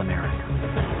promise of America.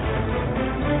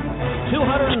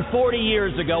 240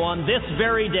 years ago on this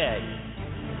very day,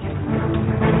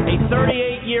 a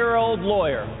 38-year-old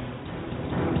lawyer,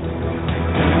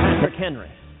 Patrick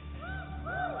Henry,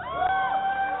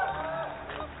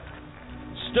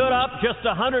 stood up just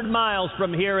 100 miles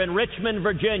from here in Richmond,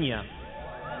 Virginia,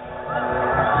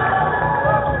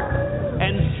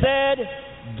 and said,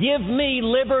 "Give me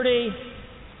liberty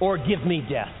or give me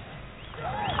death."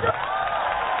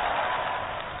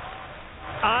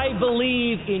 I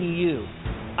believe in you.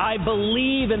 I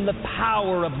believe in the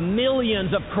power of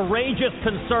millions of courageous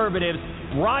conservatives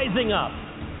rising up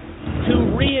to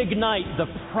reignite the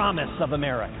promise of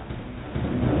America.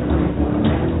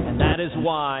 And that is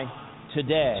why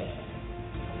today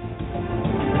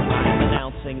I'm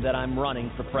announcing that I'm running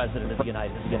for President of the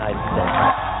United States.